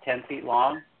to about 10 feet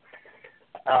long.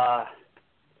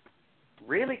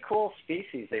 Really cool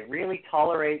species. They really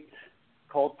tolerate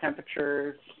cold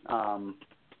temperatures. I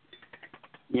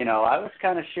was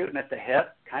kind of shooting at the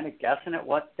hip, kind of guessing at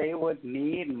what they would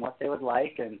need and what they would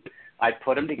like. And I'd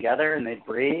put them together and they'd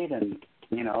breed. And,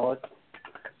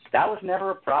 that was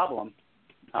never a problem.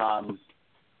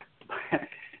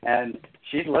 And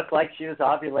she looked like she was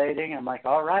ovulating. I'm like,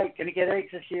 all right, gonna get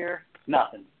eggs this year?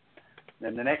 Nothing.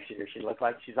 Then the next year, she looked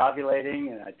like she's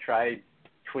ovulating, and I tried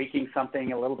tweaking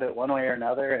something a little bit one way or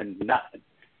another, and nothing.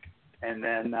 And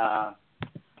then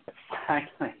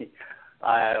finally,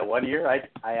 one year,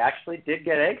 I actually did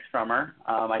get eggs from her.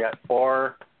 I got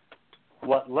 4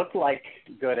 what looked like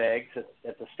good eggs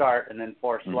at the start, and then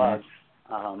 4 slugs.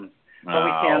 But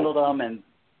we candled them,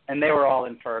 and they were all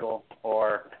infertile,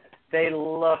 or they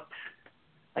looked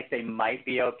like they might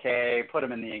be okay. Put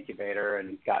them in the incubator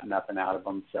and got nothing out of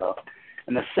them. So,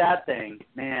 and the sad thing,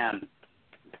 man,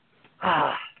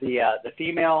 the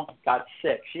female got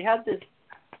sick. She had this,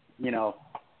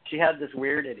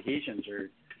 weird adhesions.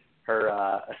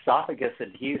 Her esophagus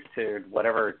adheres to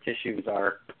whatever tissues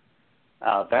are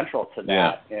ventral to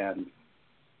that,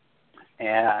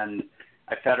 and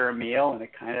I fed her a meal, and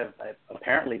it kind of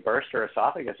apparently burst her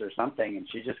esophagus or something, and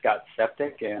she just got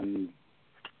septic, and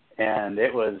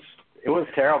it was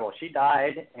terrible. She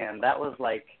died, and that was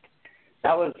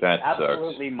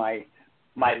absolutely my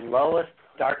lowest,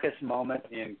 darkest moment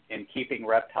in keeping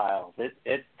reptiles.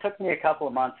 It took me a couple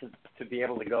of months to be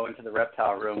able to go into the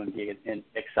reptile room and be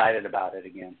excited about it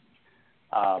again,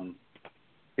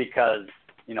 because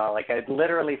I'd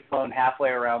literally flown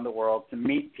halfway around the world to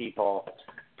meet people,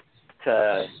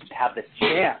 to have the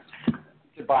chance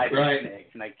to buy these snakes,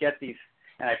 and I get these,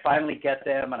 and I finally get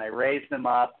them, and I raise them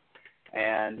up,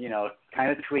 and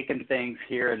kind of tweaking things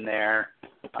here and there,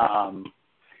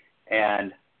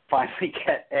 and finally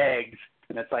get eggs,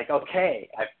 and it's like, okay,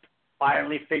 I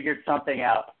finally figured something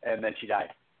out, and then she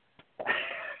died.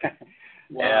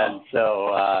 Wow. And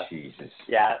so, Jesus.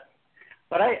 Yeah,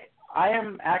 but I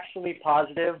am actually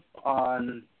positive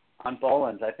on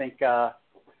Boelens. I think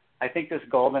this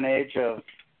golden age of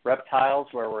reptiles,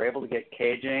 where we're able to get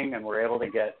caging and we're able to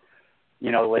get,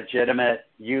 legitimate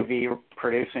UV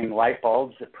producing light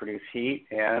bulbs that produce heat,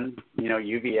 and,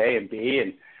 UVA and B,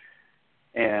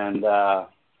 and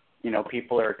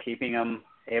people are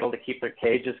able to keep their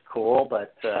cages cool,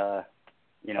 but,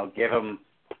 give them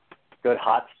good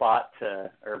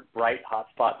bright hot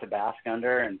spot to bask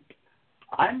under. And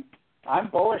I'm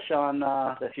bullish on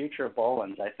the future of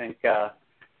Boelens. I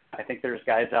think there's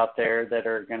guys out there that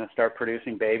are going to start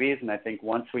producing babies, and I think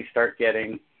once we start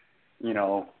getting,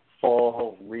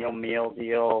 full real meal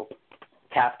deal,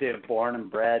 captive born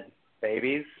and bred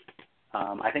babies,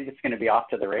 I think it's going to be off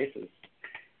to the races.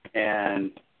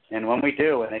 And when we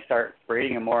do, when they start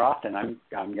breeding them more often, I'm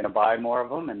going to buy more of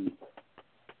them and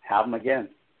have them again.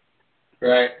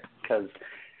 Right. Because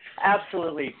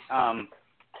absolutely, I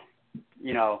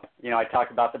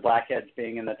talk about the Blackheads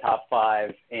being in the top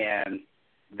 5, and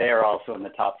they're also in the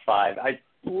top 5. I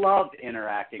loved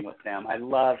interacting with them. I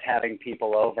loved having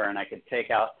people over, and I could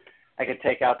take out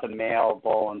the male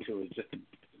Boelens, who was just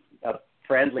a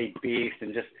friendly beast,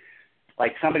 and just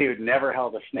like somebody who'd never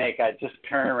held a snake. I'd just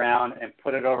turn around and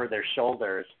put it over their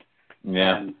shoulders.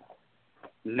 Yeah. And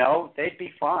no, they'd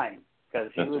be fine,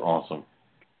 because that's awesome.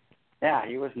 Yeah,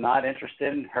 he was not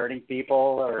interested in hurting people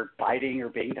or biting or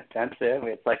being defensive.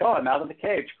 It's like, oh, I'm out of the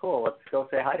cage. Cool, let's go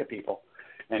say hi to people.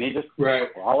 And he just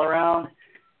crawl around,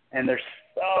 and they're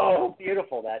so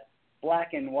beautiful, that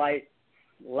black and white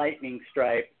lightning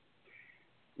stripe,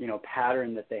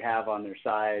 pattern that they have on their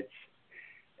sides.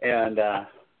 And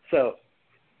so,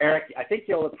 Eric, I think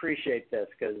you'll appreciate this,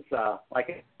 because, like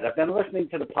I said, I've been listening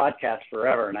to the podcast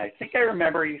forever, and I think I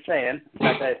remember you saying, in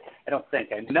fact, I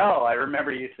know I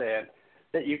remember you saying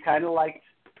that you kind of liked,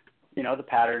 the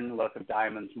pattern and look of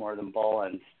diamonds more than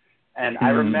Boelens. And I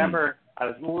remember I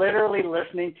was literally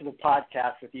listening to the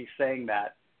podcast with you saying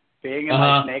that, being in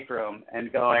my snake room and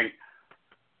going,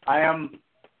 I am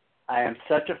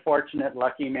such a fortunate,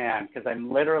 lucky man because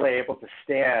I'm literally able to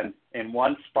stand in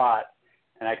one spot,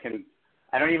 and I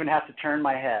don't even have to turn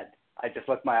my head. I just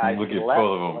look my eyes to the left,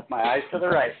 look my eyes to the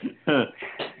right, and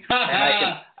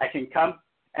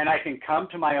I can come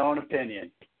to my own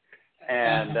opinion,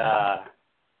 and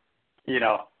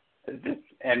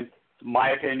and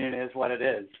my opinion is what it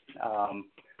is.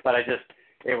 But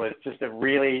it was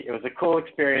a cool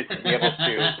experience to be able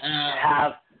to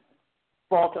have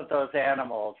both of those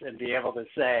animals and be able to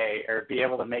say or be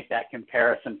able to make that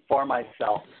comparison for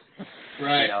myself,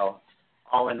 right?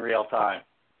 All in real time.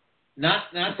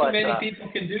 Not too many people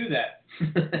can do that.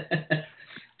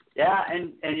 Yeah,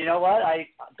 and you know what?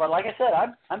 But like I said,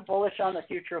 I'm bullish on the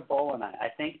future of bowling. I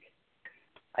think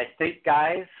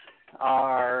guys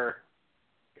are.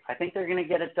 I think they're going to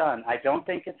get it done. I don't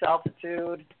think it's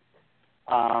altitude.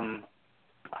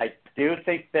 I do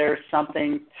think there's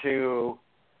something to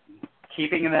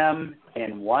keeping them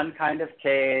in one kind of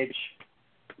cage,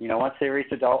 once they reach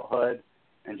adulthood,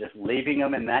 and just leaving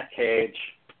them in that cage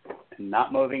and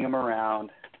not moving them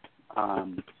around.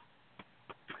 And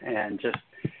just,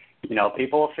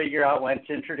 people will figure out when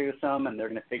to introduce them, and they're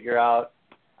going to figure out.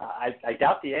 I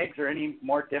doubt the eggs are any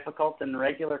more difficult than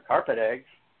regular carpet eggs.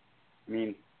 I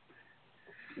mean,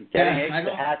 getting eggs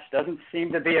to hatch doesn't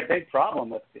seem to be a big problem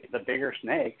with the bigger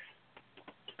snakes.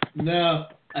 No,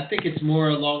 I think it's more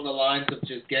along the lines of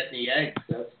just getting the eggs.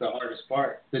 That's the hardest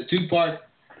part. The two parts,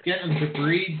 getting them to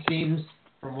breed seems,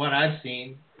 from what I've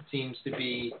seen, seems to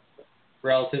be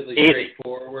relatively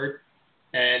straightforward.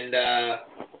 And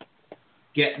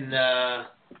getting the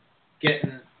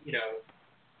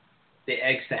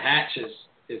eggs to hatch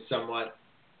is somewhat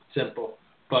simple.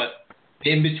 But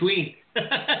in between,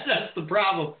 that's the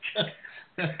problem.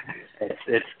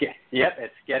 It's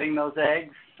getting those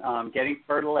eggs, getting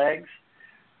fertile eggs.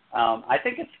 I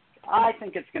think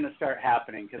it's going to start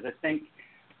happening because I think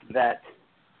that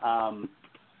I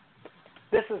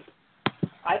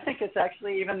think it's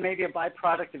actually even maybe a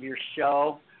byproduct of your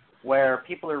show where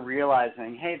people are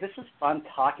realizing, hey, this is fun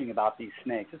talking about these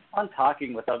snakes. It's fun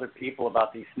talking with other people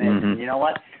about these snakes. Mm-hmm. And you know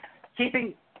what?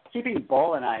 Keeping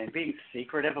Bull and I and being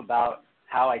secretive about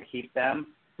how I keep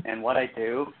them and what I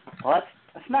do, well,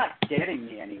 that's not getting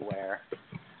me anywhere.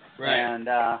 Right. And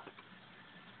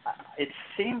it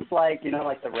seems like,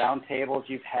 like the round tables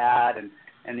you've had and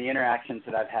the interactions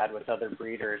that I've had with other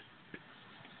breeders,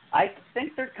 I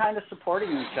think they're kind of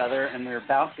supporting each other and they're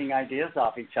bouncing ideas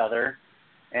off each other.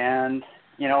 And,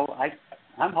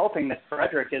 I'm hoping that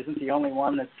Frederick isn't the only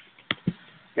one that's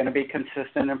going to be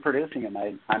consistent in producing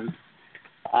them. I'm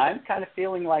kind of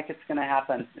feeling like it's going to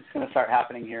happen. It's going to start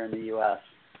happening here in the U.S.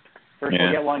 First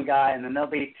we'll get one guy, and then there'll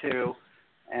be two,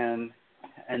 and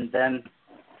then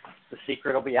the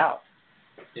secret will be out.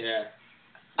 Yeah.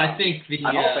 I think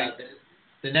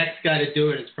the next guy to do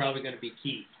it is probably going to be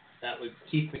Keith. That would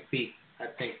Keith McPeak. I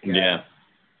think. Yeah.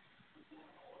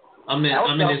 I'm in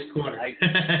his corner.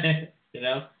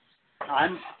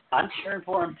 I'm cheering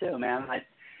for him too, man.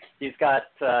 He's got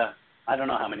I don't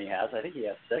know how many he has. I think he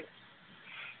has 6.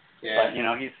 Yeah.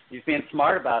 But he's being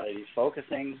smart about it. He's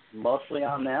focusing mostly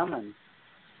on them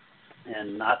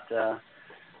and not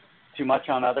too much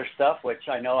on other stuff, which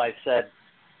I know I said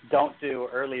don't do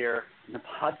earlier in the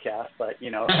podcast. But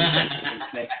you've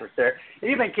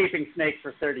been keeping snakes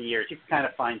for 30 years. You've kind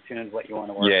of fine-tuned what you want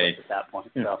to work with at that point.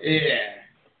 So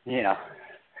you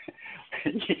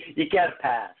get a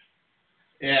pass.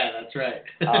 Yeah, that's right.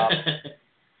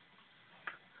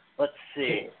 Let's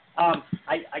see. I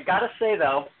gotta say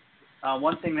though,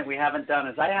 one thing that we haven't done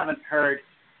is I haven't heard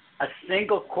a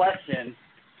single question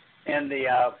in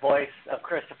the voice of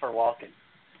Christopher Walken.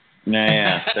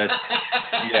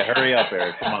 Hurry up,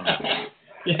 Eric. Come on.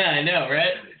 Yeah, I know,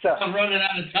 right? So, I'm running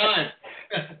out of time.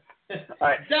 All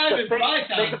right. Diamond my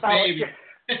time, baby.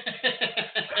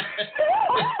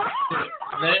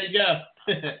 There you go.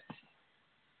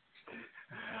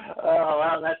 Oh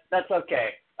well, that's okay.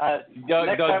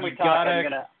 Next time we talk,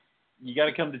 you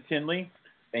gotta come to Tinley,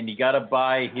 and you gotta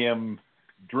buy him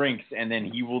drinks, and then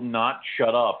he will not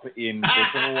shut up in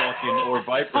Christopher Walken or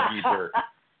Viper Keeper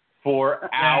for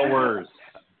hours.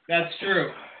 That's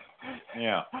true.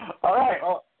 Yeah. All right.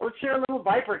 Well, let's hear a little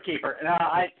Viper Keeper. No,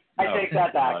 I take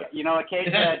that back.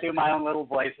 Occasionally I do my own little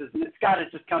voices, and it's got to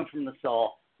just come from the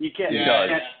soul. You can't. You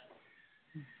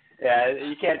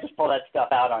can't just pull that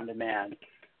stuff out on demand.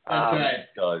 That's right. It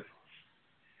does.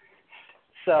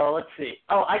 So let's see.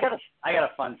 Oh, I got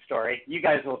a fun story. You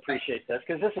guys will appreciate this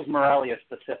because this is Morelia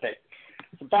specific.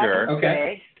 So back in the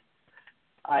day,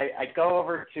 I go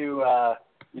over to I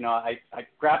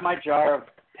grab my jar of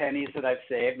pennies that I've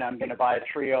saved, and I'm going to buy a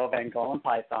trio of Angolan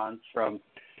pythons from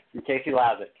Casey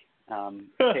Lazick.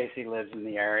 Casey lives in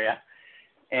the area.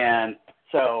 And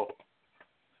so,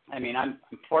 I mean, I'm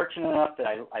fortunate enough that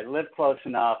I live close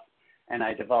enough, and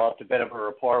I developed a bit of a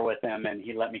rapport with him, and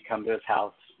he let me come to his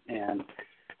house. And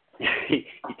he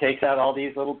takes out all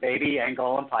these little baby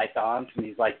Angolan pythons, and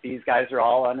he's like, these guys are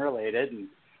all unrelated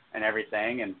and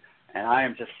everything. And I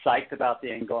am just psyched about the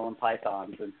Angolan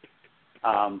pythons. And,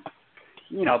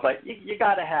 but you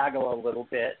got to haggle a little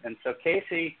bit. And so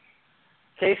Casey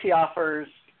offers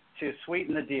to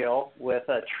sweeten the deal with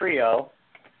a trio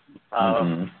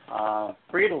of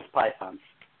Breedl's pythons,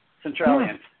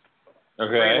 Centralians.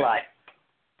 Okay. Breedli.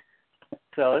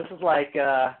 So this is like,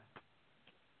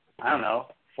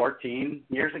 14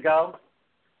 years ago.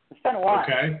 It's been a while.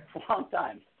 Okay. It's a long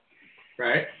time.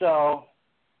 Right. So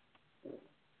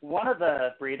one of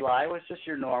the Breedli was just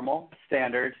your normal,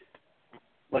 standard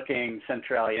looking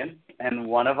Centralian, and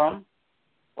one of them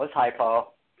was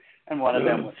hypo, and one of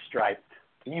them was striped.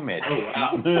 Damn it. Oh,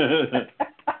 wow.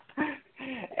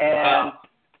 And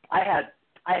I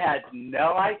had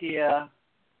no idea.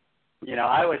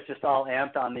 I was just all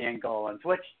amped on the Angolans,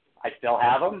 which I still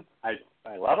have them. I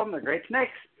love them. They're great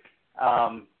snakes.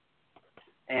 And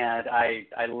I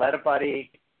let a buddy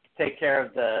take care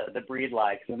of the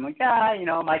Breedli, because I'm like,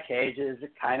 my cages are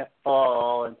kind of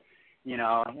full, and you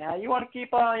want to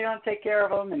keep on, you want to take care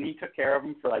of them. And he took care of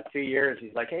them for like 2 years.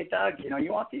 He's like, hey Doug,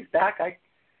 you want these back?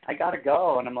 I gotta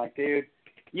go. And I'm like, dude,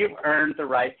 you've earned the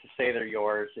right to say they're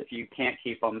yours. If you can't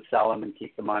keep them, sell them and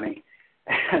keep the money.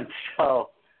 And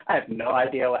so I have no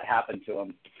idea what happened to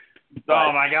them.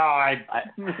 Oh my God!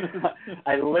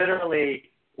 I literally,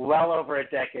 well over a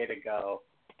decade ago,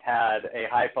 had a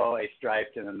hypo, a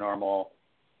striped, and a normal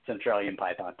Centralian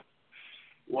python.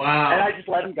 Wow! And I just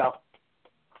let him go.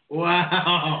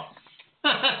 Wow!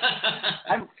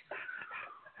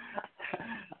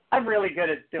 I'm really good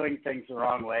at doing things the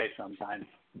wrong way sometimes.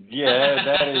 Yeah,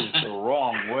 that is the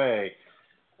wrong way.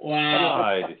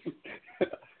 Wow! God.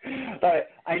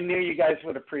 But I knew you guys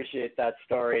would appreciate that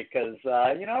story because,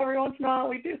 every once in a while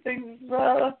we do things,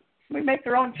 we make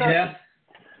their own choices. Yeah.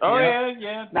 Oh,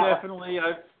 yeah, definitely.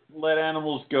 I've let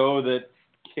animals go that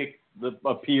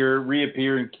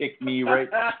reappear and kick me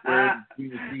right where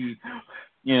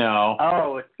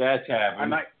that's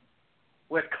happened.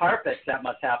 With carpets, that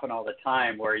must happen all the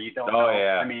time where you don't know. Oh,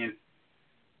 yeah. I mean,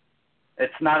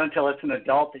 it's not until it's an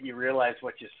adult that you realize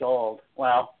what you sold.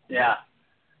 Well, yeah.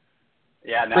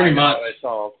 Yeah, now pretty I know much. what I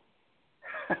sold.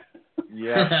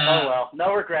 Yeah. Oh, well.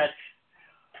 No regrets.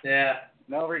 Yeah.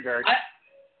 No regrets.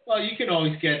 Well, you can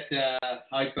always get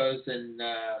hypos and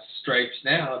stripes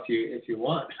now if you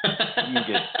want. You can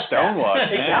get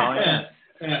stonewashed now,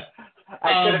 yeah.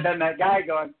 I should have been that guy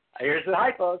going, here's the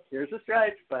hypos, here's the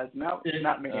stripes, but no,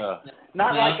 not me.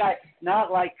 Not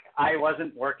like I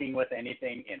wasn't working with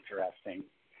anything interesting.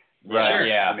 Right. Sure.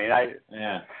 Yeah. I mean,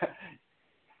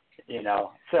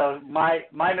 so my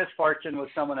misfortune was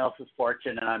someone else's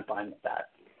fortune, and I'm fine with that.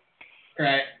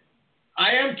 Right.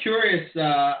 I am curious.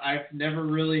 I've never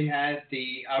really had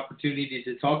the opportunity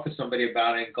to talk to somebody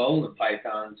about Angolan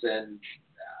pythons, and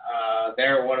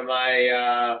they're one of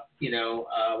my,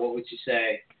 what would you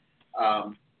say,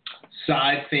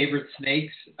 side favorite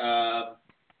snakes. Yeah.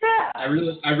 I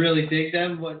really dig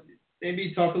them.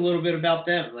 Maybe talk a little bit about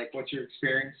them, like what's your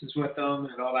experiences with them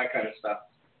and all that kind of stuff.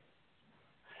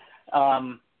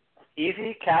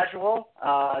 Easy, casual.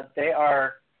 They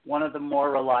are one of the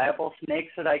more reliable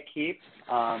snakes that I keep.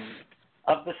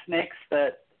 Of the snakes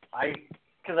that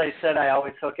because I said I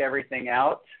always hook everything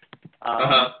out.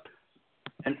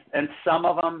 And some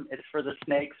of them it's for the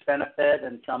snake's benefit,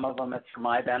 and some of them it's for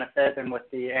my benefit. And with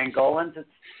the Angolans,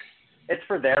 it's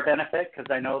for their benefit because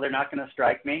I know they're not going to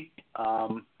strike me.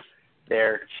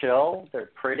 They're chill. They're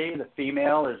pretty. The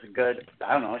female is a good.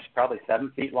 I don't know. She's probably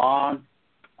 7 feet long.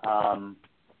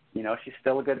 She's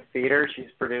still a good feeder.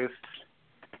 She's produced,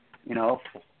 4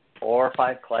 or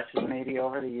 5 clutches maybe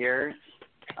over the years.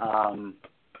 And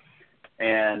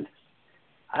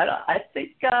I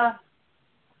think,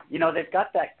 they've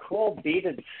got that cool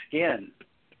beaded skin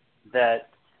that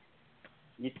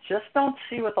you just don't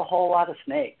see with a whole lot of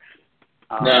snakes.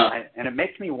 No. And it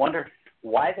makes me wonder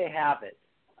why they have it.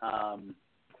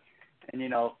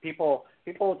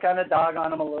 People kind of dog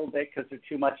on them a little bit because they're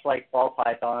too much like ball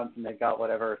pythons, and they've got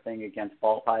whatever thing against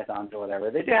ball pythons or whatever.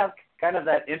 They do have kind of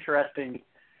that interesting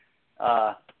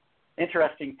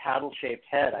paddle-shaped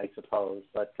head, I suppose.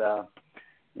 But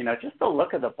just the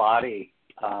look of the body,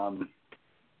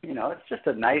 it's just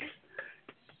a nice,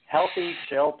 healthy,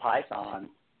 chill python.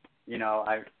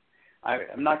 I'm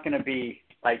not going to be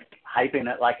like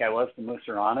hyping it like I was the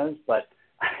Musaranas, but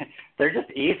they're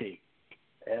just easy.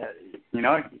 You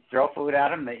know, you throw food at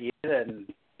them, they eat it,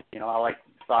 and you know, I like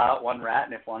thaw out one rat,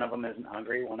 and if one of them isn't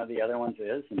hungry, one of the other ones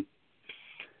is, and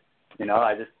you know,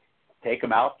 I just take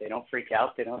them out. They don't freak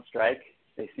out. They don't strike.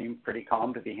 They seem pretty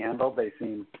calm to be handled. They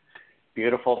seem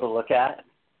beautiful to look at.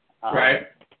 Right.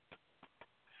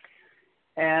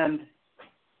 And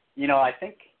you know, I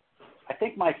think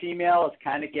my female is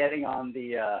kind of getting on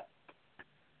the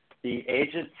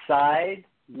aged side.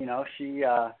 You know, she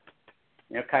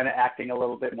you know, kind of acting a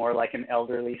little bit more like an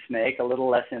elderly snake, a little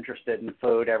less interested in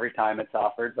food every time it's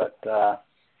offered, but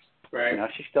right. you know,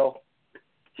 she's still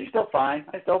fine.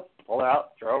 I still pull her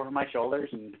out, throw her over my shoulders,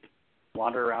 and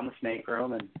wander around the snake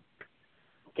room and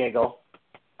giggle.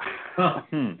 Cool.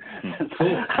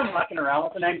 I'm walking around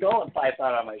with an Angolan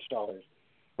python on my shoulders.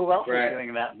 Who else is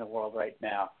doing that in the world right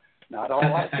now? Not a whole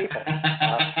lot of people.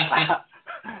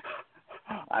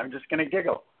 I'm just going to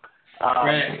giggle.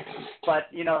 Right. But,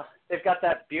 you know, they've got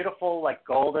that beautiful, like,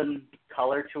 golden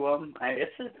color to them.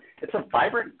 It's a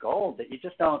vibrant gold that you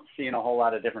just don't see in a whole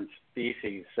lot of different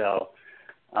species. So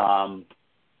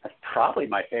that's probably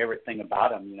my favorite thing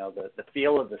about them, you know, the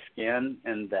feel of the skin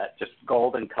and that just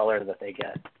golden color that they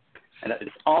get. And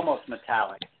it's almost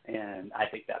metallic, and I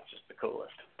think that's just the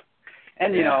coolest.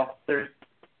 And, you know,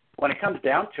 when it comes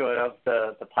down to it, of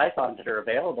the pythons that are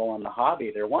available in the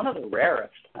hobby, they're one of the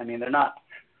rarest. I mean, they're not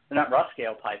rough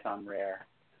scale python rare,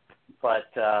 but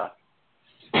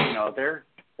you know, their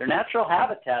natural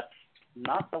habitat's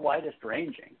not the widest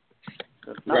ranging.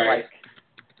 So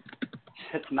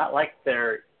it's not like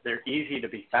they're easy to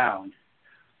be found.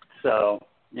 So,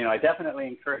 you know, I definitely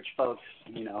encourage folks,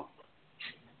 you know,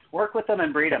 work with them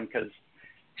and breed them, because,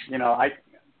 you know,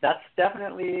 that's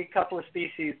definitely a couple of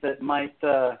species that might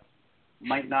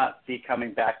not be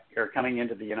coming back or coming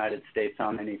into the United States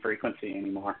on any frequency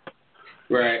anymore.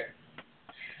 Right.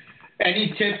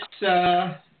 Any tips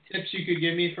you could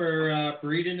give me for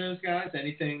breeding those guys?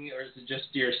 Anything, or is it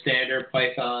just your standard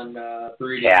python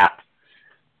breeding?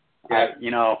 Yeah.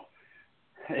 You know,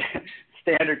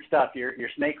 standard stuff. Your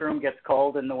snake room gets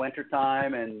cold in the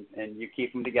wintertime, and you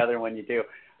keep them together when you do.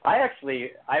 I've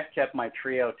kept my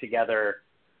trio together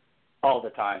all the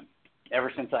time.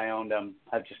 Ever since I owned them,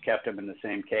 I've just kept them in the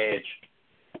same cage.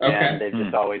 Okay. And they've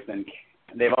just always been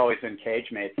cage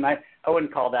mates. And I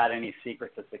wouldn't call that any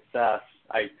secret to success.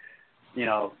 You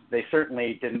know, they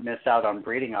certainly didn't miss out on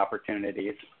breeding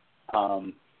opportunities,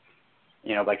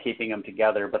 you know, by keeping them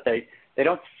together. But they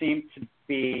don't seem to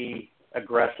be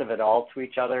aggressive at all to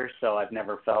each other. So I've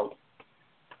never felt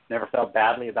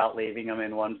badly about leaving them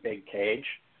in one big cage.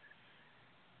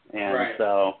 And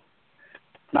so,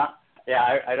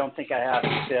 I don't think I have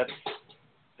tips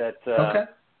that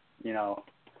you know,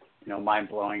 mind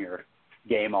blowing or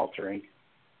game altering.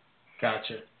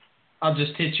 Gotcha. I'll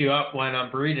just hit you up when I'm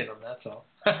breeding them. That's all.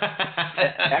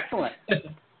 Excellent.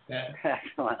 Yeah.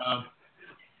 Excellent.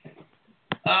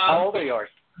 How old are yours?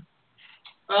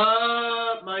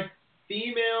 My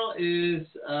female is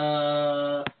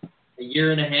a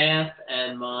year and a half,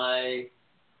 and my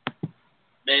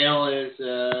male is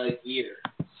a year.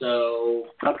 So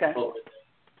okay.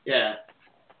 Yeah.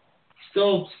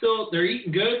 Still, they're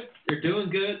eating good. They're doing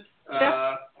good.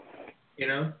 You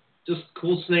know, just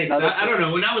cool snakes. I don't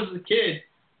know. When I was a kid,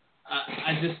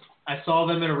 I saw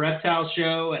them at a reptile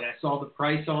show, and I saw the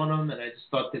price on them, and I just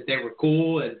thought that they were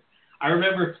cool. And I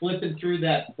remember flipping through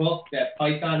that book, that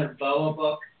Python and Boa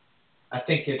book. I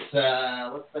think it's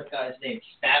what's that guy's name?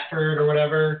 Stafford or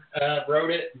whatever wrote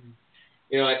it.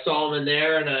 You know, I saw them in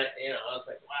there, and I was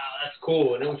like, wow, that's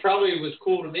cool. And it was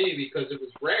cool to me because it was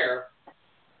rare,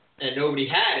 and nobody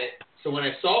had it. So when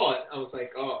I saw it, I was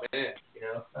like, oh man, you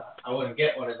know, I want to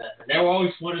get one of them. And they were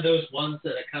always one of those ones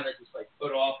that I kind of just like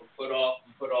put off and put off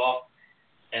and put off.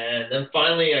 And then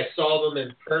finally I saw them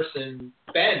in person,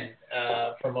 Ben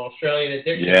from Australian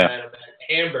Addiction had them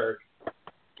at Hamburg.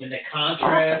 And the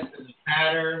contrast and the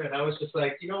pattern, and I was just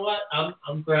like, you know what,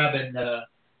 I'm grabbing some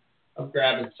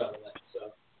of that.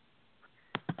 So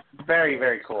very,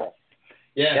 very cool.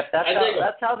 Yeah, yep,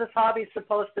 that's how this hobby's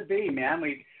supposed to be, man.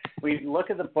 We look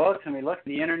at the books and we look at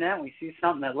the internet and we see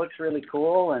something that looks really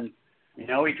cool, and you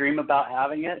know, we dream about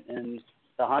having it, and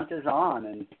the hunt is on.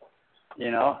 And you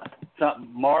know,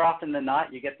 more often than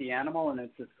not, you get the animal and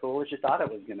it's as cool as you thought it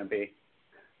was going to be.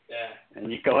 Yeah.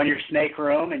 And you go in your snake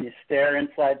room and you stare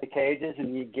inside the cages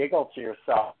and you giggle to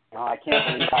yourself. Oh, I can't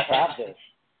believe I have this.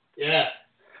 Yeah.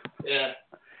 Yeah.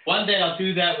 One day I'll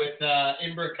do that with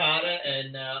Imbricata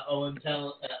and Owen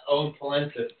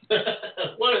Palensis.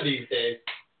 One of these days.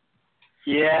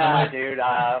 Yeah, dude.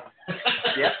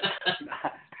 Yep.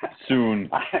 Soon.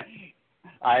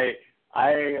 I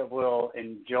will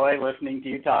enjoy listening to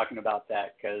you talking about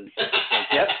that because,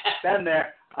 yep, been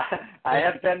there. I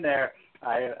have been there.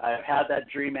 I've had that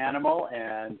dream animal,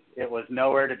 and it was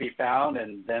nowhere to be found.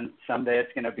 And then someday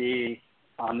it's going to be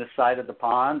on this side of the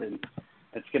pond, and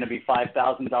it's going to be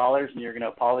 $5,000, and you're going to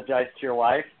apologize to your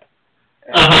wife,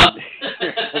 and,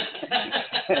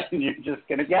 and you're just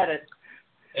going to get it.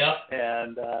 Yep.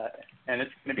 And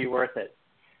it's going to be worth it.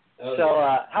 Oh, So,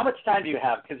 yeah. how much time do you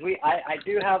have? Because I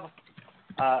do have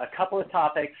a couple of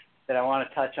topics that I want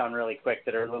to touch on really quick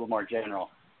that are a little more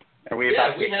general. Are we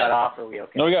about to cut off, or are we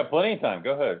okay? No, we got plenty of time.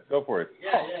 Go ahead. Go for it.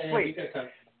 Yeah, sweet.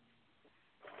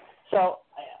 So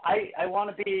I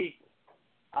want to be,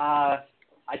 I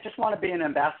just want to be an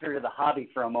ambassador to the hobby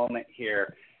for a moment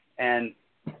here. And,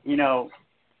 you know,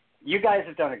 you guys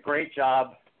have done a great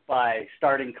job by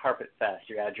starting Carpet Fest.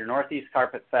 You had your Northeast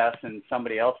Carpet Fest, and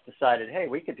somebody else decided, hey,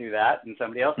 we could do that. And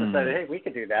somebody else decided, hey, we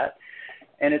could do that.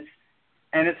 And it's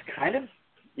kind of,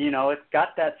 you know, it's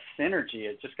got that synergy.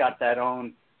 It just got that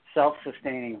own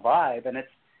self-sustaining vibe, and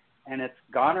it's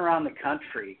gone around the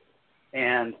country.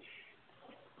 And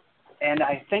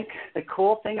I think the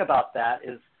cool thing about that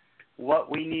is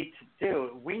what we need to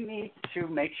do. We need to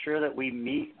make sure that we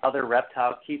meet other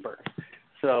reptile keepers.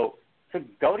 So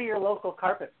go to your local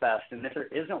Carpet Fest, and if there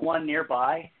isn't one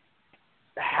nearby,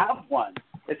 have one.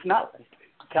 It's not.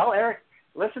 Tell Eric.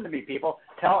 Listen to me, people.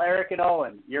 Tell Eric and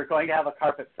Owen you're going to have a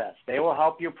Carpet Fest. They will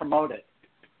help you promote it.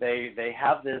 They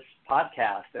have this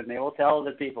podcast, and they will tell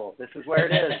the people, this is where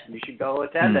it is. You should go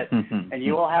attend it, and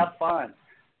you will have fun.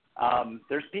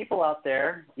 There's people out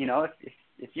there, you know,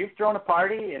 if you've thrown a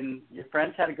party and your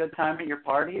friends had a good time at your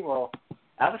party, well,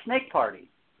 have a snake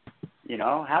party. You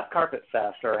know, have Carpet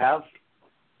Fest or have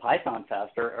Python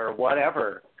Fest or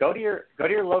whatever. Go to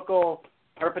your local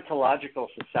herpetological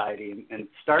society and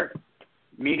start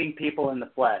meeting people in the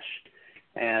flesh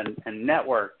and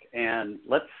network, and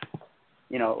let's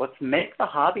make the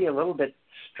hobby a little bit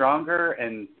stronger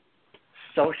and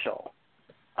social.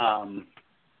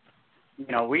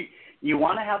 You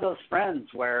want to have those friends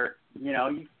where, you know,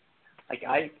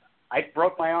 I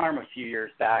broke my arm a few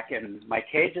years back, and my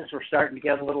cages were starting to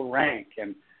get a little rank,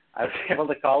 and I was able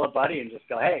to call a buddy and just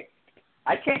go, hey,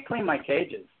 I can't clean my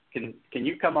cages. Can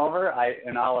you come over?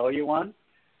 And I'll owe you one.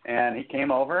 And he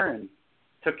came over and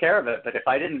took care of it. But if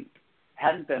I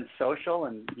hadn't been social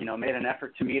and, you know, made an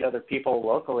effort to meet other people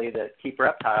locally that keep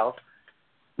reptiles,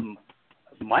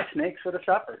 my snakes would have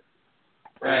suffered.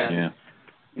 Right. And, Yeah.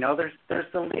 you know,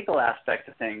 there's the legal aspect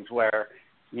of things where,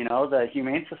 you know, the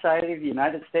Humane Society of the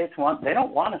United States they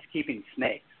don't want us keeping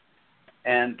snakes,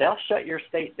 and they'll shut your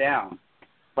state down.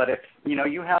 But if, you know,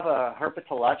 you have a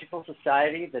herpetological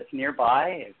society that's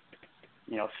nearby,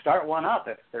 you know, start one up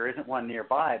if there isn't one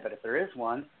nearby. But if there is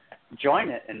one, join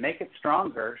it and make it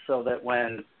stronger so that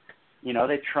when, you know,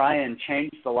 they try and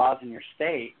change the laws in your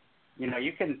state, you know,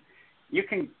 you can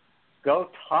go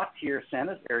talk to your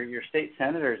Senate or your state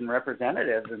senators and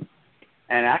representatives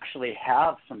and actually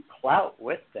have some clout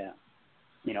with them.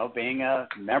 You know, being a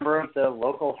member of the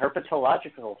local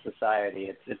herpetological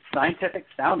society, it's scientific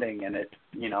sounding, and it,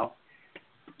 you know,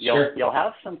 you'll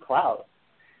have some clout,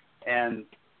 and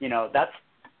you know that's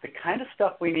the kind of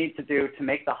stuff we need to do to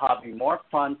make the hobby more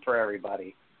fun for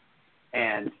everybody,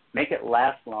 and make it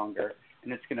last longer.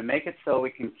 And it's going to make it so we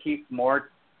can keep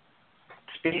more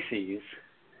species,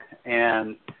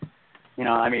 and you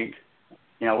know, I mean,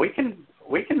 you know, we can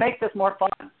make this more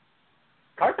fun.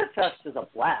 Carpet Fest is a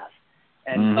blast.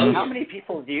 And how many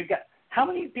people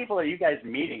are you guys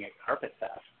meeting at Carpet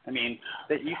Fest? I mean,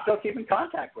 that you still keep in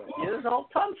contact with? There's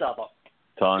tons of them.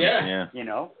 Tons, yeah. You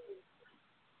know,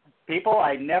 people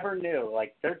I never knew,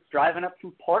 like they're driving up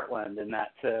from Portland and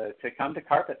that to come to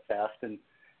Carpet Fest, and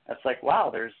it's like,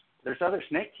 wow, there's other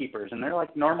snake keepers, and they're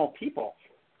like normal people.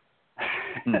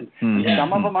 And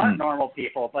some of them aren't normal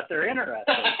people, but they're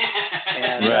interesting.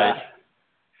 And right.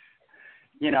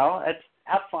 You know, it's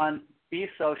have fun, be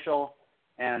social.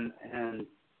 And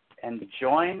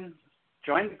join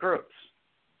the groups,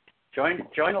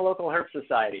 join a local herp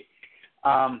society.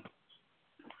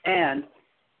 And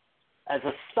as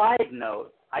a side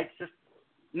note,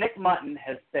 Nick Mutton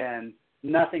has been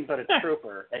nothing but a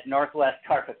trooper at Northwest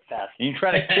Carpet Fest. You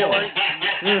try to kill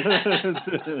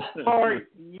him for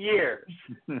years.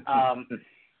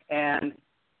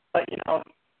 But you know,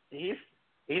 he's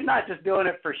not just doing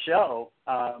it for show.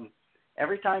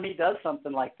 Every time he does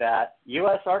something like that,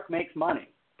 U.S. Ark makes money.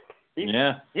 He's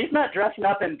not dressing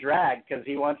up in drag because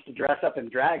he wants to dress up in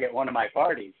drag at one of my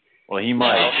parties. Well, he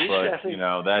might, but you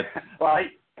know that's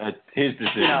his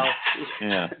decision. You know,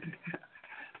 yeah.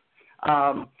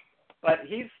 But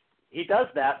he's he does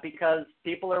that because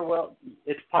people are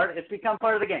it's become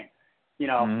part of the game. You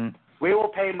know, we will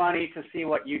pay money to see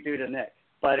what you do to Nick.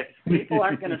 But if people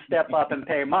aren't going to step up and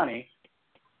pay money,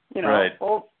 you know,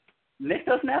 well, Nick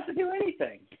doesn't have to do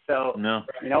anything. So,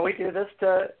 you know, we do this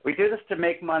to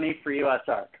make money for US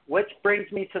Arc, which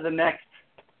brings me to the next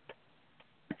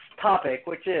topic,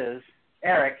 which is,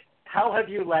 Eric, how have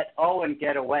you let Owen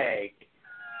get away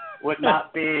with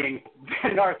not being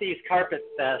Northeast Carpet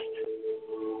Fest?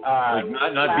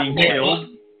 Not being killed?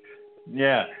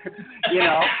 Yeah. You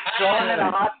know, thrown in a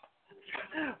hot.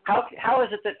 How is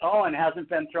it that Owen hasn't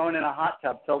been thrown in a hot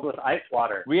tub filled with ice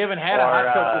water? We haven't had a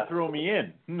hot tub to throw me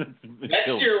in. Next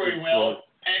year we will.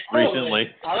 Recently.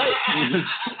 All right.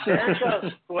 There it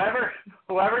goes.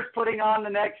 Whoever's putting on the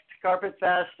next Carpet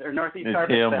Fest or Northeast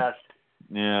Carpet Fest.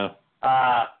 Yeah.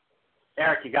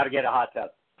 Eric, you got to get a hot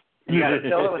tub. You got to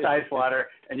fill it with ice water,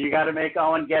 and you got to make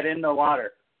Owen get in the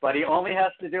water. But he only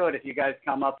has to do it if you guys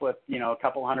come up with, you know, a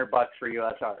couple $100 for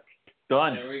US Arc.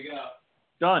 Done. There we go.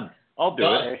 Done. I'll do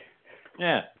it.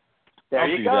 Yeah. There I'll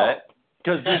you do go. that.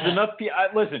 Because there's enough people.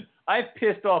 Listen, I've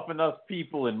pissed off enough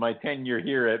people in my tenure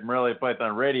here at Morelia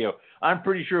Python Radio. I'm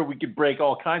pretty sure we could break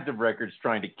all kinds of records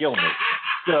trying to kill me.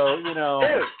 So, you know.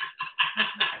 Dude,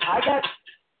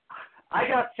 I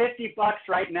got $50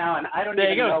 right now, and I don't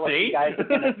even know what you guys are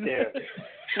going to do.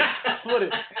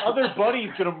 Other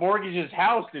buddy's going to mortgage his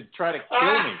house to try to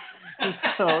kill me.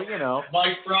 So, you know.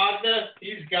 Mike Brodna,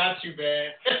 he's got you,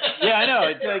 man. Yeah, I know.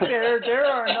 It's like there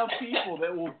are enough people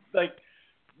that will,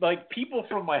 like people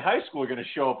from my high school are going to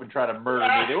show up and try to murder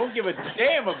me. They won't give a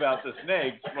damn about the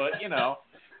snakes, but, you know.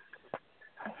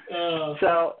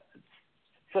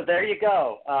 So there you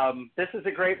go. This is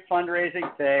a great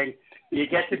fundraising thing. You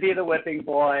get to be the whipping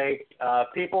boy.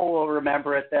 People will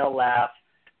remember it. They'll laugh.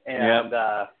 And,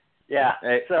 yeah.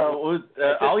 Hey, so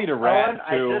I'll eat a rat,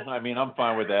 too. I mean, I'm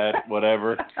fine with that.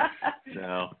 Whatever.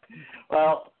 No.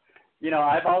 Well, you know,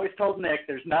 I've always told Nick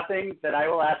there's nothing that I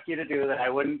will ask you to do that I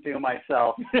wouldn't do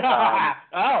myself.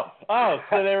 So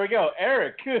there we go.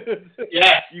 Eric.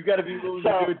 Yeah. You got to be willing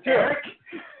to do it, too. Eric?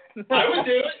 I would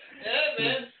do it. Yeah,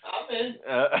 man. I'm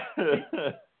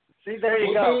in. See, there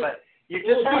you go. But you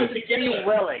just have to be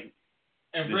willing.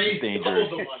 And raise double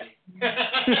the money.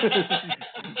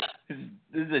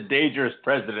 This is a dangerous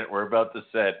precedent we're about to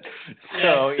set.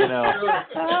 So, you know.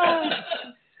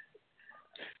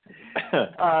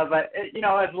 But, you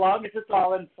know, as long as it's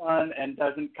all in fun and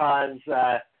doesn't cause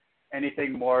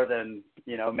anything more than,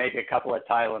 you know, maybe a couple of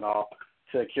Tylenol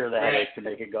to cure the headache to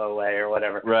make it go away or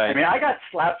whatever. Right. I mean, I got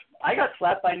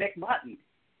slapped by Nick Mutton.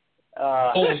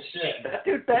 Holy shit. That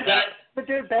dude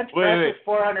bench pressed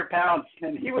 400 pounds,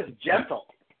 and he was gentle.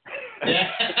 Yeah.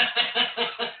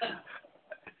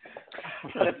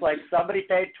 But it's like somebody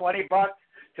paid $20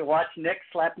 to watch Nick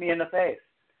slap me in the face.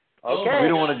 Okay. We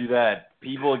don't want to do that.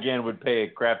 People, again, would pay a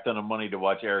crap ton of money to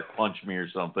watch Eric punch me or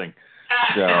something.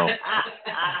 So.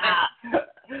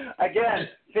 Again,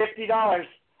 $50.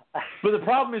 But the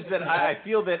problem is that I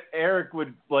feel that Eric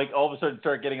would, like, all of a sudden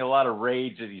start getting a lot of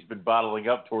rage that he's been bottling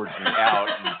up towards me out.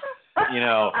 And, you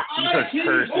know, he starts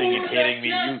cursing and hitting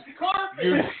me.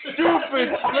 You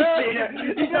stupid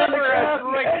man! You never asked,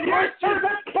 like,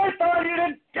 you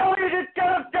didn't go, you didn't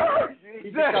go. He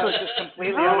just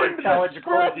completely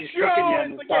unintelligible as he's kicking you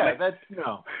in the stomach.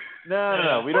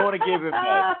 No. We don't want to give him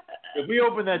that. If we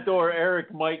open that door,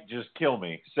 Eric might just kill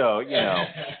me. So, you know.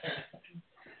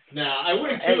 No, I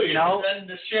wouldn't kill you. Then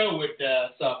the show would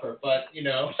suffer, but, you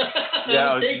know.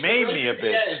 Yeah, maim me a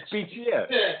bit.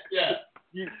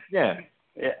 Yeah.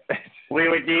 We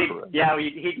would need,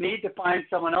 he'd need to find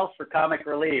someone else for comic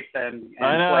relief, and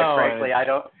I know, quite frankly, I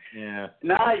don't. Yeah.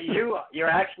 No,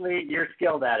 you're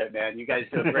skilled at it, man. You guys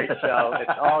do a great show.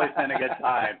 It's always been a good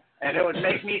time, and it would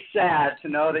make me sad to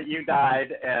know that you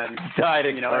died, and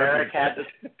you know, Eric had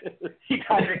he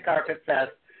died at Carpet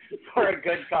Fest for a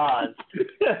good cause.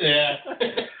 Yeah.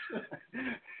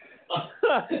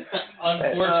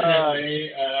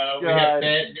 Unfortunately, we have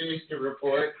bad news to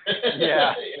report.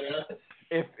 Yeah. You know?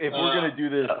 If we're gonna do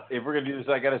this,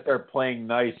 I got to start playing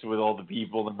nice with all the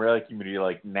people in the Morelia community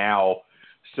like now,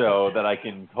 so that I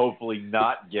can hopefully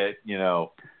not get, you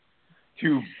know,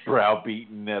 too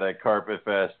browbeaten at a Carpet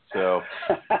Fest. So.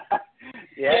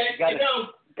 Yeah, you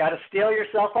gotta steel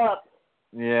yourself up.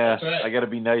 Yeah, right. I got to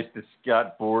be nice to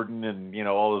Scott Borden and, you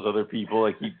know, all those other people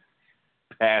I keep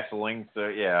hassling. So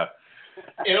yeah.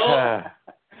 In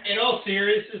all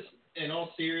seriousness,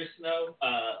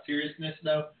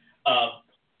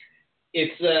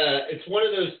 it's one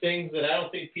of those things that I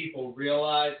don't think people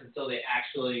realize until they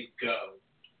actually go.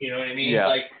 You know what I mean? Yeah.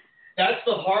 Like, that's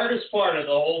the hardest part of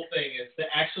the whole thing, is to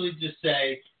actually just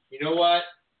say, you know what?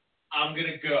 I'm going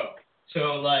to go.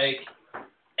 So, like,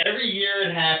 every year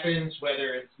it happens,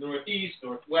 whether it's Northeast,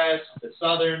 Northwest, the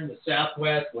Southern, the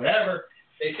Southwest, whatever.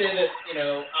 They say that, you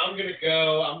know, I'm going to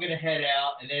go, I'm going to head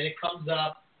out, and then it comes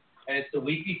up, and it's the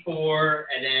week before,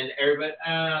 and then everybody,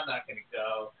 I'm not going to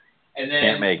go. And then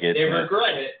Can't make it, they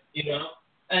regret it, you know.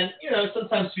 And, you know,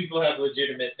 sometimes people have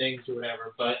legitimate things or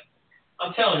whatever, but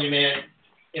I'm telling you, man,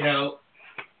 you know,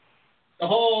 the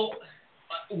whole,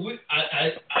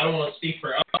 I don't want to speak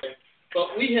for others,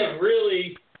 but we have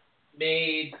really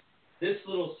made this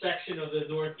little section of the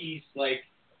Northeast like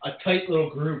a tight little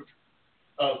group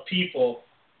of people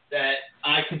that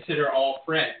I consider all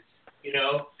friends, you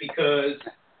know, because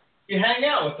you hang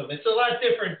out with them. It's a lot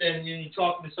different than you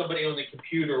talking to somebody on the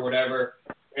computer or whatever,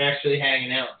 and actually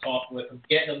hanging out and talking with them,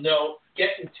 getting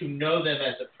to know them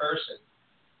as a person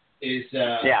is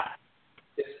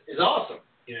awesome,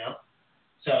 you know.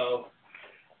 So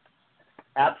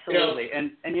absolutely, you know,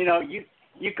 and you know, you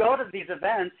go to these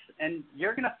events and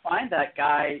you're gonna find that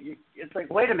guy. It's like,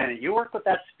 wait a minute, you work with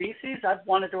that species? I've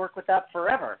wanted to work with that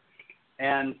forever,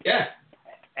 and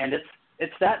and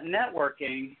it's that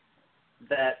networking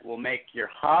that will make your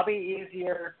hobby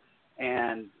easier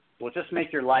and will just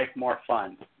make your life more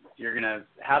fun. You're gonna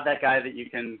have that guy that you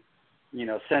can, you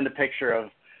know, send a picture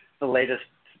of the latest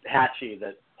hatchie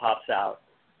that pops out.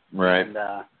 Right. And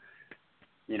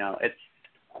you know, it's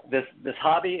this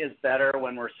hobby is better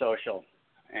when we're social,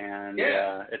 and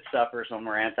it suffers when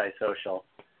we're antisocial.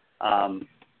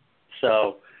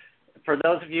 So for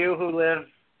those of you who live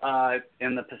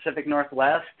in the Pacific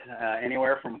Northwest,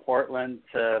 anywhere from Portland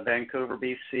to Vancouver,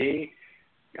 BC,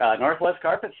 Northwest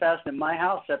Carpet Fest in my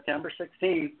house, September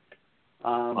 16th.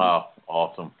 Wow,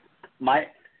 awesome.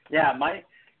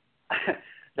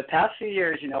 The past few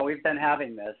years, you know, we've been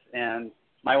having this, and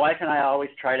my wife and I always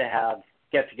try to have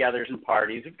get-togethers and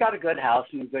parties. We've got a good house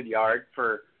and a good yard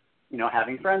for, you know,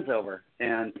 having friends over.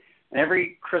 And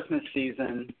every Christmas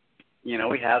season, you know,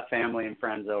 we have family and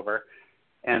friends over.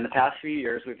 And the past few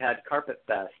years, we've had Carpet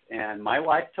Fest. And my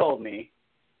wife told me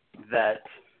that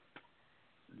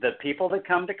the people that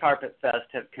come to Carpet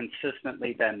Fest have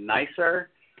consistently been nicer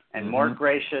and more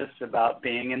gracious about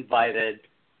being invited.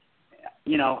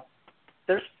 You know,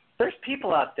 there's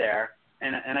people out there,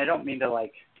 and I don't mean to,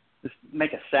 like, just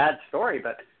make a sad story,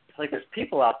 but it's like there's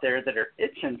people out there that are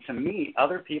itching to meet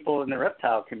other people in the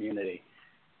reptile community.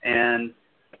 And,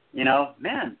 you know,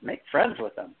 man, make friends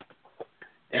with them.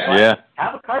 Yeah.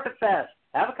 Have a Carpet Fest.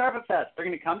 They're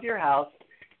going to come to your house.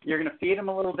 You're going to feed them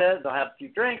a little bit. They'll have a few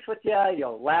drinks with you.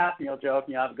 You'll laugh and you'll joke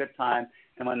and you'll have a good time.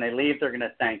 And when they leave, they're going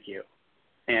to thank you.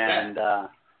 And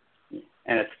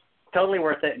it's totally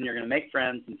worth it. And you're going to make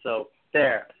friends. And so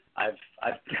there, I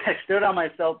stood on my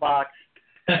soapbox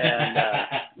and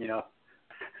you know,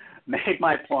 made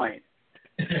my point.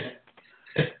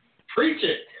 Preach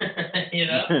it. You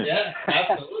know, yeah,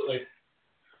 absolutely.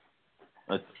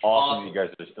 That's awesome. You guys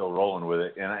are still rolling with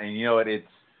it, and you know what? It's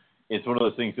one of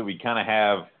those things that we kind of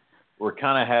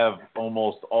have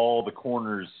almost all the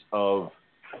corners of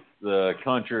the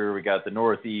country. We got the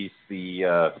Northeast,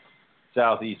 the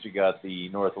Southeast, we got the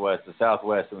Northwest, the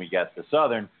Southwest, and we got the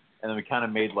Southern, and then we kind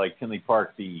of made like Tinley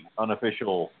Park the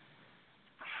unofficial,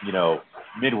 you know,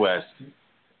 Midwest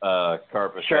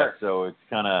carpet Sure. Fest. So it's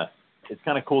kind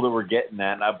of cool that we're getting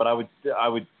that. But I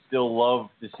would still love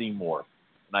to see more,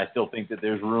 and I still think that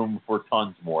there's room for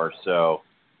tons more. So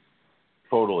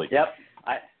totally. Yep,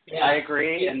 I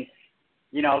agree. And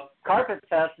you know, Carpet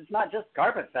Fest is not just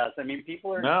Carpet Fest. I mean,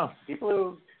 people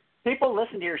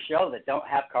listen to your show that don't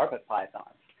have carpet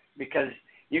pythons because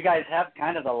you guys have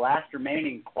kind of the last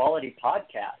remaining quality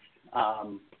podcast.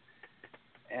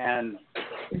 And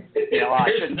you know, I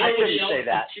shouldn't say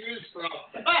that.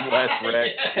 That's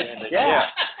right. Yeah.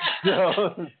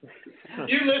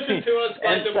 You listen to us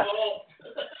by default.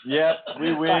 Yep,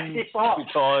 we win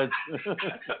because.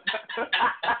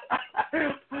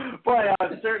 Boy, that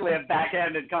was certainly a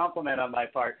backhanded compliment on my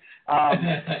part.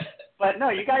 But no,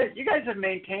 you guys have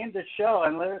maintained the show,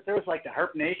 and there was like the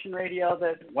Herp Nation radio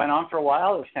that went on for a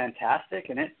while. It was fantastic,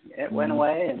 and it went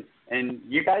away, and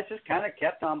you guys just kind of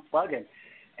kept on plugging.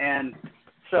 And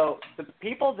so the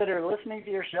people that are listening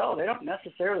to your show, they don't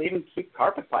necessarily even keep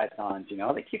carpet pythons, you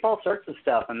know. They keep all sorts of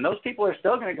stuff, and those people are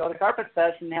still going to go to Carpet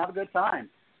Fest and have a good time.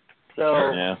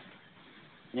 So,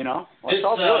 you know, let's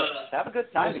all do it. Let's have a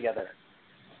good time together.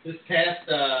 This past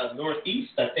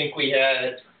Northeast, I think we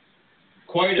had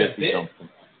quite a bit of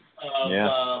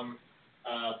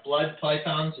blood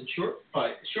pythons and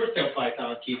short-tail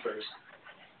python keepers.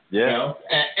 Yeah. You know?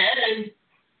 And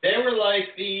they were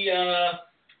like the,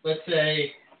 let's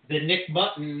say, the Nick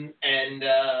Mutton and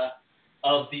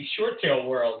of the short tail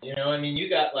world. You know, I mean, you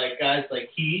got like guys like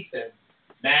Keith and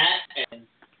Matt and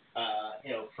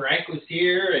Frank was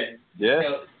here, and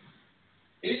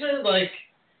these are like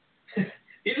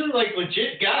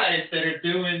legit guys that are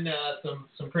doing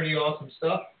some pretty awesome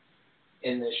stuff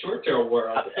in the short tail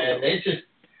world. Absolutely. And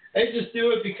they just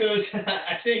do it because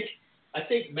I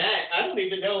think Matt, I don't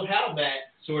even know how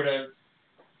Matt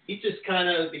he just kind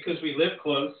of, because we live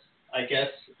close, I guess,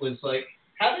 was like,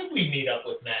 how did we meet up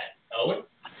with Matt, Owen?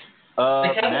 How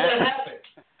did that happen?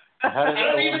 I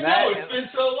don't even know. It's been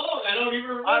so long. I don't even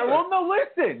remember.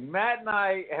 Listen. Matt and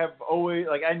I have always,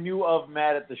 I knew of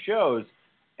Matt at the shows,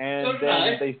 and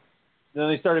then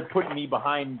they started putting me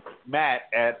behind Matt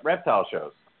at reptile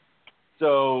shows.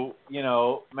 So,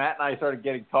 Matt and I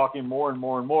started talking more and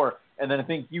more and more, and then I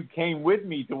think you came with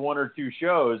me to one or two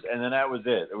shows, and then that was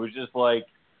it. It was just like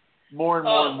more and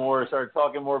more and more, started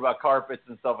talking more about carpets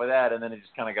and stuff like that, and then it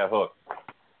just kind of got hooked.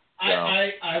 So.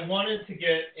 I wanted to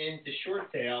get into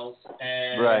short tails,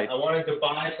 and I wanted to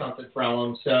buy something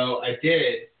from him, so I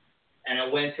did, and I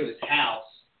went to his house.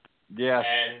 Yeah.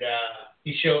 And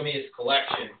he showed me his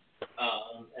collection,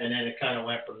 and then it kind of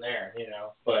went from there,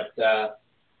 But,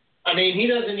 I mean, he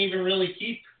doesn't even really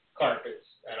keep carpets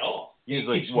at all. He's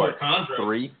keeps more chondros,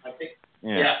 3? I think.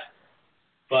 Yeah.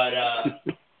 But,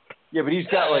 yeah, but he's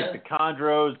got, the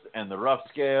chondros and the rough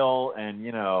scale, and,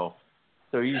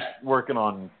 so he's working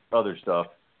on other stuff.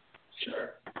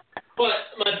 Sure. But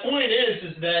my point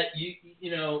is that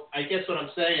I guess what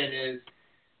I'm saying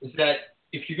is that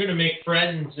if you're going to make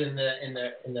friends in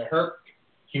the herp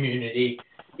community,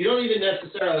 you don't even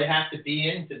necessarily have to be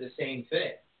into the same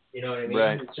thing. You know what I mean?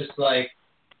 Right. It's just like,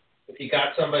 if you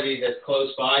got somebody that's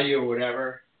close by you or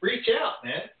whatever, reach out,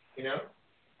 man.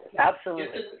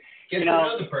 Absolutely. Get to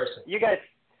know the person. You guys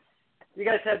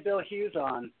had Bill Hughes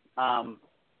on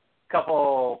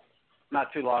couple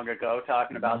not too long ago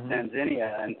talking about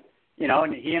Tanzania, and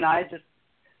and he and I just,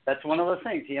 that's one of those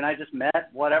things. He and I just met,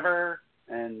 whatever,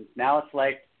 and now it's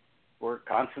like we're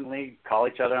constantly call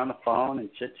each other on the phone and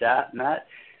chit chat and that,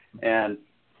 and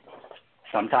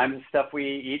sometimes it's stuff we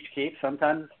each keep,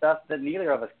 sometimes it's stuff that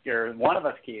neither of us or one of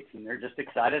us keeps, and they're just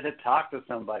excited to talk to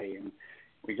somebody, and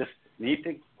we just need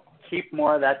to keep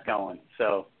more of that going.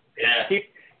 So keep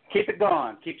it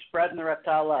going, keep spreading the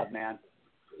reptile love, man.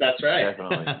 That's right.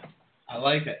 Definitely. I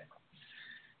like it.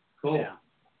 Cool. Yeah.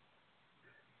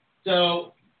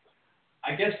 So,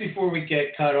 I guess before we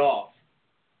get cut off,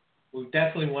 we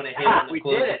definitely want to hit on the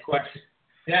closing question.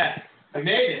 Yeah, we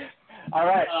made it. All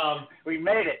right. We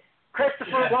made it.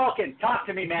 Christopher Walken, talk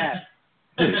to me, man.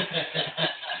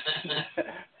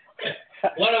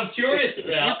 What I'm curious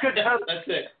about. That's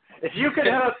it. If you could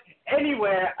hook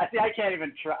anywhere, I can't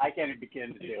even try. I can't even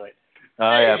begin to do it.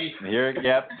 Yeah.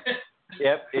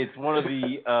 Yep. It's one of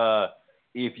the.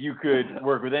 If you could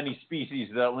work with any species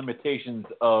without limitations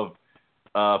of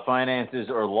finances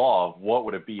or law, what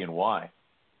would it be and why?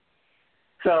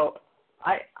 So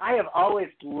I have always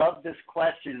loved this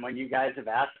question when you guys have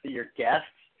asked for your guests,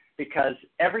 because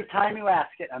every time you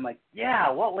ask it, I'm like, yeah,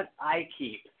 what would I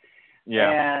keep?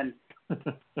 Yeah.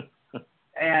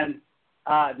 And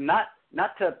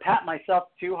not to pat myself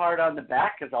too hard on the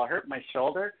back because I'll hurt my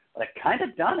shoulder, but I've kind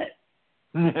of done it.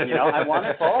 I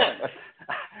wanted Bolins.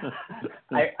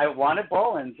 I wanted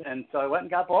Bolins, and so I went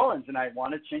and got Bolins, and I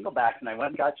wanted Shinglebacks, and I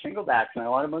went and got Shinglebacks, and I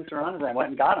wanted Moosseronas, and I went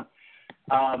and got them.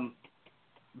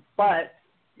 But,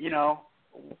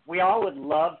 we all would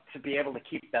love to be able to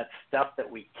keep that stuff that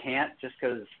we can't, just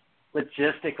because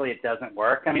logistically it doesn't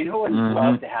work. I mean, who wouldn't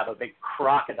love to have a big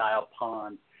crocodile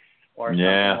pond or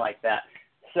something like that?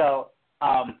 So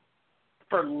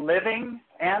for living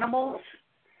animals,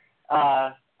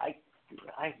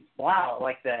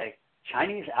 like the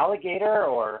Chinese alligator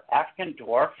or African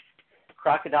dwarf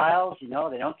crocodiles, they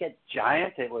don't get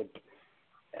giant. It would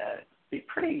be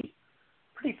pretty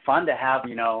fun to have,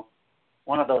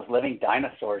 one of those living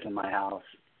dinosaurs in my house.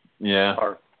 Yeah.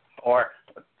 Or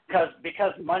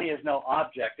because money is no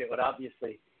object, it would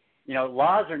obviously,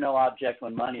 laws are no object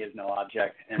when money is no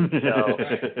object. And so,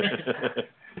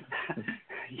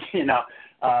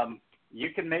 you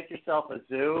can make yourself a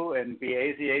zoo and be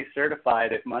AZA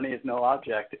certified if money is no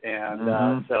object.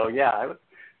 And so, yeah,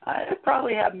 I'd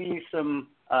probably have me some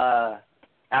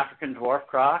African dwarf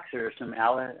crocs or some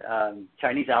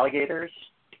Chinese alligators.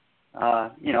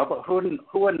 But who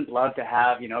wouldn't love to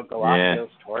have, Galapagos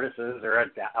tortoises or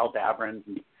aldabrans?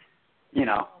 And,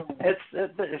 it's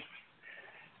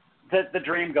the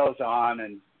dream goes on,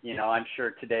 and, I'm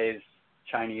sure today's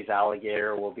Chinese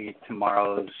alligator will be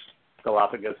tomorrow's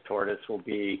Galapagos tortoise will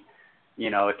be, a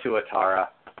tuatara.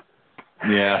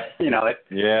 Yeah.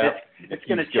 It's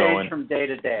going to change from day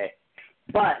to day.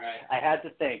 But I had to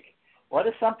think, what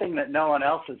is something that no one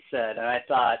else has said? And I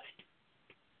thought,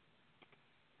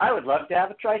 I would love to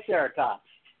have a triceratops.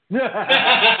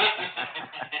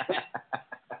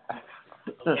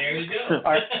 There you go.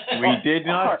 We did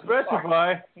not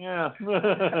specify. Yeah.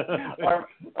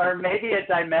 or maybe a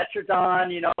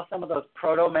dimetrodon, some of those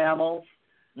proto-mammals.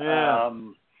 Yeah.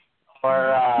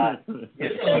 Stegosaurus,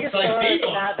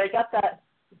 they got that.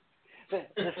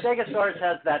 The Stegosaurus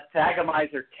has that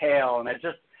Thagomizer tail, and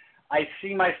I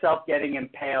see myself getting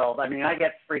impaled. I mean, I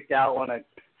get freaked out when a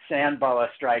sand boa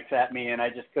strikes at me, and I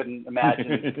just couldn't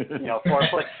imagine,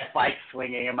 4-foot spikes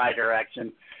swinging in my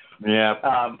direction. Yeah.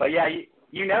 But yeah,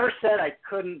 you never said I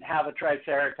couldn't have a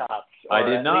triceratops. Or I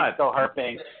did not. At least go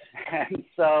herping. And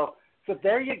so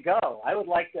there you go. I would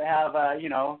like to have a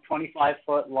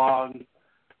 25-foot long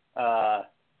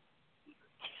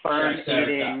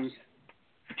fern-eating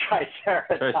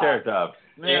triceratops.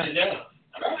 There you go.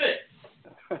 All right.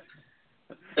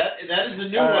 That is the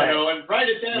new one, Owen. Write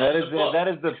it down. That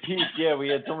is the peak. Yeah, we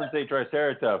had someone say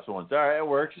triceratops once. All right, it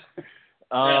works.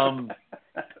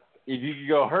 If you could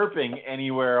go herping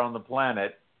anywhere on the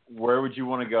planet, where would you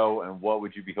want to go, and what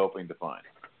would you be hoping to find?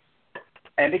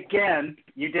 And again,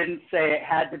 you didn't say it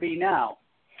had to be now.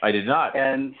 I did not.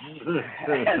 And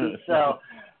so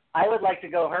I would like to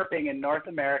go herping in North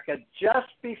America just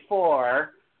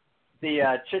before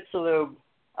the Chicxulub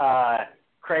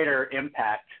crater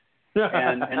impact,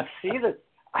 and see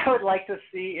I would like to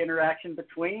see interaction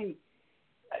between,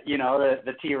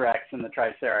 the T-Rex and the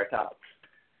Triceratops.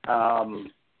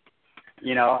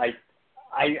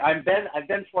 I've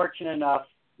been fortunate enough,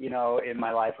 in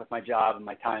my life with my job and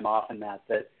my time off and that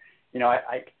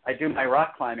I do my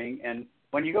rock climbing, and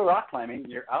when you go rock climbing,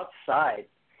 you're outside,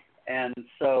 and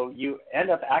so you end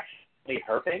up actually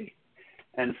herping,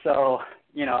 and so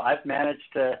I've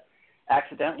managed to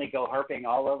accidentally go herping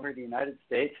all over the United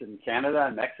States and Canada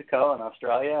and Mexico and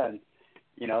Australia, and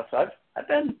so I've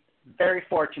been very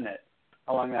fortunate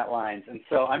along that lines, and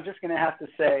so I'm just going to have to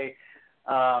say,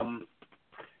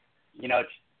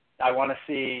 I want to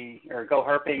see or go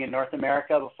herping in North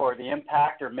America before the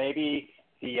impact, or maybe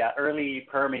the early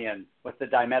Permian with the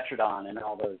Dimetrodon and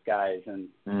all those guys, and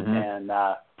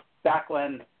back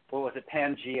when, what was it,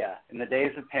 Pangea, in the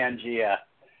days of Pangea,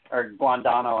 or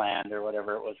Gondwanaland, or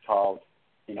whatever it was called.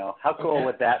 How cool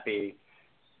would that be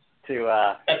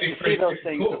to see those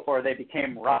things before they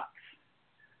became rocks?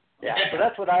 Yeah, so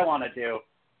that's what I want to do.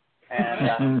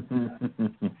 And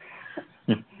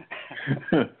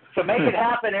so make it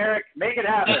happen, Eric. Make it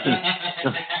happen.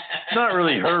 It's not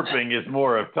really herping; it's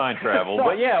more of time travel.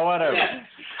 But yeah, whatever.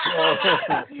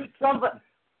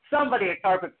 Somebody at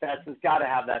Carpet Fest has got to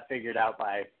have that figured out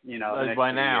by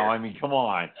by now. Year. I mean, come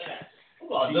on.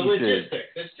 Well, the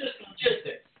logistics. It's just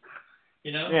logistics.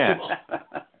 Yeah.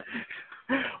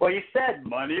 Well, you said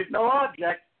money is no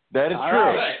object. That is all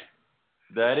true. Right.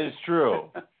 That is true.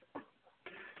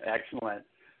 Excellent.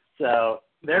 So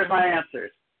there's my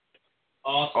answers.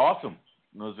 Awesome.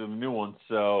 Those are the new ones.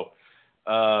 So,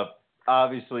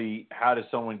 obviously, how does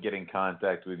someone get in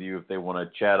contact with you if they want to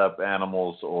chat up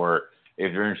animals, or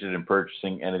if they're interested in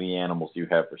purchasing any of the animals you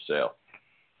have for sale?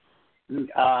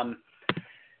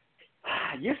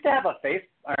 I used to have a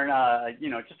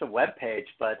just a web page,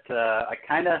 but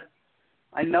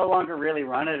I no longer really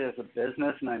run it as a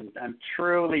business, and I'm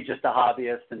truly just a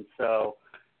hobbyist. And so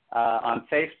on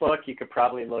Facebook, you could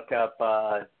probably look up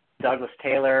Douglas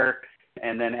Taylor,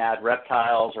 and then add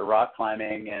reptiles or rock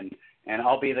climbing, and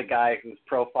I'll be the guy whose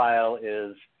profile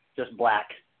is just black.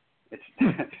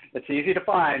 It's easy to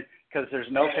find because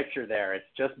there's no picture there. It's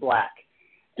just black.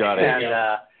 Got it.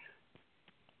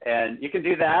 And you can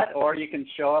do that, or you can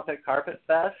show up at Carpet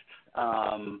Fest,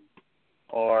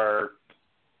 or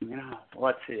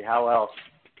let's see, how else?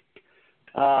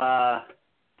 I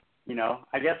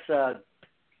guess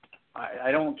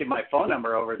I don't give my phone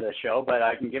number over the show, but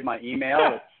I can give my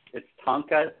email. It's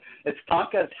Tonka. It's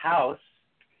Tonka's house.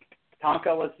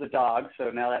 Tonka was the dog, so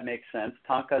now that makes sense.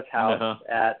 Tonka's house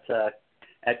at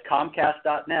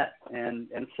Comcast.net,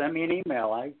 and send me an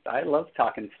email. I love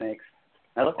talking snakes.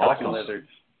 I love talking lizards.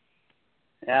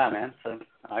 Yeah, man. So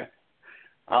I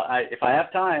if I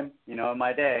have time, in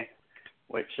my day,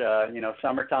 which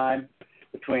summertime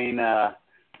between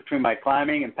my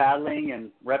climbing and paddling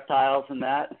and reptiles and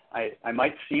that, I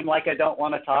might seem like I don't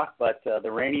want to talk, but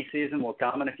the rainy season will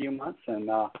come in a few months, and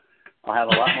I'll have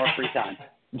a lot more free time.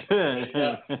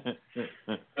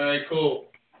 Very cool.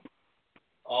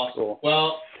 Awesome. Cool.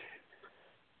 Well,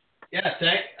 yeah,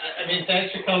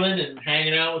 thanks for coming and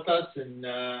hanging out with us and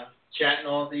chatting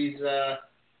all these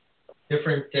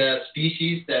different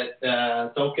species that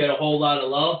don't get a whole lot of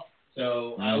love.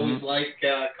 So I always like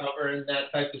covering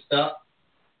that type of stuff.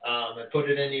 I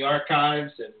put it in the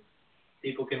archives, and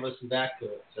people can listen back to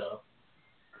it. So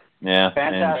yeah,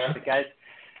 fantastic, guys.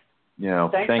 You know,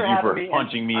 thank you for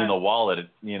punching me in the wallet.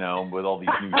 You know, with all these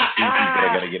new species that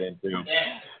I got to get into.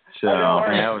 So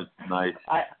that was nice.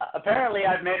 Apparently,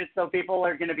 I've made it so people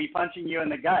are going to be punching you in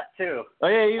the gut too. Oh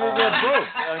yeah, you got both.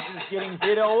 I'm just getting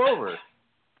hit all over.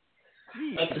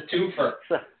 That's a twofer.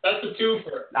 That's a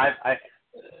twofer.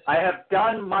 I have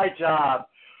done my job.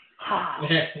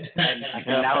 And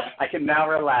I can now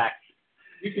relax.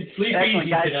 You can sleep Excellent,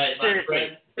 easy guys. tonight,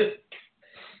 Seriously. my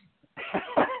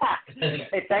friend.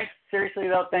 Hey, thanks. Seriously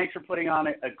though, thanks for putting on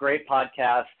a great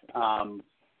podcast.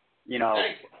 You know,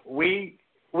 we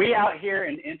out here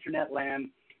in internet land,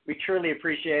 we truly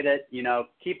appreciate it. You know,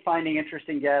 keep finding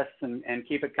interesting guests and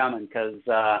keep it coming because,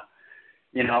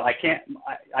 you know,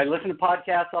 I listen to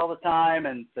podcasts all the time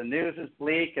and the news is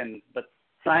bleak but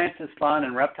science is fun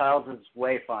and reptiles is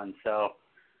way fun. So,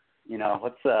 you know,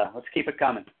 let's keep it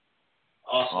coming.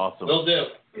 Awesome. Will do.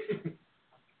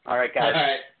 All right, guys. All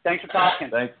right. Thanks for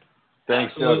talking. Thanks.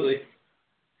 Absolutely.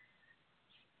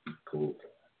 Cool.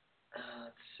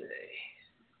 Let's see.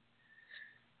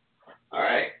 All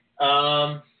right.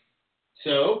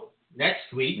 So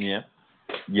next week,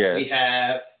 we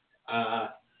have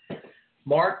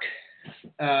Mark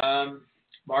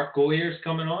Goyer's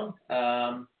coming on,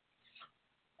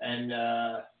 and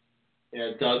you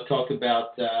know, Doug talked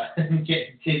about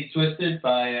getting titty twisted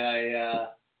by a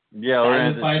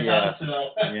python.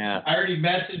 So I already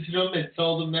messaged him and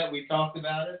told him that we talked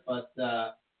about it, but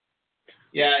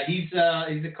yeah, he's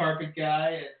a carpet guy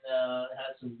and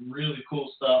has some really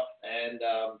cool stuff, and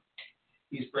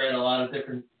he's bred a lot of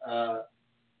different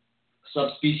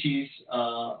subspecies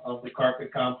of the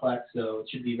carpet complex, so it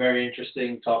should be very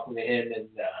interesting talking to him and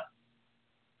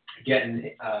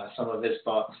getting some of his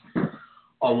thoughts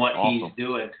on what he's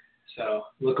doing. So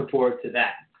looking forward to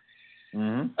that.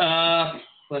 Mm-hmm.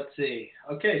 Let's see.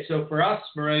 Okay, so for us,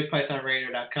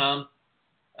 MoreliaPythonRadio.com.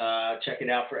 Check it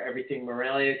out for everything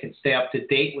Morelia. You can stay up to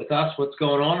date with us, what's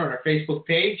going on our Facebook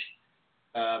page,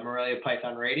 Morelia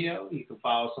Python Radio. You can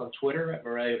follow us on Twitter at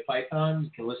Morelia Python.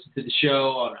 You can listen to the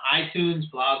show on iTunes,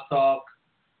 Blog Talk,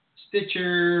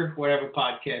 Stitcher, whatever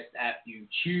podcast app you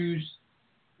choose.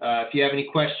 If you have any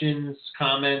questions,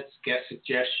 comments, guest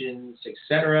suggestions,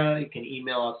 etc., you can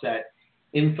email us at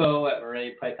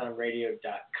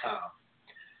info@MoreliaPythonRadio.com.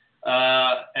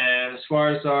 And as far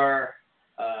as our,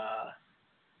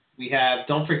 we have,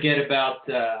 don't forget about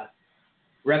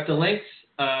Reptilinks,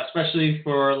 especially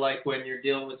for like when you're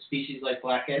dealing with species like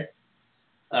Blackhead.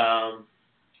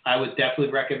 I would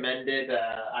definitely recommend it.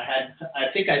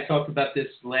 I think I talked about this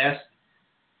last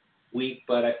week,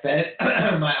 but I fed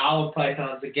my olive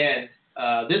pythons again.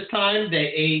 This time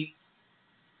they ate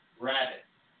rabbit,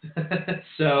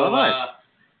 so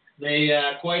they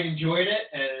quite enjoyed it,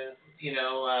 and you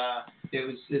know,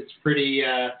 it's pretty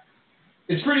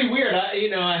weird.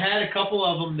 I had a couple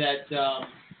of them that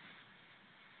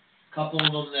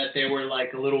they were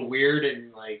like a little weird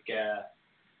and like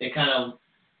they kind of,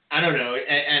 I don't know,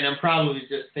 and I'm probably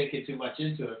just thinking too much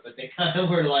into it, but they kind of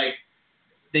were like,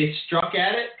 they struck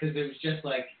at it because it was just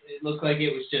like, it looked like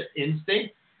it was just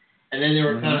instinct, and then they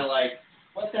were kind of like,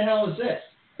 what the hell is this?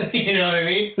 You know what I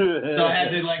mean? So I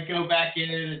had to like go back in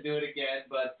it and do it again,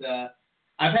 but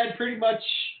I've had pretty much,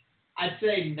 I'd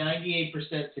say 98%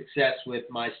 success with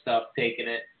my stuff taking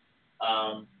it.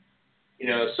 You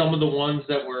know, some of the ones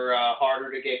that were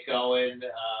harder to get going,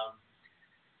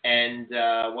 and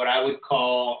what I would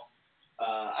call,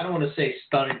 I don't want to say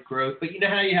stunted growth, but you know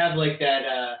how you have like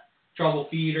that trouble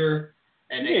feeder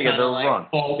and they kind of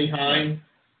like fall behind?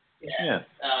 Yeah.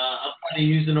 I'm kind of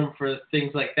using them for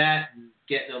things like that and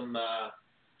getting them,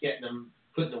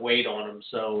 putting the weight on them.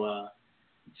 So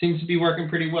it seems to be working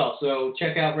pretty well. So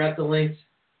check out Reptilinks,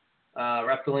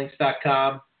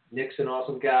 Reptilinks.com. Nick's an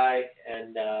awesome guy,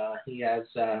 and he has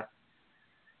a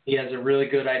really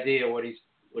good idea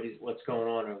what's going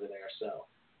on over there. So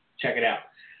check it out.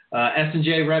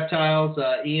 S&J Reptiles,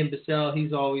 Ian Bissell,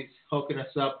 he's always hooking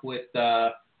us up with, he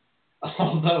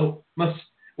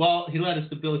led us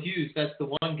to Bill Hughes. That's the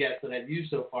one guest that I've used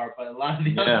so far, but a lot of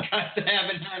the other guys I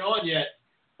haven't had on yet.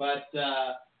 But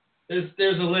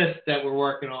there's a list that we're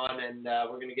working on, and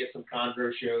we're going to get some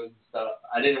chondro shows and stuff.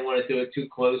 I didn't want to do it too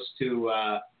close to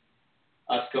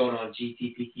us going on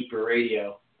GTP Keeper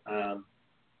Radio.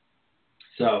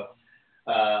 So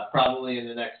probably in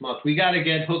the next month. We got to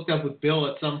get hooked up with Bill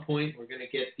at some point. We're going to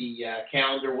get the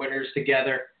calendar winners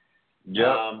together.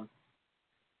 Yeah.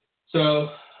 So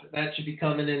That should be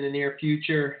coming in the near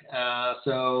future.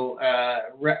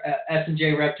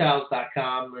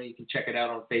 snjreptiles.com, or you can check it out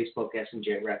on Facebook,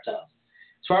 S&J Reptiles.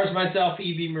 As far as myself,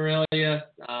 E.B. Morelia,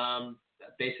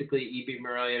 basically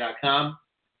ebmorelia.com.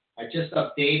 I just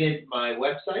updated my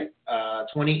website.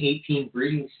 2018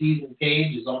 breeding season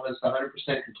page is almost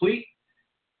 100% complete.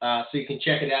 So you can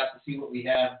check it out to see what we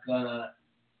have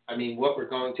what we're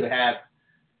going to have,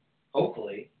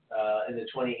 hopefully, in the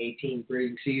 2018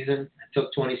 breeding season. I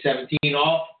took 2017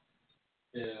 off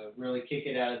to really kick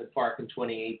it out of the park in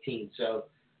 2018. So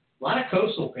a lot of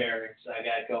coastal pairings I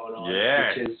got going on.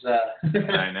 Yeah. Which is,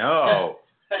 I know.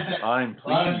 I'm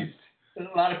pleased.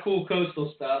 A lot of cool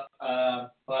coastal stuff.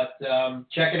 But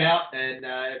check it out. And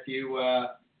if you,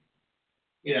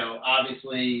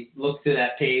 obviously look to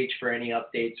that page for any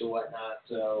updates or whatnot.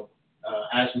 So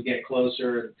as we get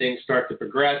closer and things start to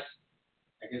progress,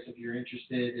 I guess if you're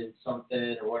interested in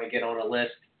something or want to get on a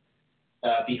list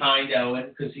behind Owen,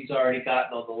 because he's already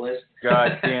gotten on the list.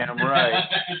 God damn right.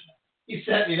 He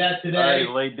sent me that today.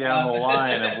 I laid down the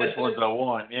line of which ones I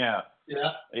want. Yeah.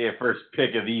 Yeah. Yeah. First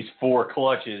pick of these 4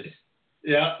 clutches.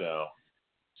 Yeah. So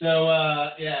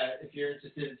if you're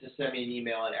interested, just send me an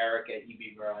email at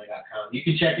eric@ebmorelia.com. You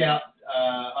can check out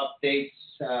updates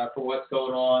for what's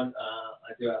going on.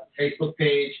 I do have a Facebook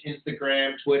page,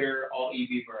 Instagram, Twitter, all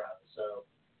EB Morelia. So,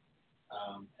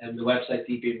 and the website's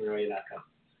ebmorelia.com.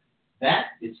 That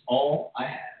is all I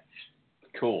have.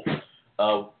 Cool.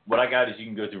 What I got is you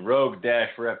can go to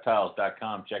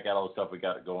rogue-reptiles.com, check out all the stuff we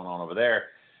got going on over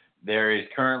there. There is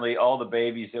currently all the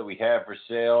babies that we have for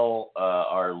sale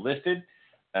are listed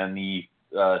on the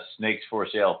snakes for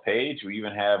sale page. We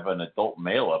even have an adult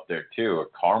male up there too, a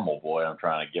caramel boy I'm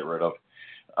trying to get rid of.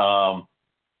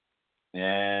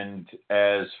 And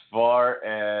as far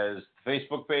as the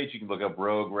Facebook page, you can look up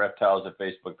Rogue Reptiles at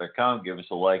facebook.com. Give us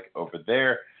a like over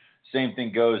there. Same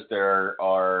thing goes. There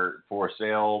are for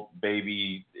sale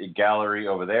baby gallery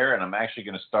over there, and I'm actually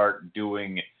going to start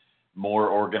doing more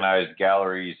organized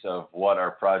galleries of what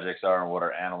our projects are and what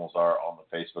our animals are on the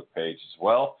Facebook page as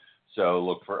well. So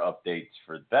look for updates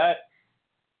for that.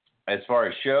 As far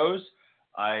as shows,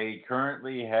 I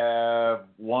currently have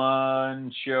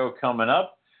one show coming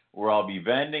up where I'll be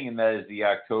vending, and that is the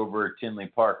October Tinley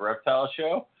Park Reptile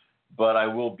Show. But I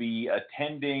will be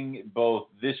attending both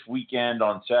this weekend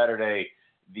on Saturday,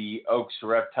 the Oaks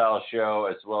Reptile Show,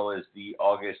 as well as the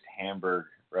August Hamburg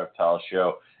Reptile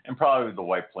Show, and probably the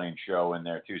White Plains Show in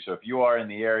there too. So if you are in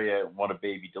the area and want a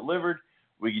baby delivered,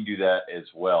 we can do that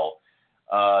as well.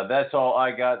 That's all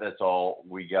I got. That's all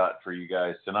we got for you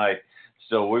guys tonight.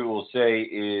 So what we will say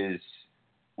is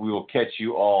we will catch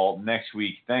you all next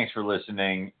week. Thanks for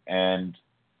listening, and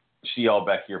see y'all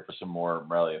back here for some more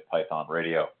Morelia Python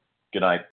Radio. Good night.